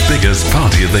 it's the biggest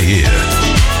party of the year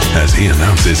as he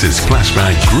announces his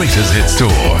Flashback Greatest Hits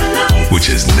Tour, which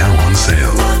is now on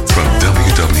sale from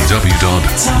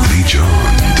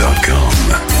www.legion.com.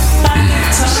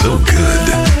 So good,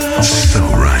 so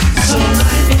right.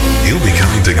 He'll be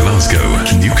coming to Glasgow,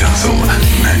 Newcastle,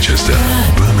 Manchester,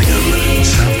 Birmingham,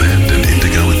 Southend and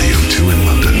Indigo at the O2 in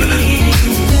London.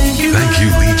 Thank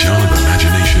you, Legion of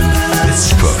Imagination,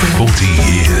 for 40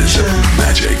 years of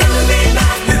magic.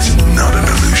 It's not an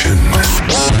illusion.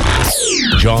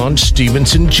 John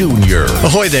Stevenson Jr.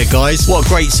 Ahoy there, guys. What a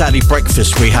great Saturday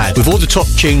breakfast we had with all the top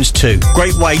tunes too.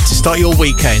 Great way to start your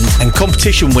weekend. And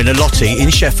competition winner Lottie in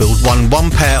Sheffield won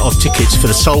 1 pair of tickets for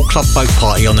the Soul Club Boat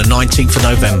Party on the 19th of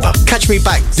November. Catch me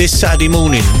back this Saturday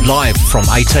morning live from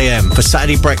 8 a.m. for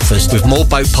Saturday breakfast with more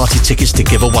boat party tickets to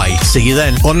give away. See you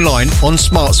then. Online, on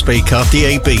smart speaker,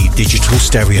 DAB digital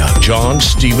stereo. John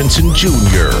Stevenson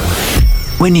Jr.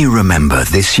 When you remember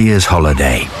this year's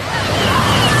holiday,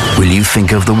 will you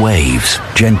think of the waves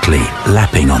gently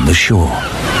lapping on the shore?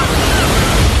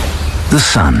 The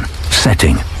sun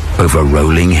setting over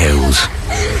rolling hills?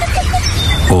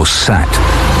 Or sat,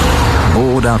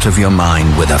 bored out of your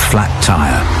mind with a flat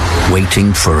tire,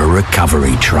 waiting for a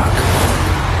recovery truck?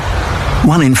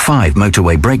 1 in 5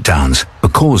 motorway breakdowns are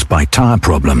caused by tire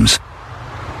problems.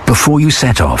 Before you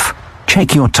set off,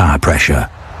 check your tire pressure.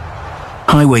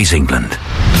 Highways England.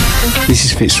 This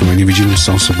is Fitz from an Original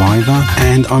Soul Survivor,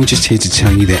 and I'm just here to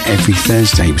tell you that every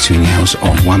Thursday between the hours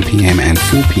of 1 p.m. and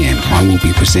 4 p.m. I will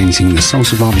be presenting the Soul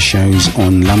Survivor shows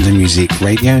on London Music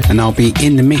Radio, and I'll be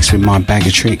in the mix with my bag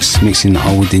of tricks, mixing the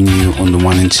old and new on the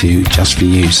 1 and 2 just for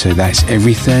you. So that's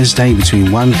every Thursday between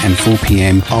 1 and 4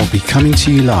 p.m. I'll be coming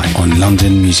to you live on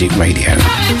London Music Radio.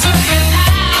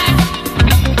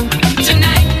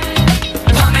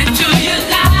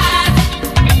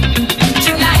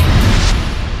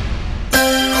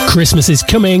 Christmas is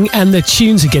coming and the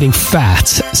tunes are getting fat.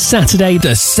 Saturday, the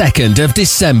 2nd of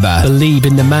December. Believe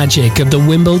in the magic of the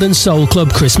Wimbledon Soul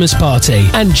Club Christmas Party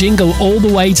and jingle all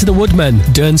the way to the Woodman,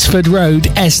 Dunsford Road,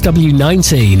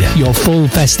 SW19. Your full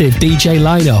festive DJ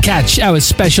lineup. Catch our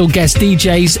special guest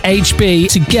DJs HB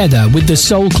together with the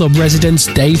Soul Club residents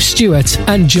Dave Stewart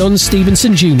and John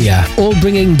Stevenson Jr. All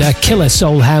bringing the killer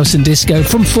soul house and disco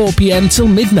from 4 p.m. till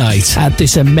midnight at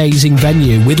this amazing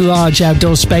venue with large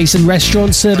outdoor space and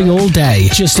restaurants serving all day.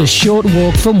 Just a short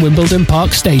walk from Wimbledon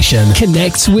Park Station.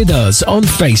 Connect with us on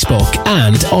Facebook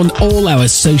and on all our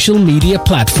social media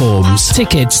platforms.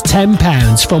 Tickets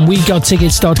 £10 from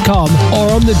wegottickets.com or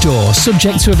on the door,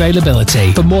 subject to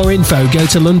availability. For more info, go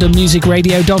to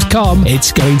londonmusicradio.com.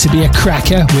 It's going to be a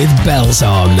cracker with bells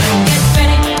on. Get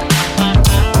ready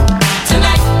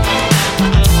tonight.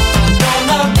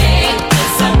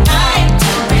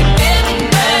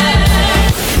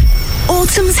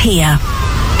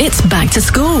 It's back to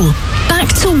school, back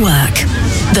to work.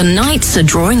 The nights are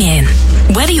drawing in.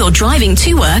 Whether you're driving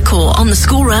to work or on the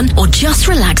school run or just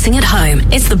relaxing at home,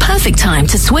 it's the perfect time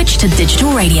to switch to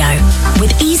digital radio.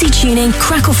 With easy tuning,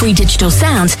 crackle-free digital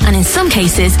sound, and in some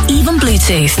cases, even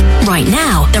Bluetooth. Right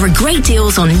now, there are great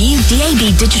deals on new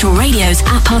DAB digital radios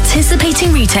at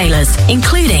participating retailers,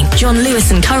 including John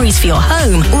Lewis & Curry's for your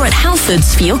home or at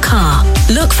Halfords for your car.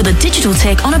 Look for the digital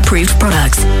tick on approved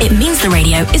products. It means the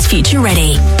radio is future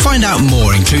ready. Find out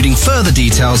more, including further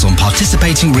details on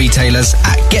participating retailers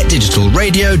at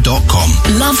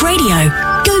getdigitalradio.com. Love radio.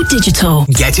 Go digital.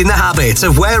 Get in the habit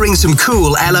of wearing some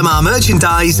cool LMR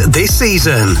merchandise this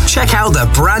season. Check out the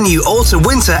brand new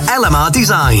autumn-winter LMR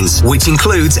designs, which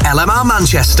includes LMR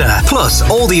Manchester, plus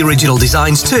all the original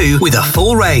designs too, with a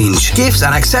full range. Gifts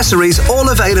and accessories all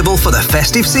available for the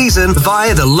festive season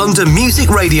via the London Music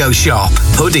Radio shop.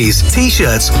 Hoodies,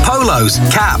 t-shirts, polos,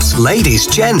 caps, ladies,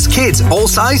 gents, kids, all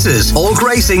sizes, all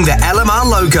gracing the LMR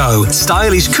logo.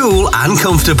 Stylish, cool and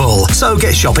comfortable. So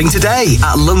get shopping today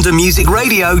at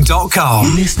LondonMusicRadio.com.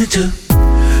 You're listening to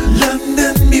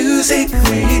London Music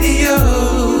Radio.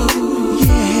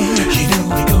 Yeah, you know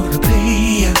we're gonna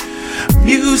play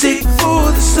music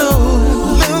for the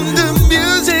soul. London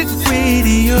Music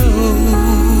Radio.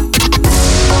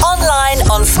 Online,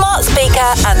 on smart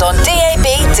speaker and on DAB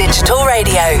digital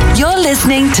radio. You're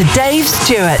listening to Dave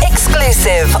Stewart,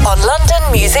 exclusive on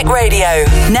London Music Radio.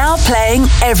 Now playing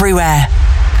everywhere.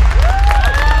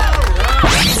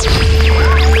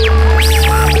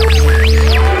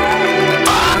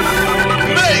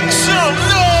 Make some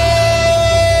noise!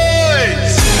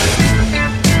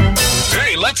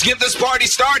 Hey, let's get this party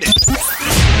started.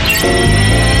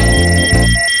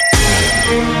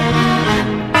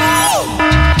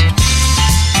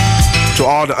 To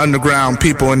all the underground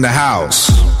people in the house.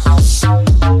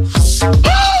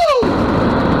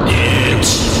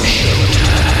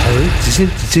 It's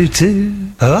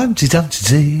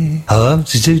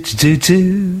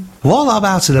While I'm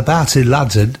out and about in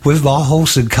London with my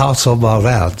horse and cart on my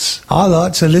rounds, I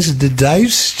like to listen to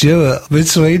Dave Stewart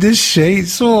between the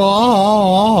sheets.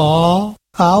 Oh,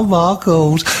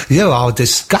 Markles, you are a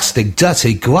disgusting,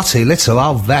 dirty, grotty little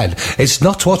old man. It's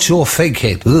not what you're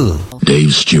thinking. Ugh.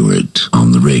 Dave Stewart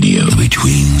on the radio.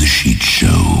 Between the Sheets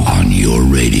Show on your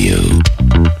radio.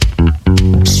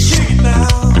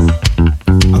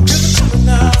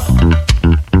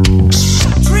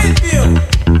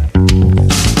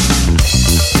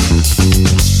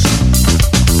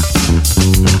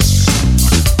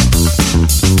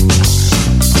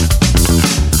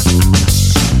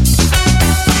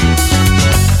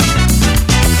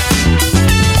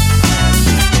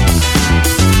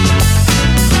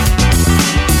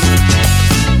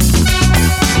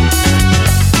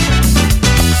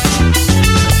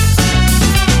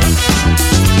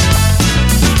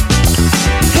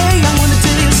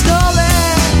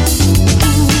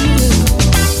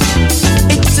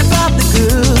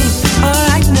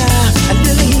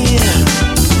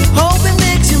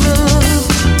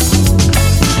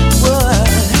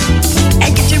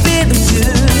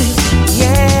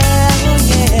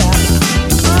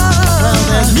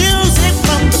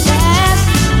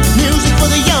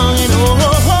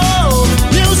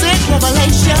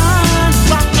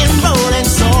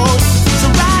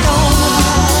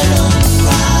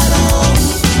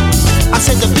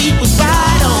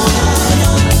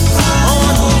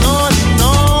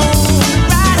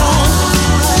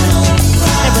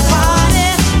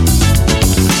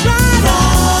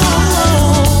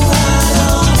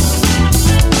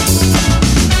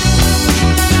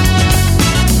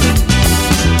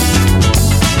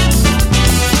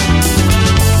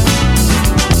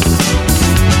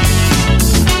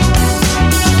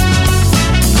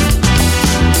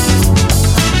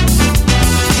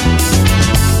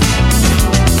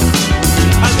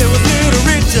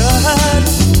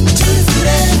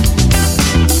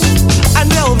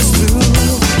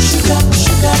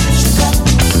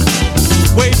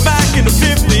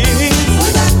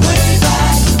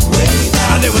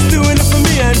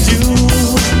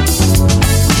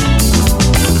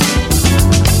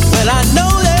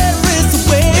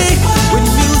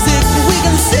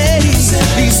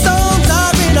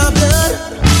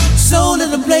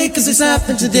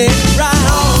 Happened today, right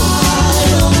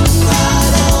on,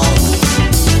 right on.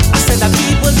 I said that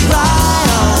beat was right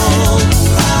on,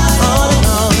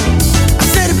 I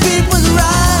said the beat was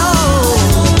right on,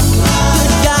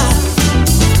 good God.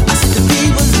 I said the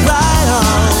beat was right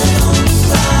on,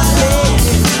 yeah.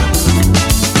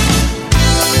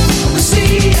 We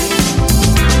see it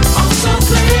all so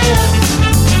clear.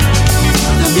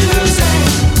 The music,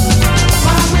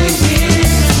 why we're here.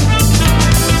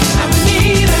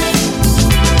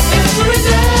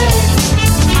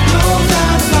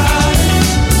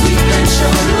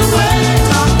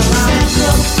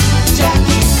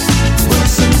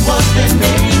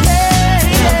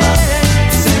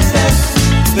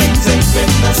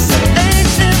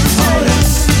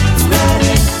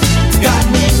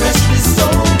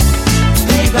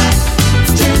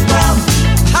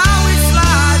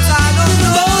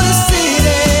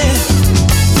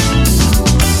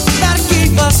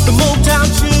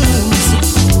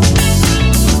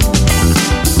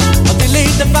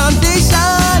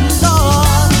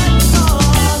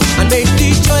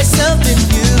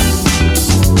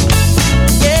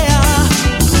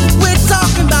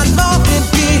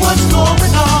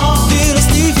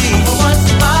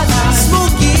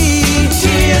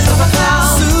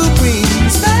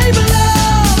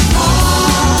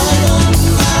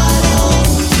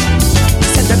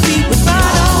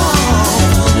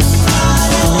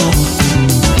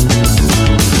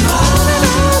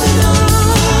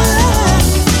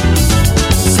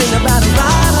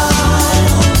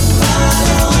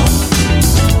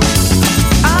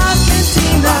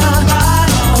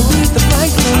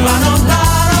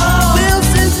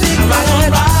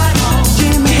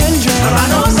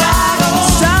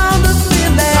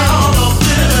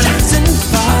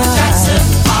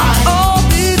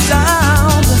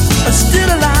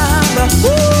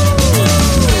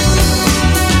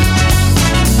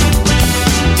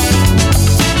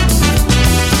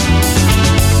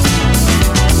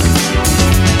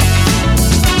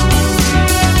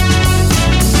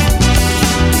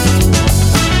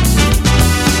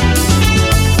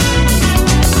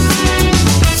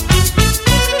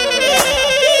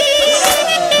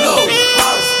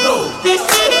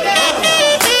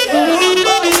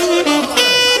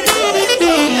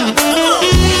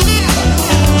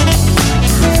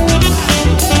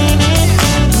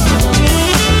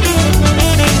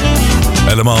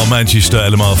 Manchester,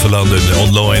 LMR for London,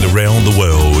 online around the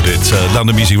world. It's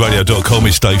londonmusicradio.com.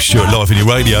 It's Dave Stewart live in your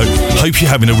radio. Hope you're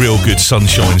having a real good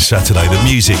sunshine Saturday. The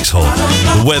music's hot.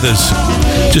 The weather's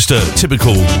just a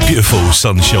typical, beautiful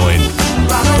sunshine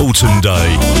autumn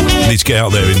day. You need to get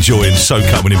out there, enjoy and soak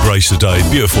up and embrace the day.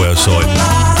 Beautiful outside.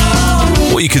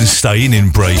 Or you can stay and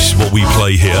embrace what we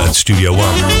play here at Studio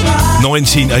One.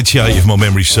 1988, if my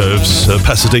memory serves,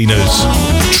 Pasadena's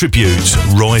tribute,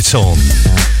 Right On.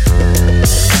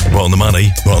 Right on the money,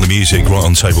 right on the music, right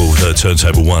on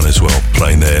turntable one as well,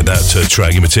 playing there. That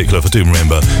track in particular, if I do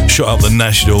remember, shot up the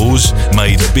Nationals,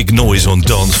 made a big noise on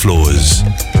dance floors.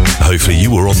 Hopefully you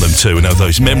were on them too and have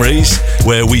those memories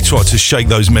where we try to shake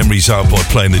those memories up by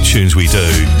playing the tunes we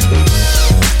do.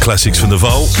 Classics from the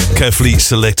vault, carefully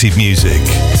selected music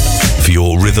for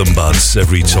your rhythm buds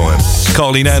every time.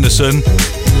 Carleen Anderson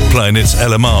playing its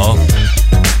LMR.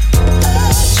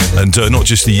 And not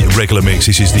just the regular mix,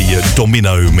 this is the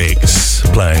Domino mix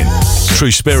playing. True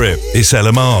Spirit, it's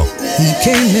LMR. He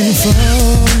came in from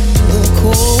the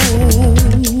cold,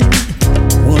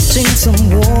 wanting some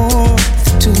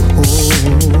warmth to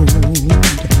hold.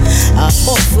 I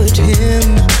offered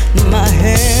him my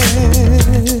hand.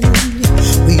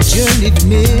 We journeyed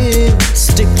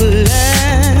mystic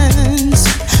lands.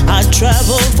 I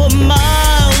traveled for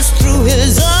miles through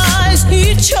his eyes.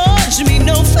 He charged me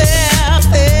no fare,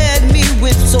 fed me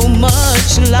with so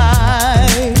much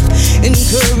life,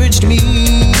 encouraged me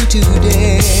to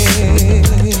dare.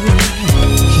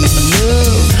 He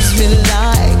loves me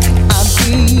like I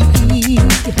be,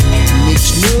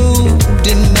 makes no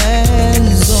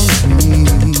demands on me,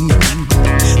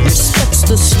 respects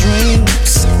the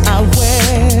strengths I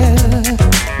wear,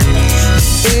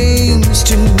 aims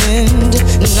to mend,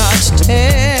 not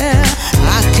tear.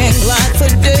 I can glide for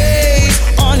days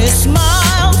on his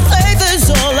smile. Faith is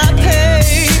all I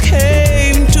pay.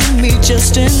 Came to me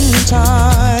just in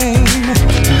time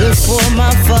before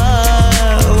my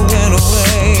fire went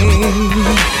away.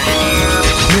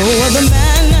 No other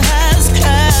man has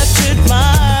captured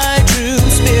my true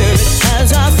spirit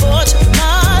as I fought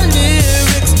my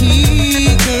lyrics.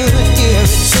 He could hear it.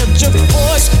 Such a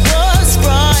voice was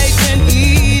right, and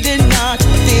he did not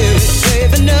fear it.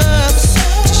 Brave enough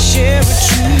to share a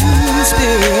true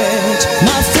spirit.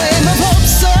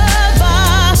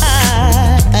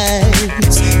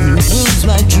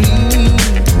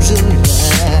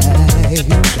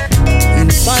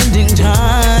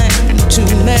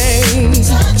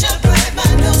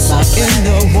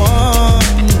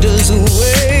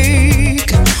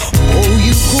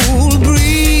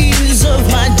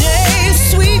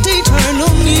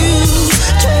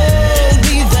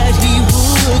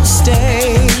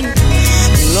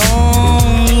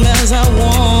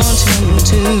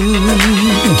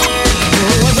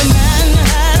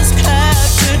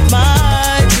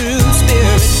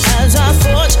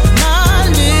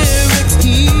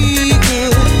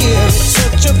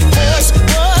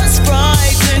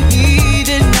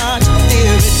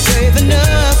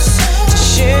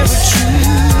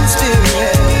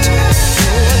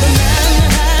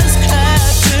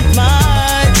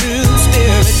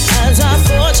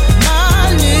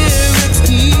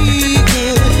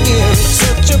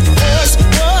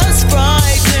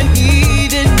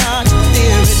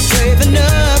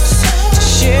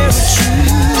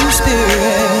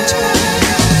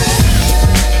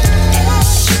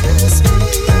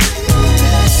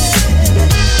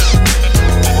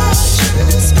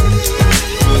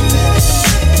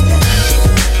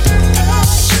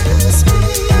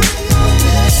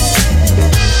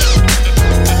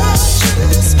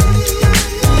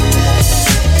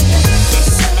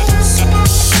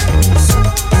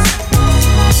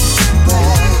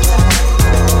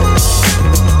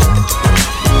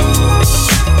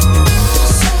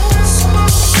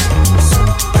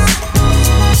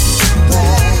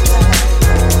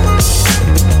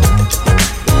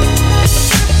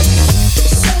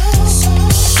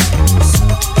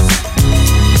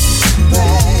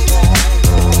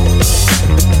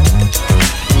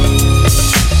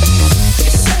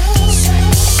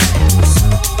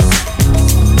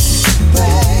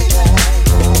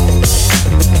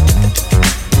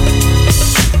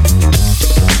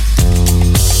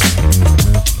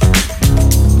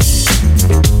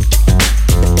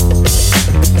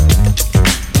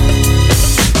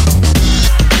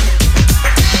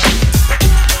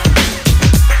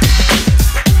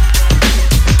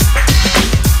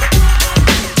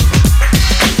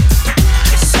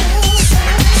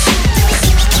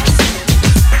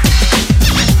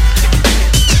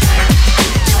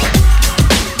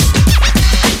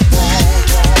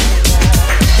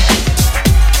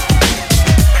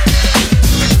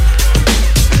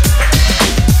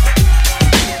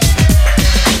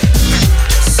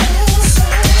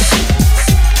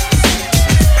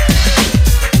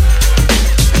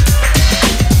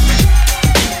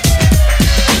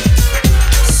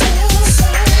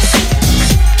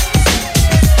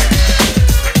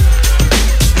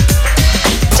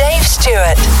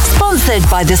 Stewart. Sponsored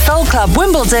by the Soul Club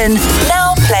Wimbledon,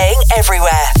 now playing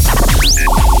everywhere.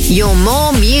 Your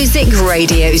more music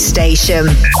radio station.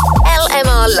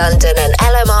 LMR London and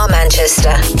LMR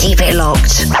Manchester. Keep it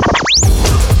locked.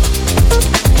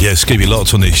 Yes, keep it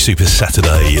locked on the Super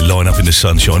Saturday line up in the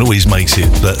sunshine. Always makes it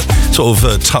that sort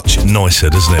of touch nicer,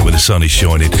 doesn't it, when the sun is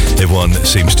shining? Everyone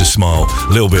seems to smile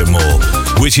a little bit more,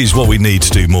 which is what we need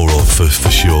to do more of for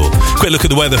sure. Quick look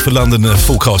at the weather for London, the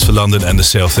forecast for London and the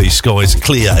southeast. Skies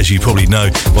clear, as you probably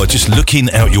know, by just looking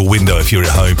out your window if you're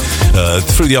at home.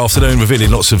 Through the afternoon,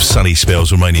 revealing lots of sunny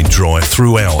spells remaining dry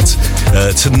throughout.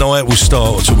 Tonight we'll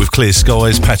start with clear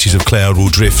skies. Patches of cloud will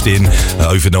drift in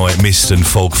overnight. Mist and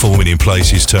fog forming in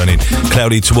places, turning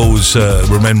cloudy towards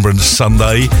Remembrance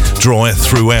Sunday, dry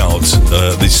throughout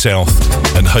the south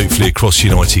and hopefully across the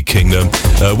United Kingdom.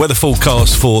 Weather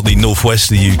forecast for the northwest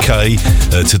of the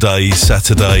UK today,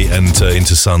 Saturday and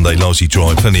into Sunday, largely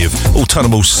dry, plenty of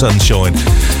autumnal sunshine,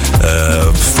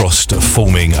 frost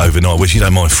forming overnight, which you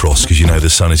don't mind frost because you know the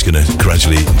sun is going to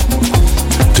gradually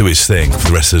do its thing for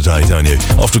the rest of the day, don't you?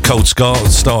 After a cold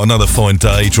start another fine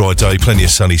day, dry day, plenty of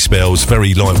sunny spells,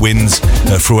 very light winds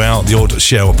throughout, the odd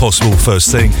shower possible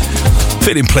first thing.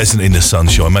 Feeling pleasant in the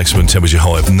sunshine, maximum temperature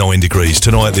high of 9 degrees.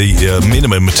 Tonight the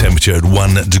minimum temperature at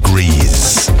 1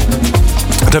 degrees.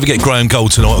 Don't forget Graham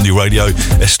Gold tonight on your radio,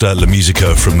 Esta La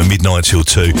Musica from midnight till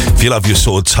 2. If you love your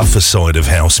sort of tougher side of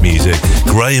house music,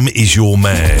 Graham is your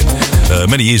man.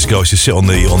 Many years ago I used to sit on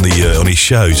his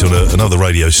shows on another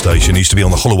radio station. He used to be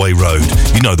on the Holloway Road,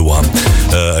 you know the one.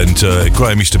 And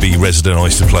Graham used to be resident. I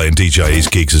used to play and DJ his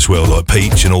gigs as well, like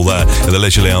Peach and all that, at the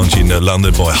Leisure Lounge in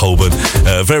London by Holborn.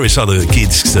 Various other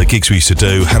gigs we used to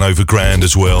do, Hanover Grand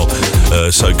as well.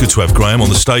 So good to have Graham on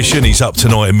the station. He's up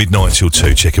tonight at midnight till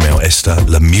 2. Check him out, Esta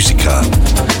La Musica.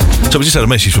 So we just had a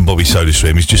message from Bobby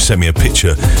SodaStream. He's just sent me a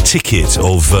ticket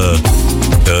of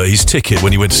his ticket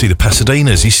when he went to see the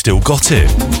Pasadenas. He's still got it.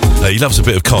 He loves a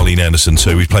bit of Carleen Anderson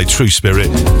too. We played True Spirit,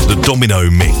 the Domino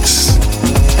Mix.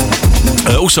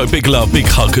 Also, big love, big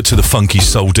hug to the funky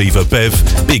soul diva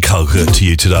Bev. Big hug to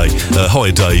you today.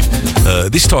 Hi, Dave.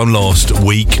 It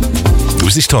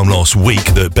was this time last week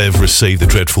that Bev received the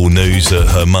dreadful news that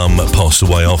her mum passed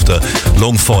away after a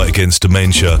long fight against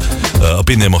dementia. I've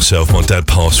been there myself. My dad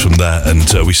passed from that,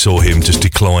 and we saw him just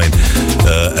decline.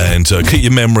 And keep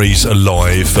your memories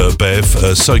alive, Bev.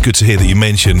 So good to hear that you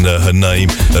mentioned her name.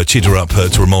 Cheered her up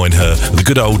to remind her of the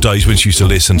good old days when she used to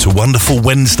listen to Wonderful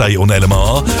Wednesday on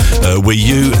LMR, where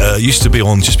you used to be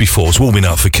on just before. I was warming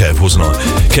up for Kev, wasn't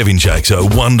I? Kevin Jacks, a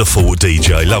wonderful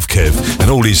DJ. Love Kev and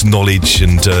all his knowledge,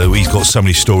 and he's got so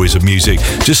many stories of music,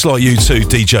 just like you too,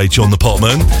 DJ John the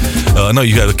Potman. I know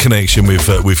you got a connection with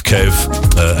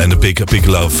Kev, and a big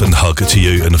love and hug to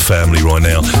you and the family right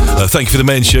now. Thank you for the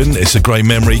mention. It's a great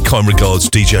memory. Kind regards,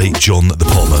 DJ John the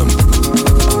Potman.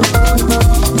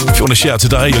 If you want to shout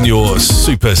today on your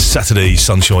Super Saturday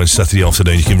Sunshine Saturday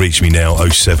afternoon, you can reach me now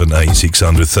 078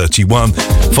 31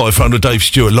 500. Dave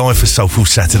Stewart live for Soulful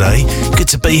Saturday. Good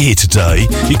to be here today.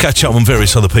 You catch up on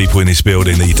various other people in this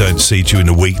building that you don't see during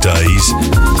the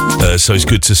weekdays. So it's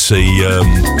good to see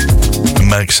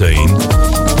Maxine.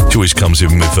 She always comes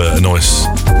in with a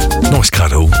nice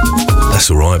cuddle. That's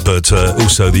all right, but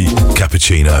also the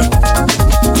cappuccino.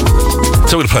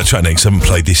 So we're going to play a track next. I haven't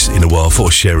played this in a while. I thought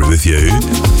I'd share it with you.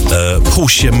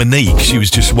 Portia Monique. She was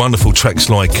just wonderful. Tracks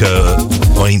like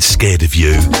I Ain't Scared of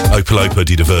You. Opa Lopa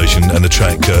did a version, and the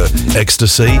track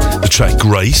Ecstasy. The track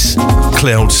Grace.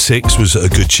 Cloud 6 was a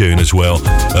good tune as well.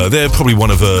 They're probably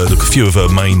one of a few of her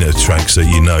main tracks that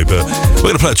you know, but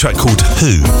we're going to play a track called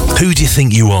Who. Who do you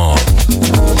think you are?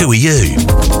 Who are you?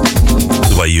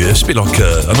 The way you, it's a bit like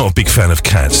I'm not a big fan of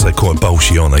cats. They're quite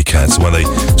bolshy, aren't they, cats? When they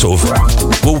sort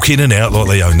of walk in and out like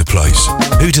they own the place.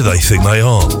 Who do they think they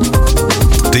are?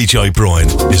 DJ Brian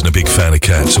isn't a big fan of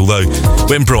cats, although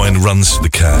when Brian runs the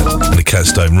cat and the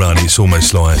cats don't run, it's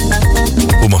almost like,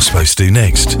 what am I supposed to do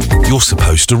next? You're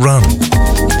supposed to run.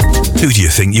 Who do you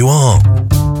think you are?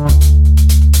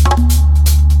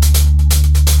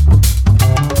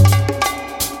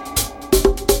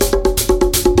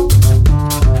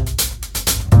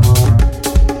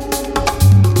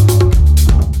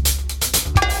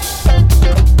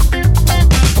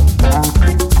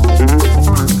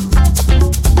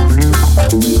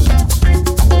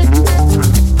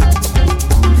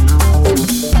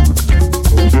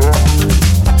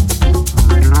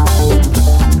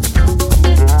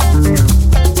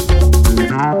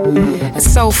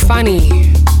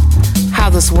 Funny how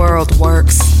this world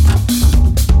works.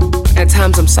 At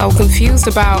times I'm so confused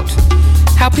about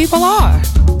how people are.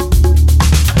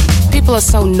 People are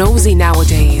so nosy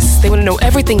nowadays. They want to know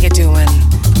everything you're doing,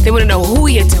 They want to know who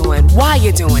you're doing, why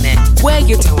you're doing it, where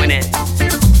you're doing it.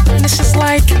 And it's just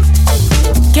like,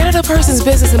 get out of a person's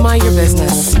business and mind your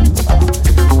business.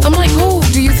 I'm like, who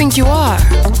do you think you are?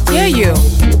 Yeah, you.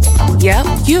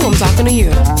 Yep, you, I'm talking to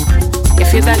you.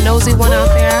 If you're that nosy one out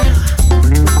there,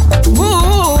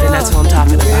 then that's who I'm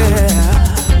talking about.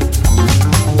 Yeah.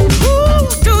 Who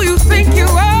do you think you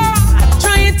are?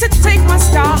 Trying to take my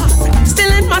star,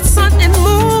 stealing my sun and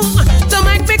moon. Don't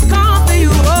make me come for you.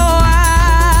 Oh, I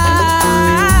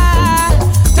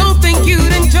don't think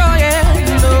you'd enjoy it.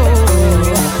 No.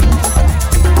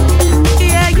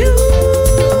 Yeah, you.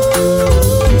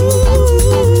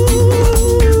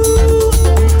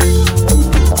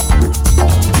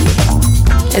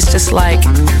 It's just like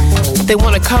they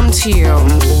want to come to you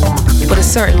with a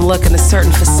certain look and a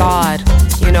certain facade,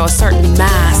 you know, a certain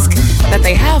mask that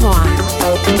they have on.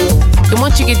 And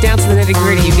once you get down to the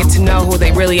nitty-gritty, you get to know who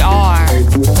they really are.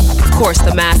 Of course,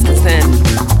 the mask is then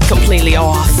completely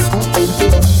off.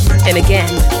 And again,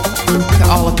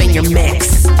 they're all up in your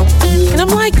mix. And I'm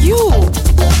like, you,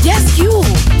 yes, you,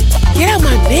 get out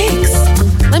my mix.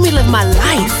 Let me live my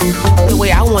life the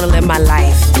way I want to live my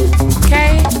life,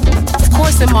 okay? Of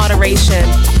course, in moderation,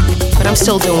 but I'm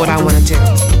still doing what I want to do.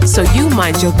 So you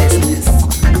mind your business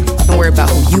and worry about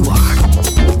who you are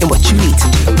and what you need to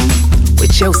do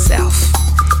with yourself.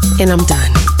 And I'm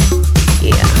done.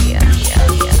 Yeah.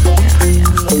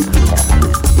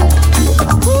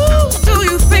 Who do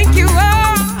you think you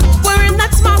are? Wearing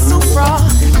that smile so fraud,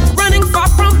 running far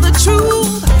from the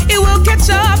truth. It will catch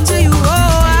up to you.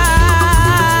 Oh, I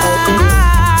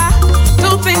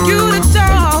don't think you'd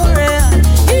adore it.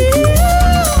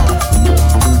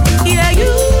 Yeah,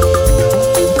 you.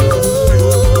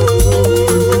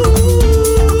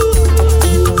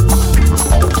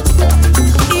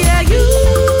 Yeah, you.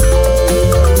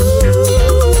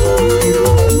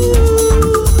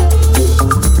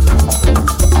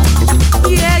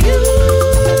 Yeah, you.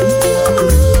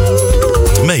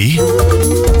 Me?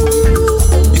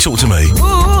 You talk to me?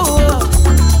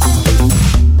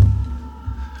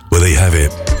 Well, there you have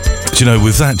it. Do you know,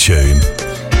 with that tune,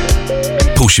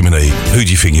 Paul Shimini, who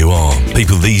do you think you are?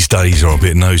 People these days are a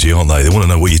bit nosy, aren't they? They want to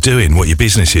know what you're doing, what your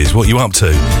business is, what you up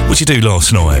to. What'd you do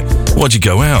last night? Why'd you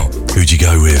go out? Who'd you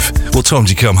go with? What time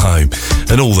did you come home?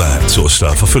 And all that sort of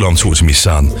stuff. I feel like I'm talking to my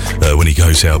son when he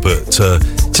goes out. But, do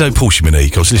you know, Paul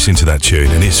Shimini, I was listening to that tune,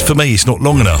 and for me, it's not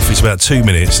long enough. It's about 2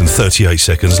 minutes and 38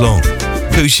 seconds long.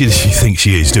 Who does she think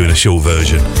she is doing a short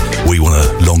version? We want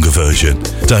a longer version,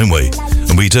 don't we?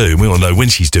 And we do. We want to know when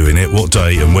she's doing it, what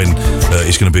day, and when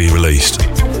it's going to be released.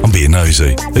 I'm being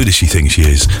nosy. Who does she think she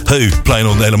is? Who? Playing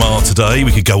on LMR today.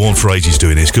 We could go on for ages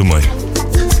doing this, couldn't we?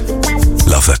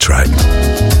 Love that track.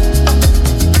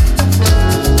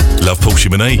 Love Paul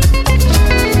Shimini.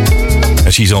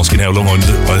 And she's asking how long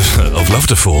I've loved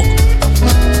her for.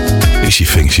 Who does she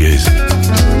think she is?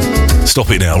 Stop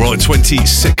it now. Right,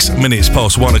 26 minutes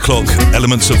past 1 o'clock.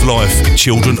 Elements of Life,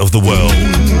 Children of the World.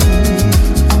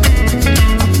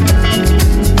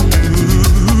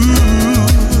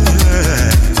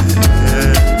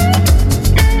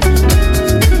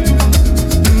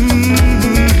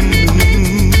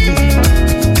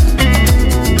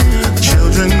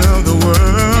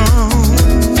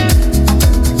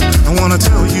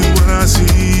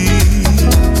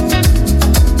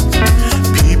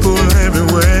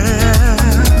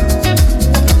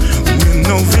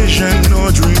 Vision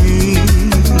or dreams.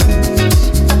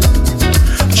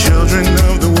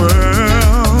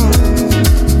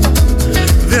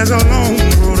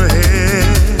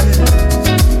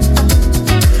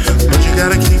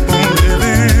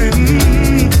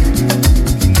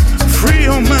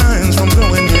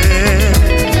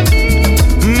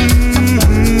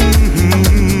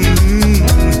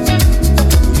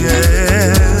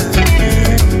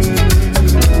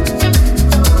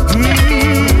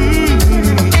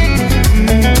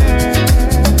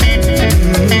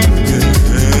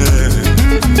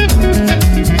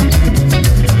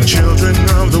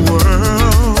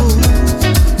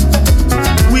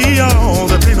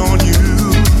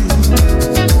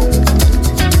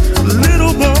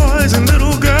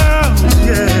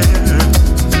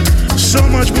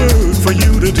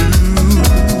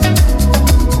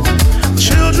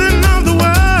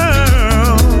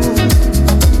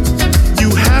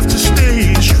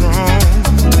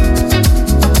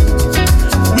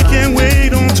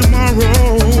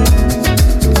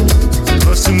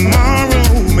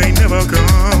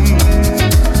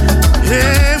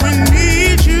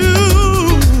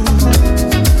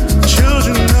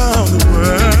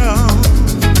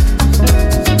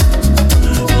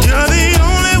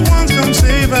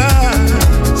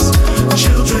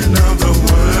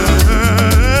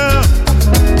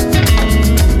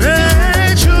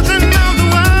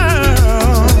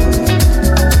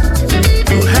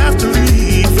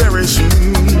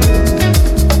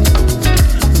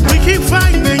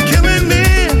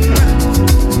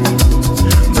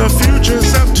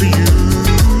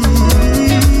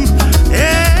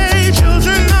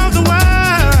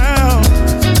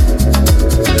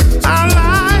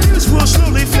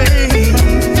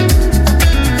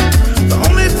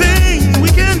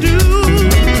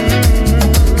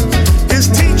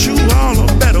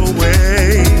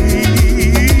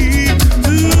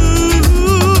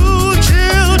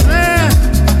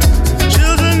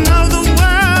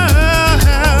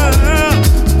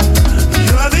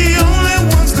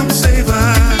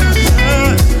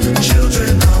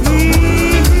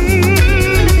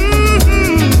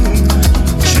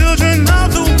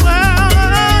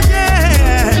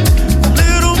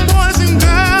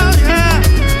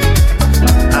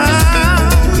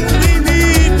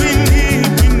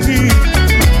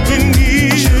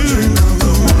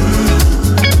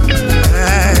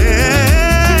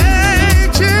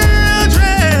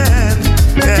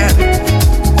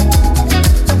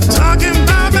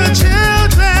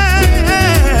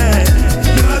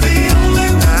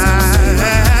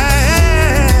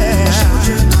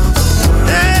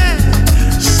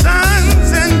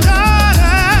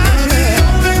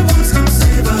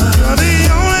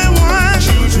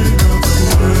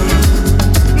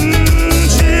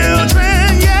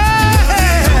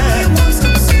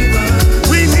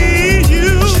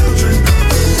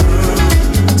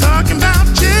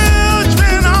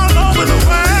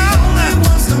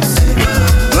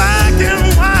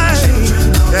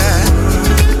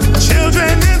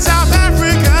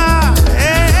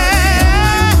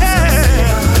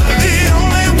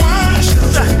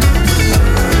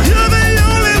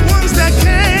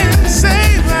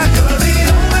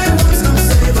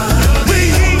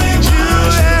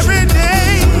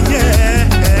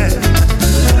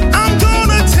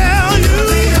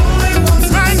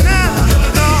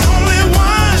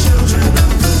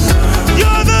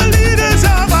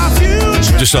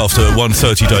 Just after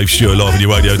 1:30, Dave Stewart live on your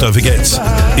radio. Don't forget,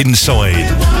 inside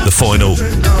the final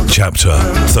chapter,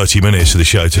 30 minutes of the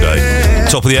show today.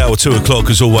 Top of the hour, 2 o'clock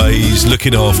as always,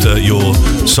 looking after your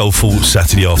Soulful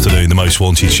Saturday afternoon, the most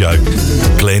wanted show.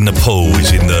 Glenn Paul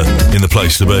is in the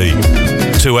place to be.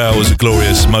 2 hours of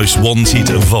glorious, most wanted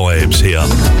vibes here.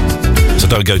 So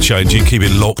don't go changing, keep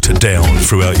it locked down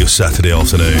throughout your Saturday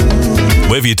afternoon.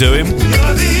 Whatever you're doing,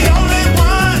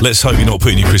 let's hope you're not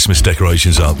putting your Christmas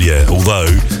decorations up. Yeah, although,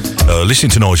 listening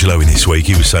to Nigel Owen this week,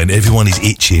 he was saying everyone is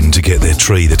itching to get their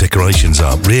decorations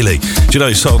up. Really? Do you know,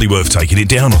 it's hardly worth taking it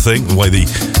down, I think, the way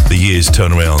the years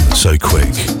turn around so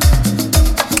quick.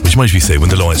 Which makes me think, when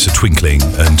the lights are twinkling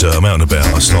and I'm out and about,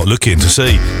 I start looking to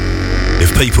see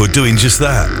if people are doing just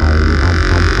that.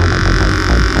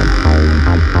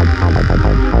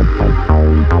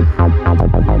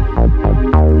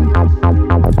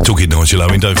 Talking Nigel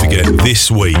Owen, don't forget, this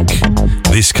week,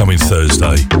 this coming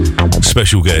Thursday,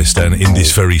 special guest and in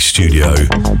this very studio,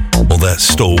 on that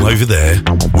stall over there,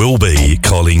 will be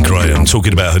Colleen Graham,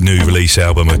 talking about her new release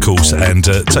album, of course, and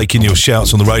taking your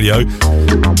shouts on the radio.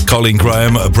 Colleen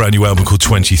Graham, a brand new album called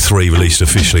 23, released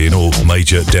officially in all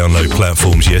major download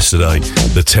platforms yesterday,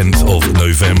 the 10th of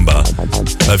November.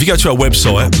 If you go to our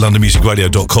website,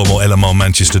 londonmusicradio.com or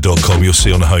lmrmanchester.com, you'll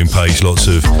see on the homepage lots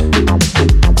of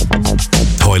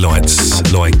highlights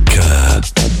like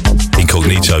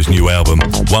Incognito's new album,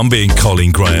 one being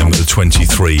Colleen Graham, the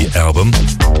 23 album.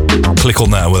 Click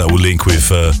on that, that will link with,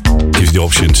 gives you the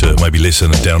option to maybe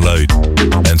listen and download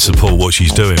and support what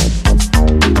she's doing.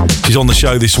 She's on the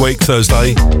show this week,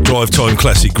 Thursday, Drive Time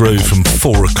Classic Groove from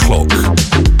 4 o'clock,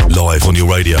 live on your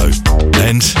radio,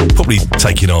 and probably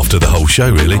taking after the whole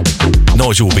show, really.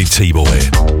 Nigel will be T-Boy,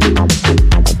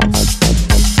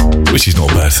 which is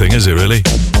not a bad thing, is it, really?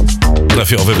 I don't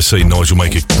think I've ever seen Nigel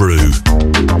make a brew.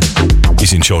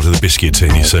 He's in charge of the biscuit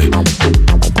tin, you see.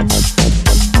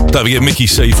 Don't forget Mickey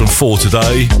C from 4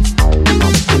 today.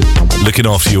 Looking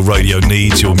after your radio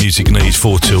needs, your music needs,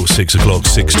 4 till 6 o'clock,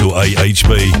 6 till 8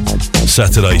 HB.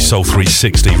 Saturday, Soul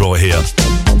 360 right here.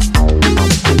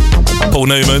 Paul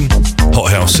Newman,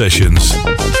 Hot House Sessions.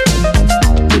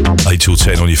 8 till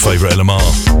 10 on your favourite LMR.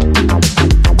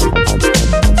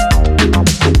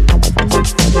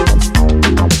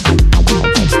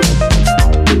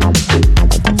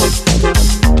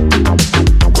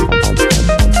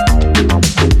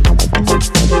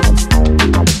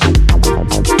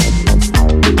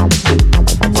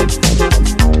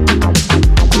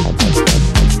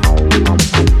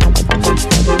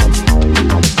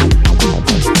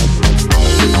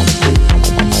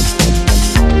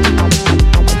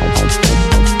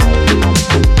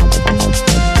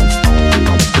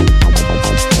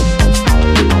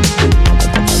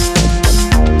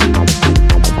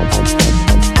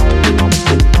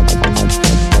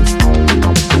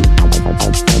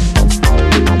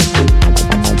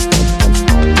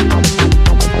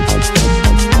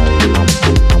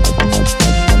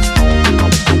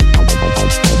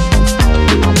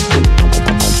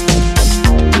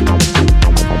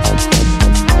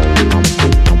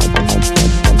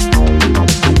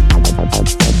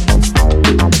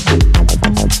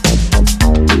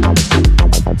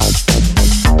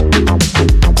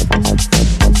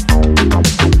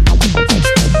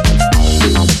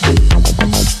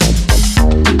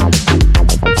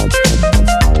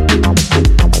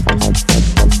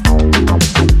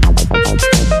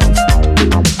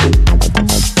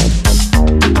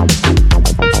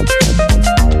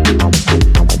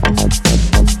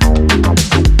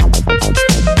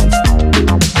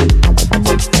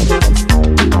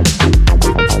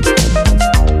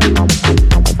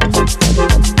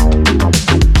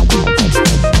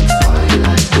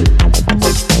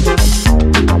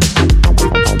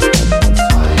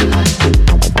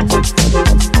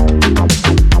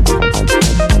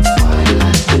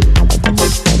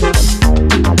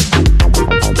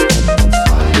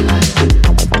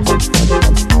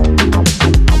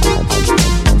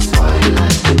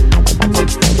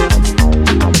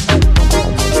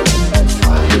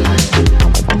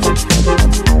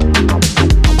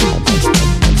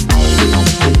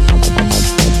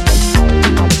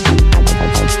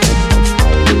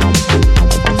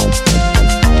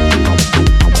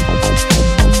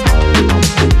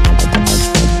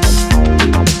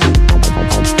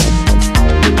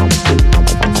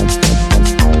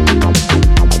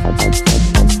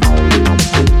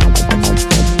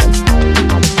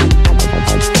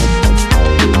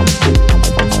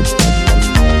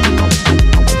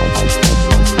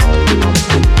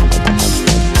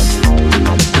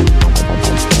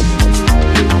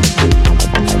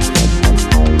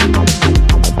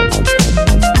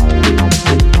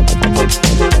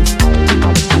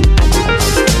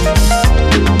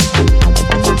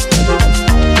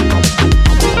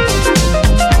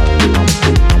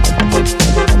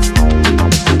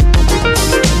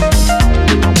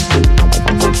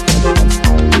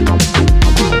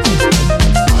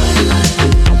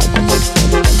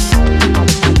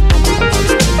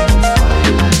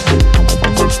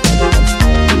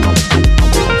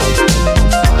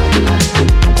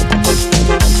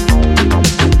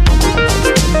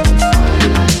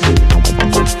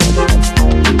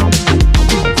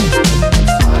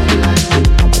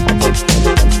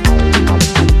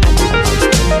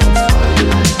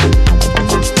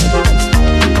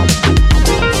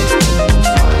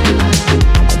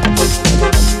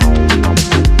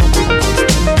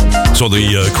 on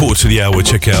the quarter to the hour,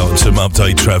 check out some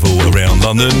update travel around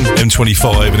London,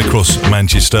 M25 and across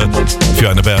Manchester. If you're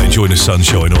out and about enjoying the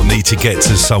sunshine or need to get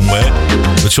to somewhere,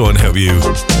 we'll try and help you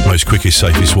most quickest,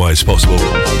 safest way as possible.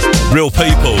 Real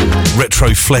People,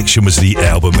 Retroflexion was the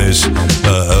album. There's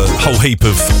a whole heap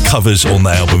of covers on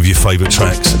the album of your favourite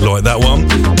tracks, like that one,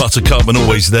 Buttercup and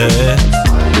Always There,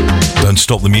 Don't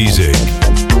Stop the Music.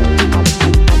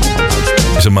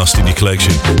 It's a must in your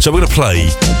collection. So we're going to play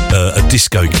a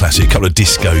disco classic, a couple of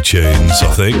disco tunes,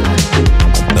 I think.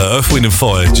 Earth, Wind and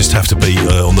Fire just have to be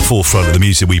on the forefront of the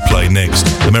music we play next.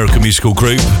 American musical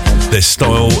group, their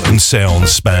style and sound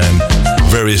span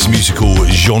various musical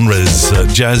genres,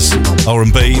 jazz,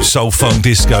 R&B, soul, funk,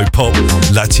 disco, pop,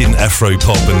 Latin, Afro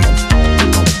pop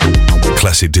and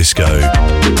classic disco.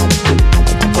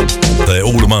 They're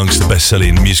all amongst the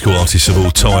best-selling musical artists of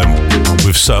all time,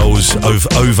 with sales of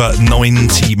over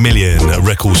 90 million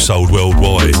records sold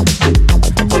worldwide.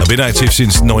 They've been active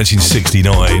since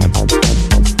 1969,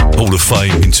 Hall of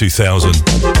Fame in 2000.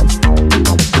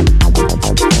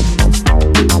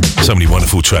 So many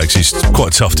wonderful tracks. It's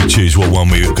quite tough to choose what one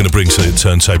we're going to bring to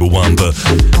Turntable 1, but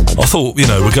I thought,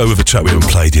 we'll go with a track we haven't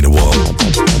played in a while.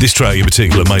 This track in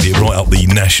particular made it right up the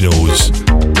national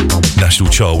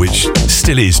chart, which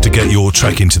still is to get your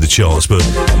track into the charts, but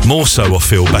more so I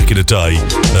feel back in the day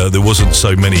there wasn't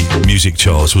so many music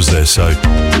charts, was there? So I'm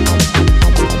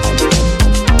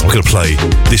going to play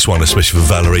this one especially for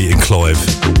Valerie and Clive,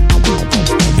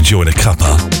 enjoying a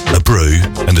cuppa, a brew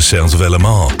and the sounds of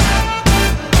LMR.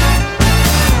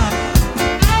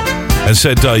 And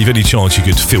said, Dave, any chance you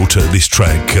could filter this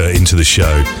track into the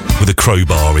show with a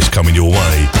crowbar is coming your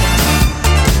way.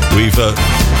 We've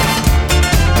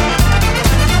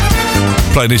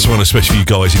played this one especially for you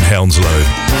guys in Hounslow.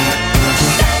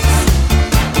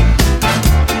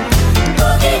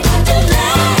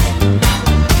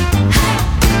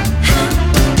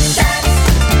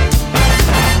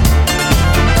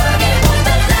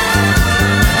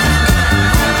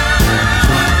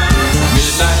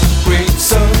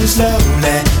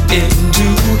 Slowly into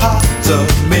hearts of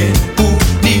men who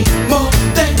need more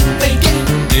than they get.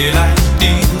 Daylight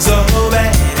needs a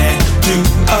man and to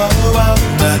a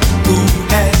woman who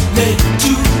has made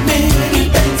too many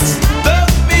bets. The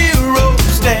mirror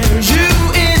stares you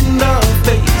in the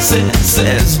face and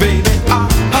says, baby,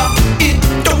 it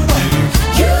don't work.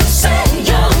 You say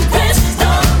your prayers,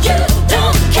 no, you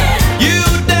don't care. You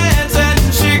dance and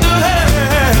shake your head.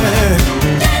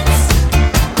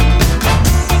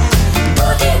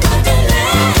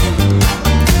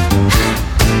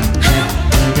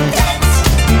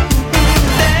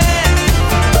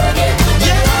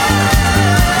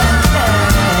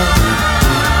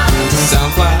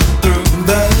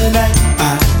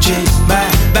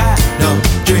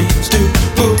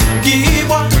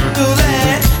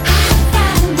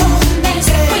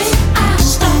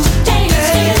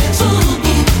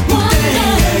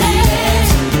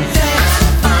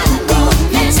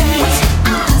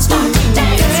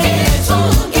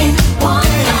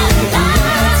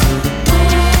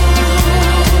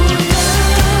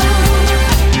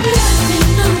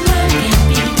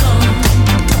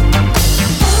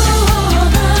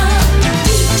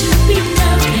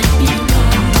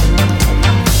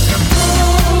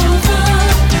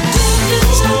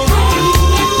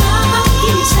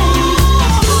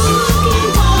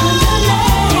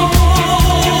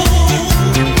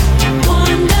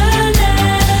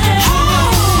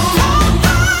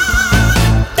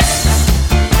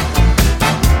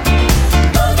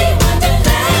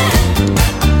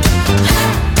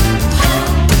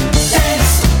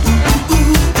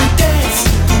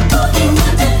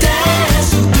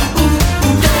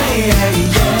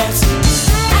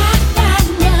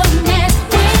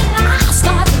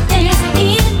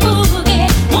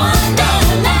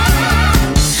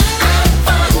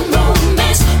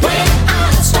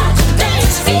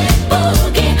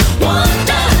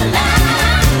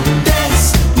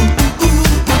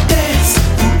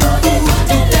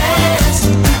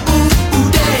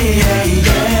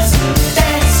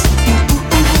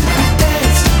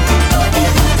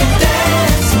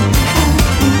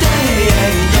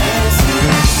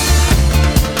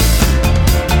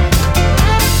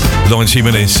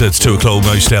 Minutes to 2 o'clock,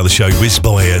 most out of the show whizzed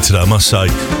by today, I must say.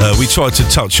 We tried to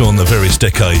touch on the various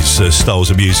decades, styles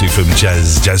of music from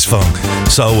jazz funk,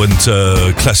 soul and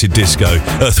classic disco,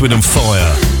 Earth, Wind and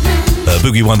Fire,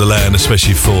 Boogie Wonderland,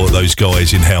 especially for those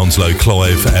guys in Hounslow,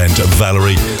 Clive and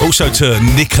Valerie. Also to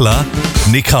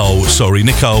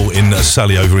Nicole in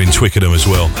Sally over in Twickenham as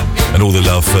well. And all the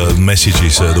love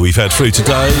messages that we've had through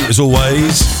today, as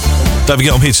always. Don't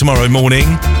forget, I'm here tomorrow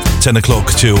morning, 10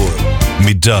 o'clock till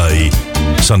midday.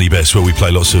 Sunday Best, where we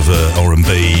play lots of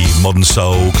R&B, modern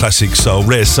soul, classic soul,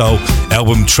 rare soul,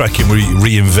 album tracking. We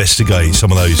reinvestigate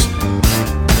some of those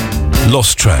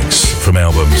lost tracks from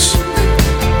albums.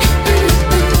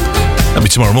 That'll be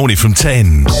tomorrow morning from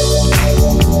 10.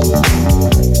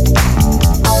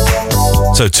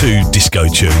 So 2 disco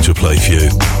tunes we'll play for you.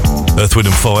 Earth, Wind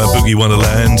and Fire, Boogie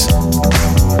Wonderland,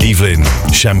 Evelyn,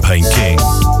 Champagne King.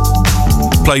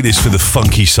 Play this for the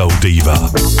funky soul diva.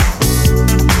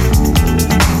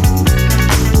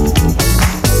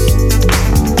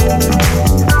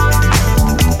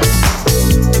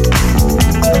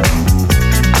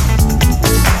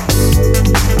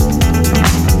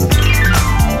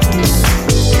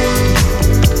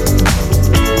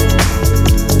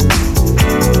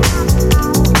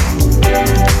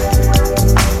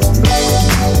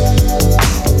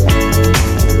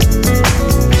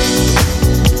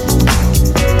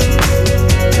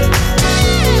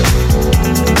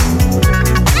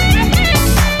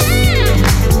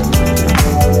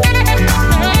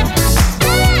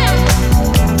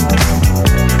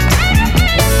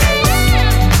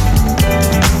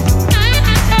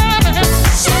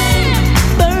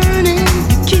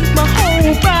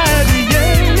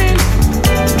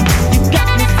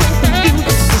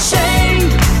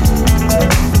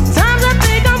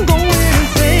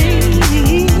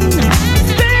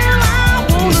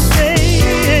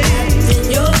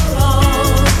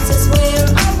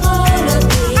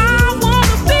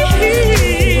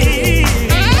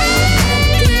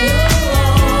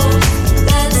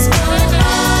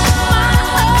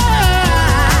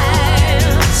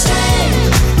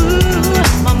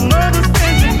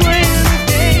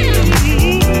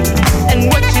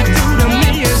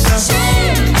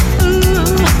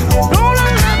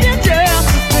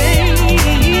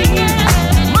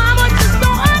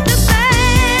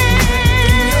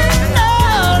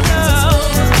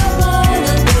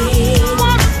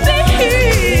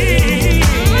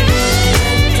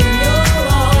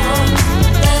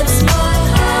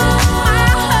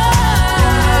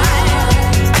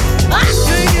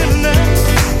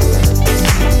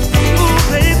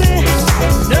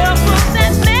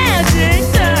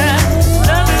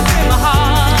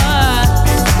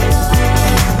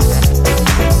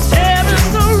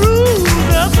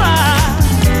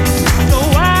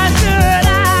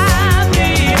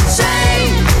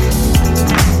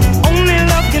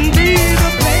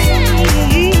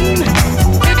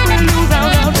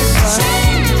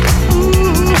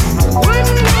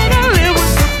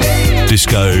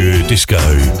 Disco.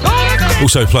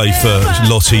 Also play for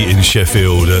Lottie in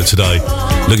Sheffield today.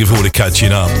 Looking forward to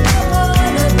catching up.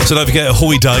 So don't forget,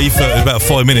 Ahoy Dave, about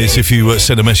 5 minutes if you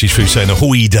send a message through saying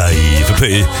Ahoy Dave. Put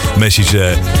your message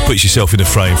there, put yourself in the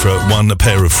frame for one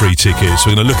pair of free tickets.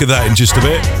 We're going to look at that in just a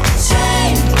bit.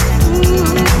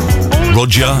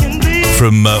 Roger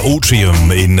from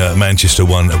Altrium in Manchester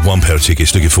won one pair of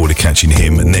tickets. Looking forward to catching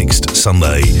him next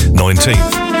Sunday,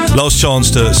 19th. Last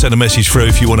chance to send a message through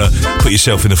if you want to put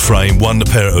yourself in the frame. One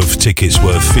pair of tickets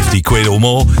worth 50 quid or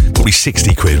more. Probably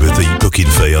 60 quid with the booking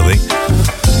fee, I think.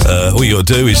 All you got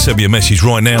to do is send me a message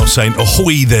right now saying,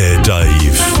 ahoy there,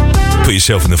 Dave. Put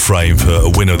yourself in the frame for a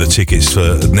winner of the tickets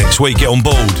for next week. Get on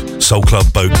board. Soul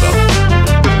Club, Boat Club.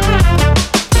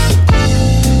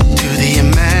 To the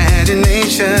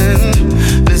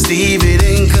imagination, let's leave it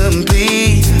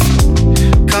incomplete.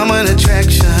 Common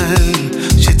attraction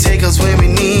should take us where we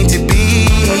need to be.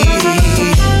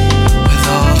 With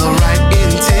all the right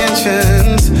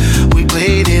intentions, we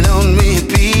played it on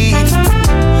repeat.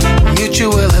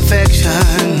 Mutual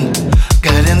affection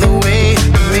got in the way,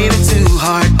 made it too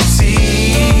hard to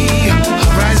see.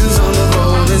 Horizons on the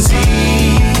rolling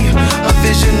sea, a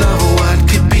vision of what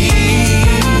could be.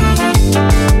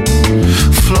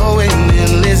 Flowing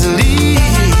endlessly.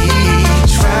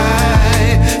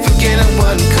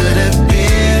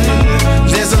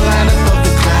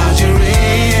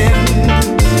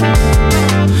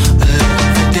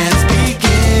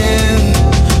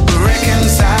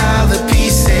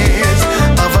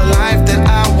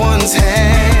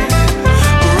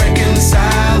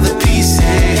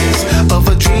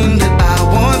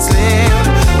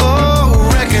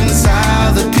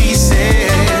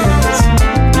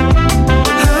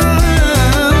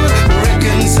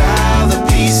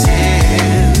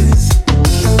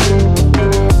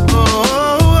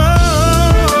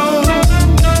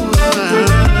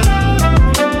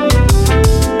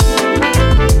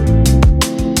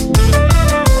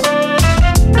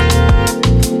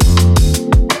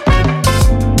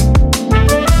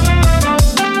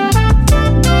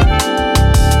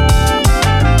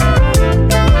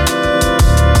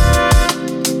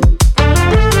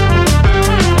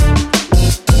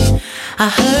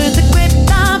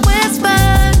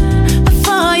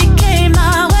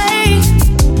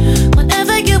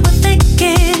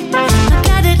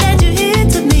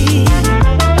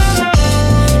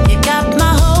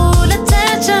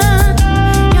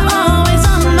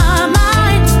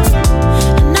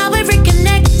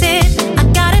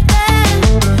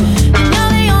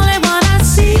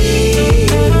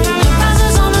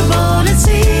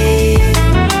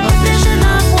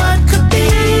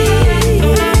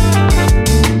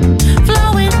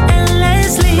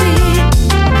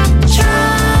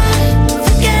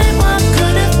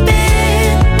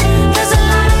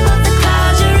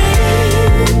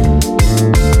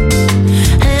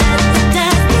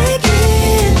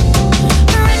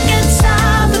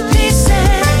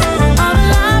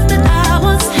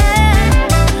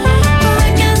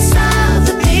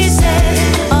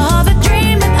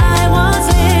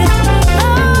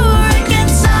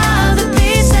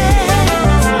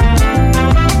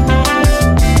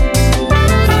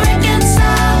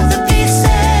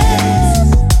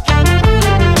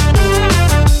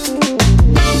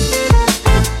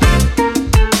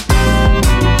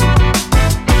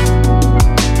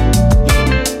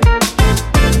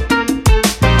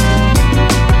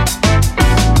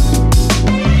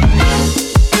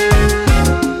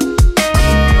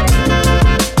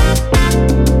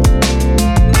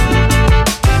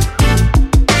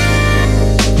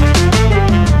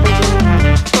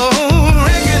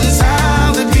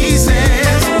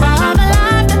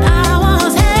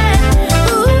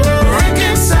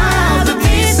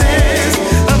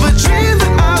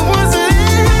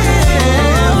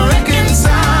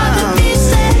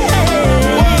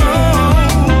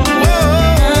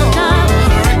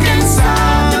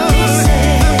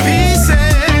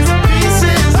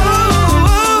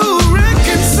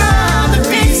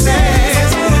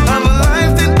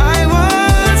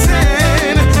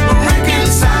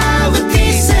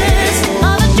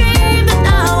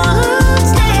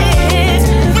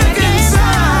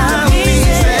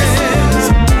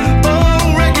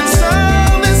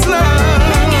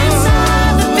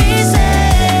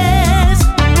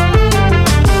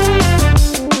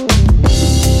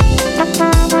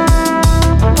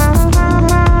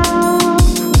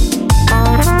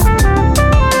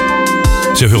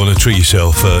 treat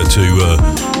yourself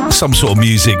to some sort of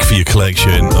music for your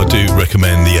collection, I do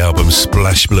recommend the album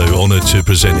Splash Blue. Honoured to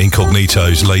present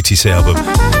Incognito's latest album.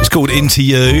 It's called Into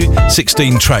You,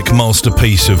 16-track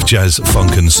masterpiece of jazz,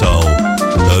 funk and soul.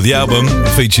 The album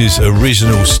features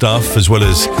original stuff as well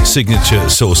as signature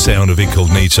sort of sound of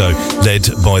Incognito,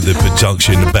 led by the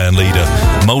production band leader,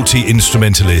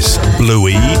 multi-instrumentalist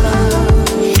Bluey.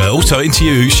 Also, Into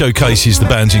You showcases the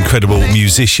band's incredible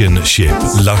musicianship,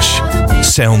 lush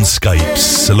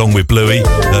soundscapes. Along with Bluey,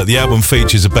 the album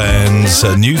features the band's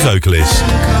new vocalists,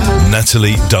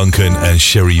 Natalie Duncan and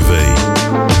Sherry V.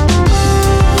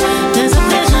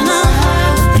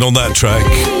 And on that track,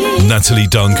 Natalie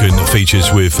Duncan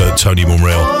features with Tony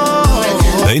Monreal.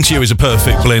 Into You is a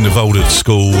perfect blend of old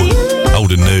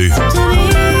and new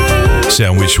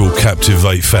sound which will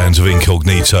captivate fans of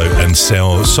Incognito and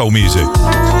soul music.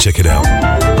 Check it out.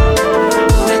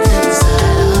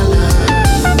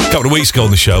 A couple of weeks ago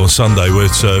on the show, on Sunday, we're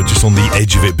just on the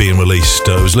edge of it being released.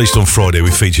 It was released on Friday.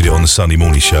 We featured it on the Sunday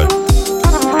morning show.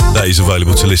 That is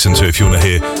available to listen to if you want to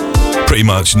hear pretty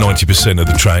much 90% of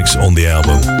the tracks on the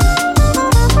album.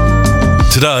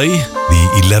 Today, the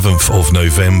 11th of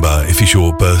November, if it's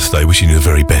your birthday, wishing you the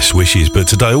very best wishes. But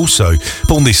today also,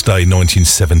 born this day,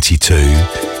 1972,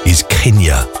 is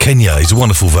Kenya. Kenya is a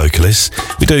wonderful vocalist.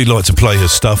 We do like to play her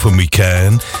stuff when we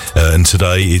can, and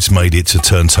today it's made it to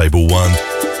turntable 1.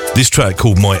 This track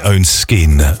called My Own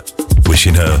Skin,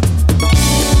 wishing her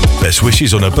best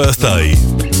wishes on her birthday.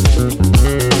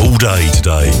 All day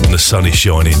today, and the sun is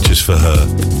shining just for her.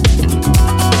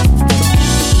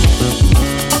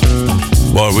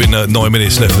 Well, we're in 9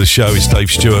 minutes left of the show. It's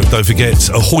Dave Stewart. Don't forget,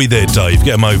 ahoy there, Dave.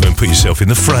 Get him over and put yourself in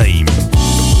the frame.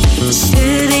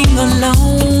 Sitting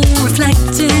alone,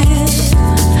 reflecting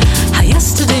how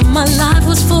yesterday my life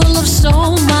was full of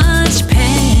so much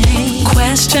pain.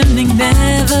 Questioning,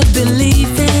 never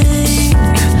believing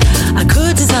I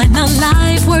could design a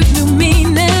life worth new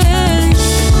meaning.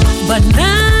 But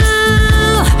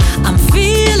now I'm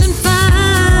feeling fine.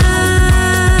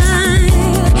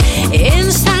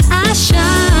 Inside I shine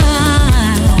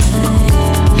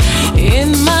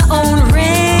in my own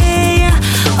ray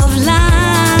of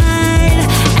light,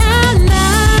 and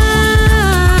now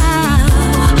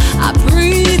I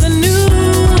breathe a new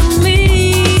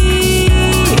me.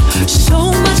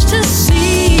 So much to see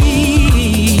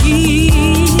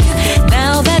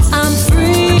now that I'm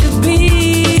free to be.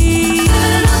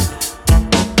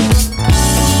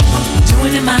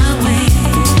 Doing it my way,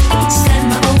 set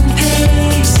my own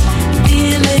pace,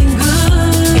 feeling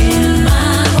good in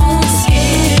my own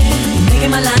skin, making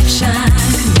my life shine,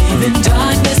 leaving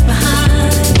darkness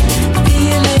behind,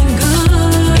 feeling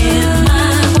good in my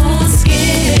own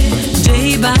skin, day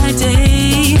by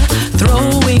day,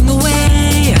 throwing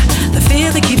away the fear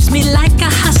that keeps me like a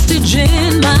hostage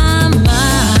in my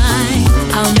mind.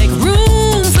 I'll make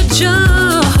room for joy,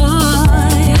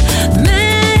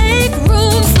 make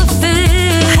room for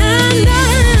faith, and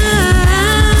now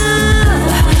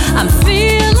I'm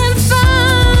feeling fine.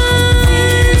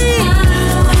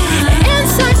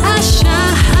 Inside I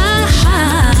shine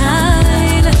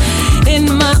in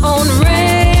my own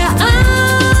ray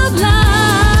of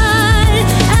light,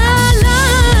 and now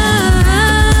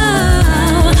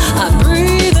I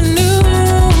breathe a new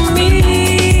me.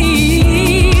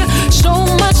 So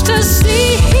much to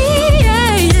see,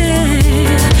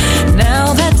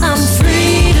 now that I'm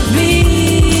free to be.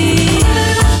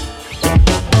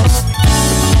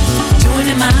 Doing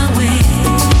it my way,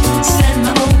 set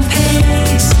my own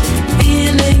pace,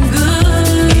 feeling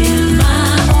good in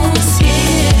my own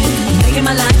skin, making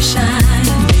my life shine,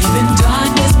 leaving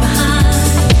darkness behind,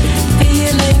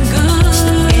 feeling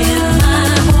good in my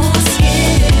own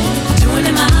skin. Doing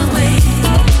it my way,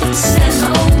 set my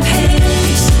own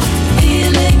pace,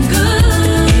 feeling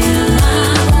good in my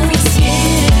own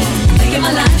skin, making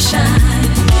my life shine,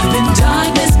 leaving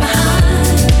darkness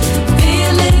behind,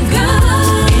 feeling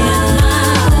good in my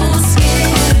own skin.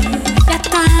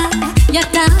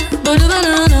 Yatta,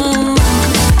 ba-da-ba-da-da.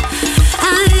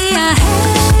 Ay, ay,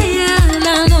 hey, ay,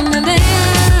 la, la, la, la, la, la,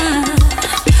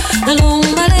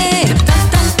 la, la,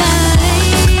 ta-ta-ta,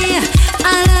 ay,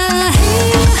 ay, la,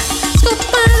 hey,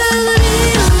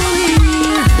 scoop-a-la-la-dee.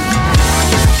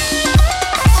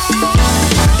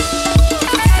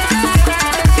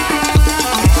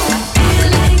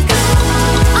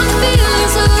 I'm feeling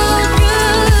so good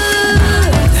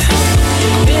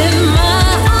in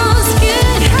my own skin.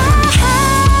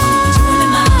 Doing it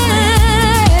my way,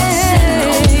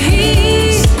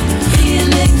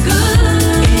 feeling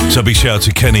good. So big shout out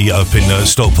to Kenny up in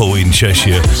Stockport in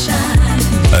Cheshire.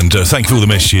 And thank you for all the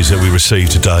messages that we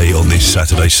received today on this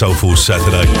Saturday, Soulful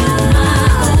Saturday.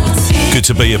 Good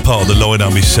to be a part of the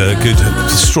lineup. It's a good,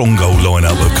 strong goal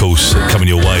lineup, of course, coming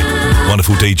your way.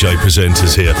 Wonderful DJ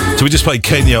presenters here. So we just played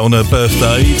Kenya on her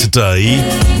birthday today.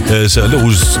 There's a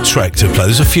little track to play.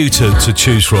 There's a few to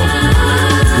choose from.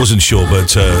 Wasn't sure, but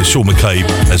Sean McCabe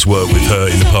has worked with her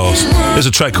in the past. There's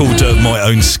a track called My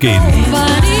Own Skin.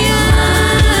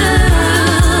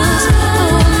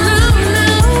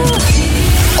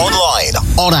 Online,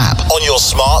 on app, on your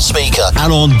smart speaker,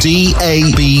 and on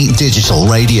DAB Digital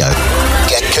Radio.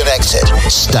 Get connected.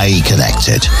 Stay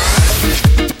connected.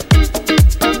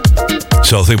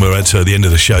 So I think we're at the end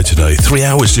of the show today. 3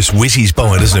 hours just whizzes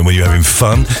by, doesn't it, when you're having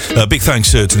fun? Big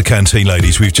thanks to the Canteen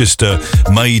ladies. We've just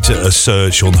made a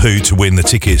search on who to win the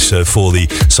tickets for the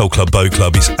Soul Club Boat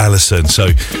Club. It's Alison. So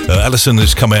Alison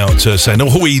has come out saying,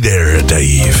 "Oh, we there,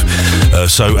 Dave."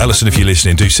 So Alison, if you're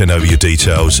listening, do send over your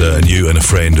details, and you and a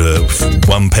friend,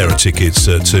 one pair of tickets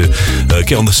to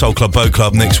get on the Soul Club Boat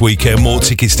Club next weekend. More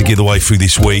tickets to give away through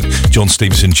this week. John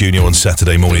Stevenson Jr. on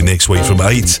Saturday morning next week from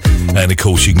 8. And of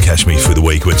course, you can catch me through the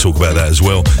week. We'll talk about that as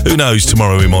well. Who knows,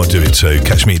 tomorrow we might do it too.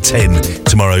 Catch me at 10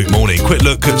 tomorrow morning. Quick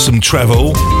look at some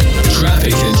travel.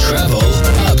 Traffic and travel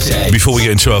update. Before we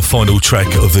get into our final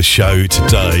track of the show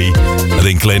today, I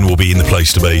think Glenn will be in the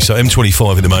place to be. So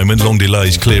M25 at the moment, long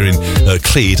delays cleared.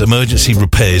 Emergency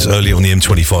repairs early on the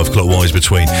M25 clockwise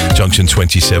between junction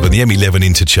 27, the M11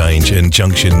 interchange, and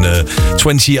junction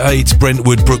 28,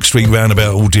 Brentwood, Brook Street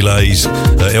roundabout, all delays.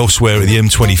 Elsewhere at the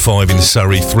M25 in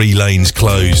Surrey, 3 lanes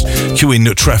closed.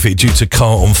 Queuing traffic due to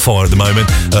car on fire at the moment.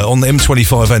 On the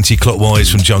M25 anti-clockwise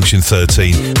from junction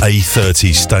 13,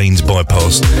 A30, Staines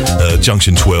bypass,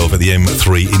 junction 12 at the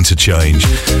M3 interchange.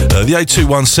 The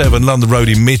A217 London Road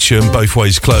in Mitcham, both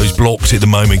ways closed, blocked at the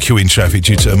moment, queuing traffic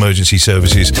due to emergency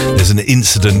services. There's an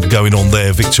incident going on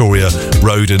there, Victoria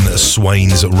Road and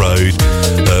Swains Road.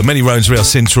 Many roads around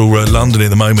central London at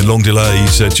the moment, long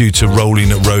delays due to rolling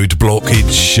road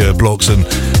blockage, blocks and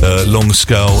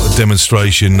long-scale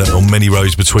demonstration on many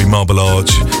roads between Marble Arch,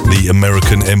 the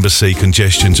American Embassy,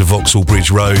 congestion to Vauxhall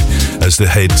Bridge Road as the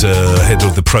head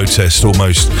of the protest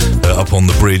almost up on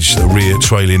the bridge, the rear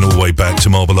trailing all the way back to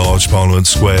Marble Arch, Parliament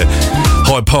Square.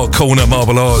 Hyde Park Corner,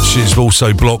 Marble Arch is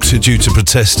also blocked due to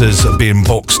protesters being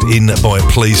boxed in by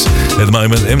police at the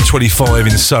moment. M25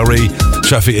 in Surrey,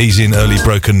 traffic easing, early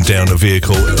broken down a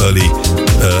vehicle, early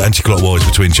anti-clockwise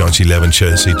between junction 11,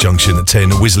 Chertsey, junction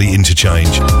 10, Wisley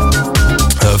interchange.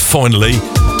 Finally,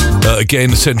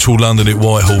 again, central London at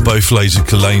Whitehall, both lanes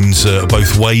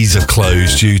both ways are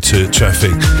closed due to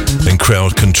traffic and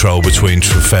crowd control between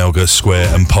Trafalgar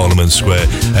Square and Parliament Square.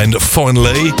 And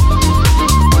finally,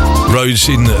 roads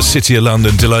in the City of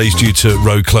London, delays due to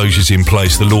road closures in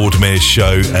place, the Lord Mayor's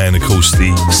show, and of course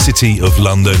the City of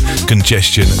London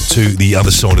congestion to the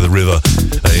other side of the river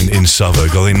in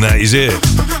Southwark. I think that is it.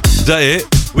 Is that it?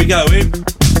 We going?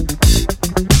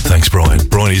 Thanks, Brian.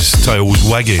 Brian, his tail was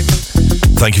wagging.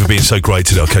 Thank you for being so great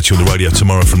today. I'll catch you on the radio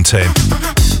tomorrow from 10.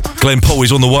 Glenn Paul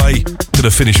is on the way.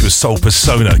 Gonna finish with Soul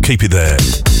Persona. Keep it there.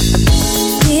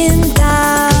 In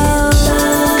down,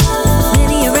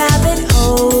 many a rabbit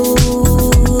hole.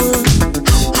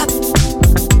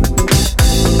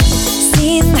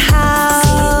 Seen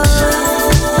how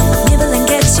nibbling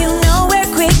gets you nowhere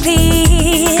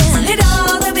quickly. Lit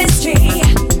all the mystery.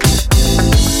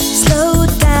 Slow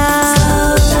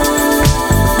down,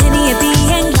 many a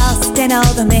being lost in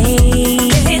all the maze.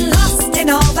 Getting lost in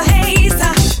all the haze.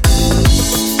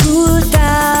 Cool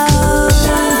down,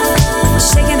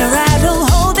 shaking a rattle,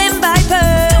 holding by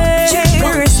purse.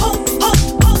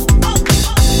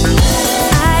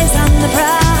 Eyes on the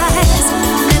prize,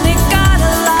 and it got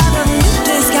a lot of new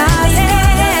disguises.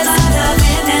 A lot of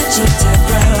energy to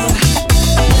grow.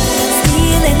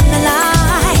 Stealing the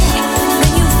light,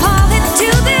 when you fall into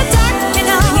the dark, you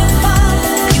know. When you fall,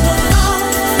 you will fall,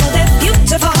 for they're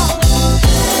beautiful.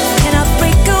 Cannot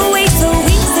break away so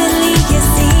easily, you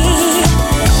see.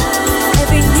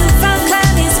 Every newfound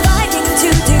clan is fighting to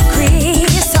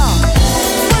decrease. So,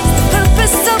 what's the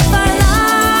purpose of our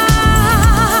lives?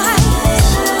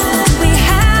 Do we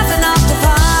have enough to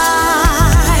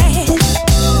fight?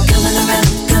 Coming around,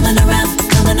 coming around,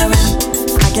 coming around.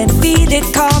 I can feel it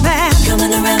coming.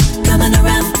 Coming around, coming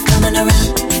around, coming around.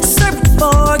 Search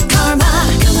for karma.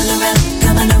 Coming around,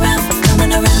 coming around,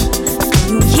 coming around.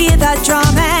 You hear that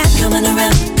drumming? Coming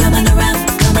around, coming around,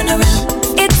 coming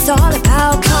around. It's all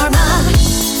about karma.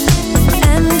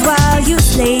 And while you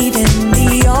slave in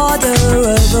the order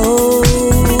of those,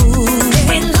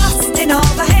 getting lost in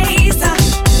all the haze,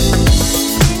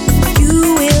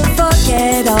 you will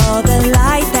forget all the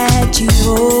light that you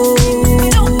hold.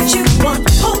 Don't you want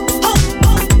hope, hope,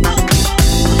 hope, hope?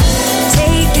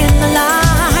 Taking the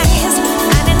lies,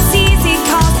 and it's easy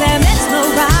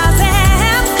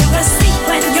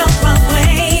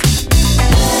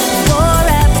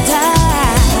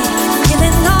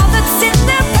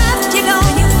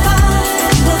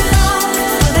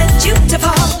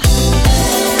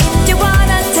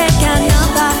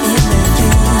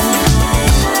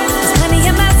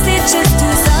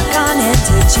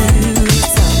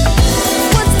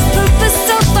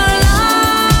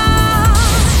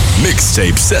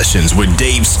Mixtape Sessions with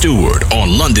Dave Stewart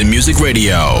on London Music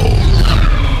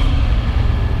Radio.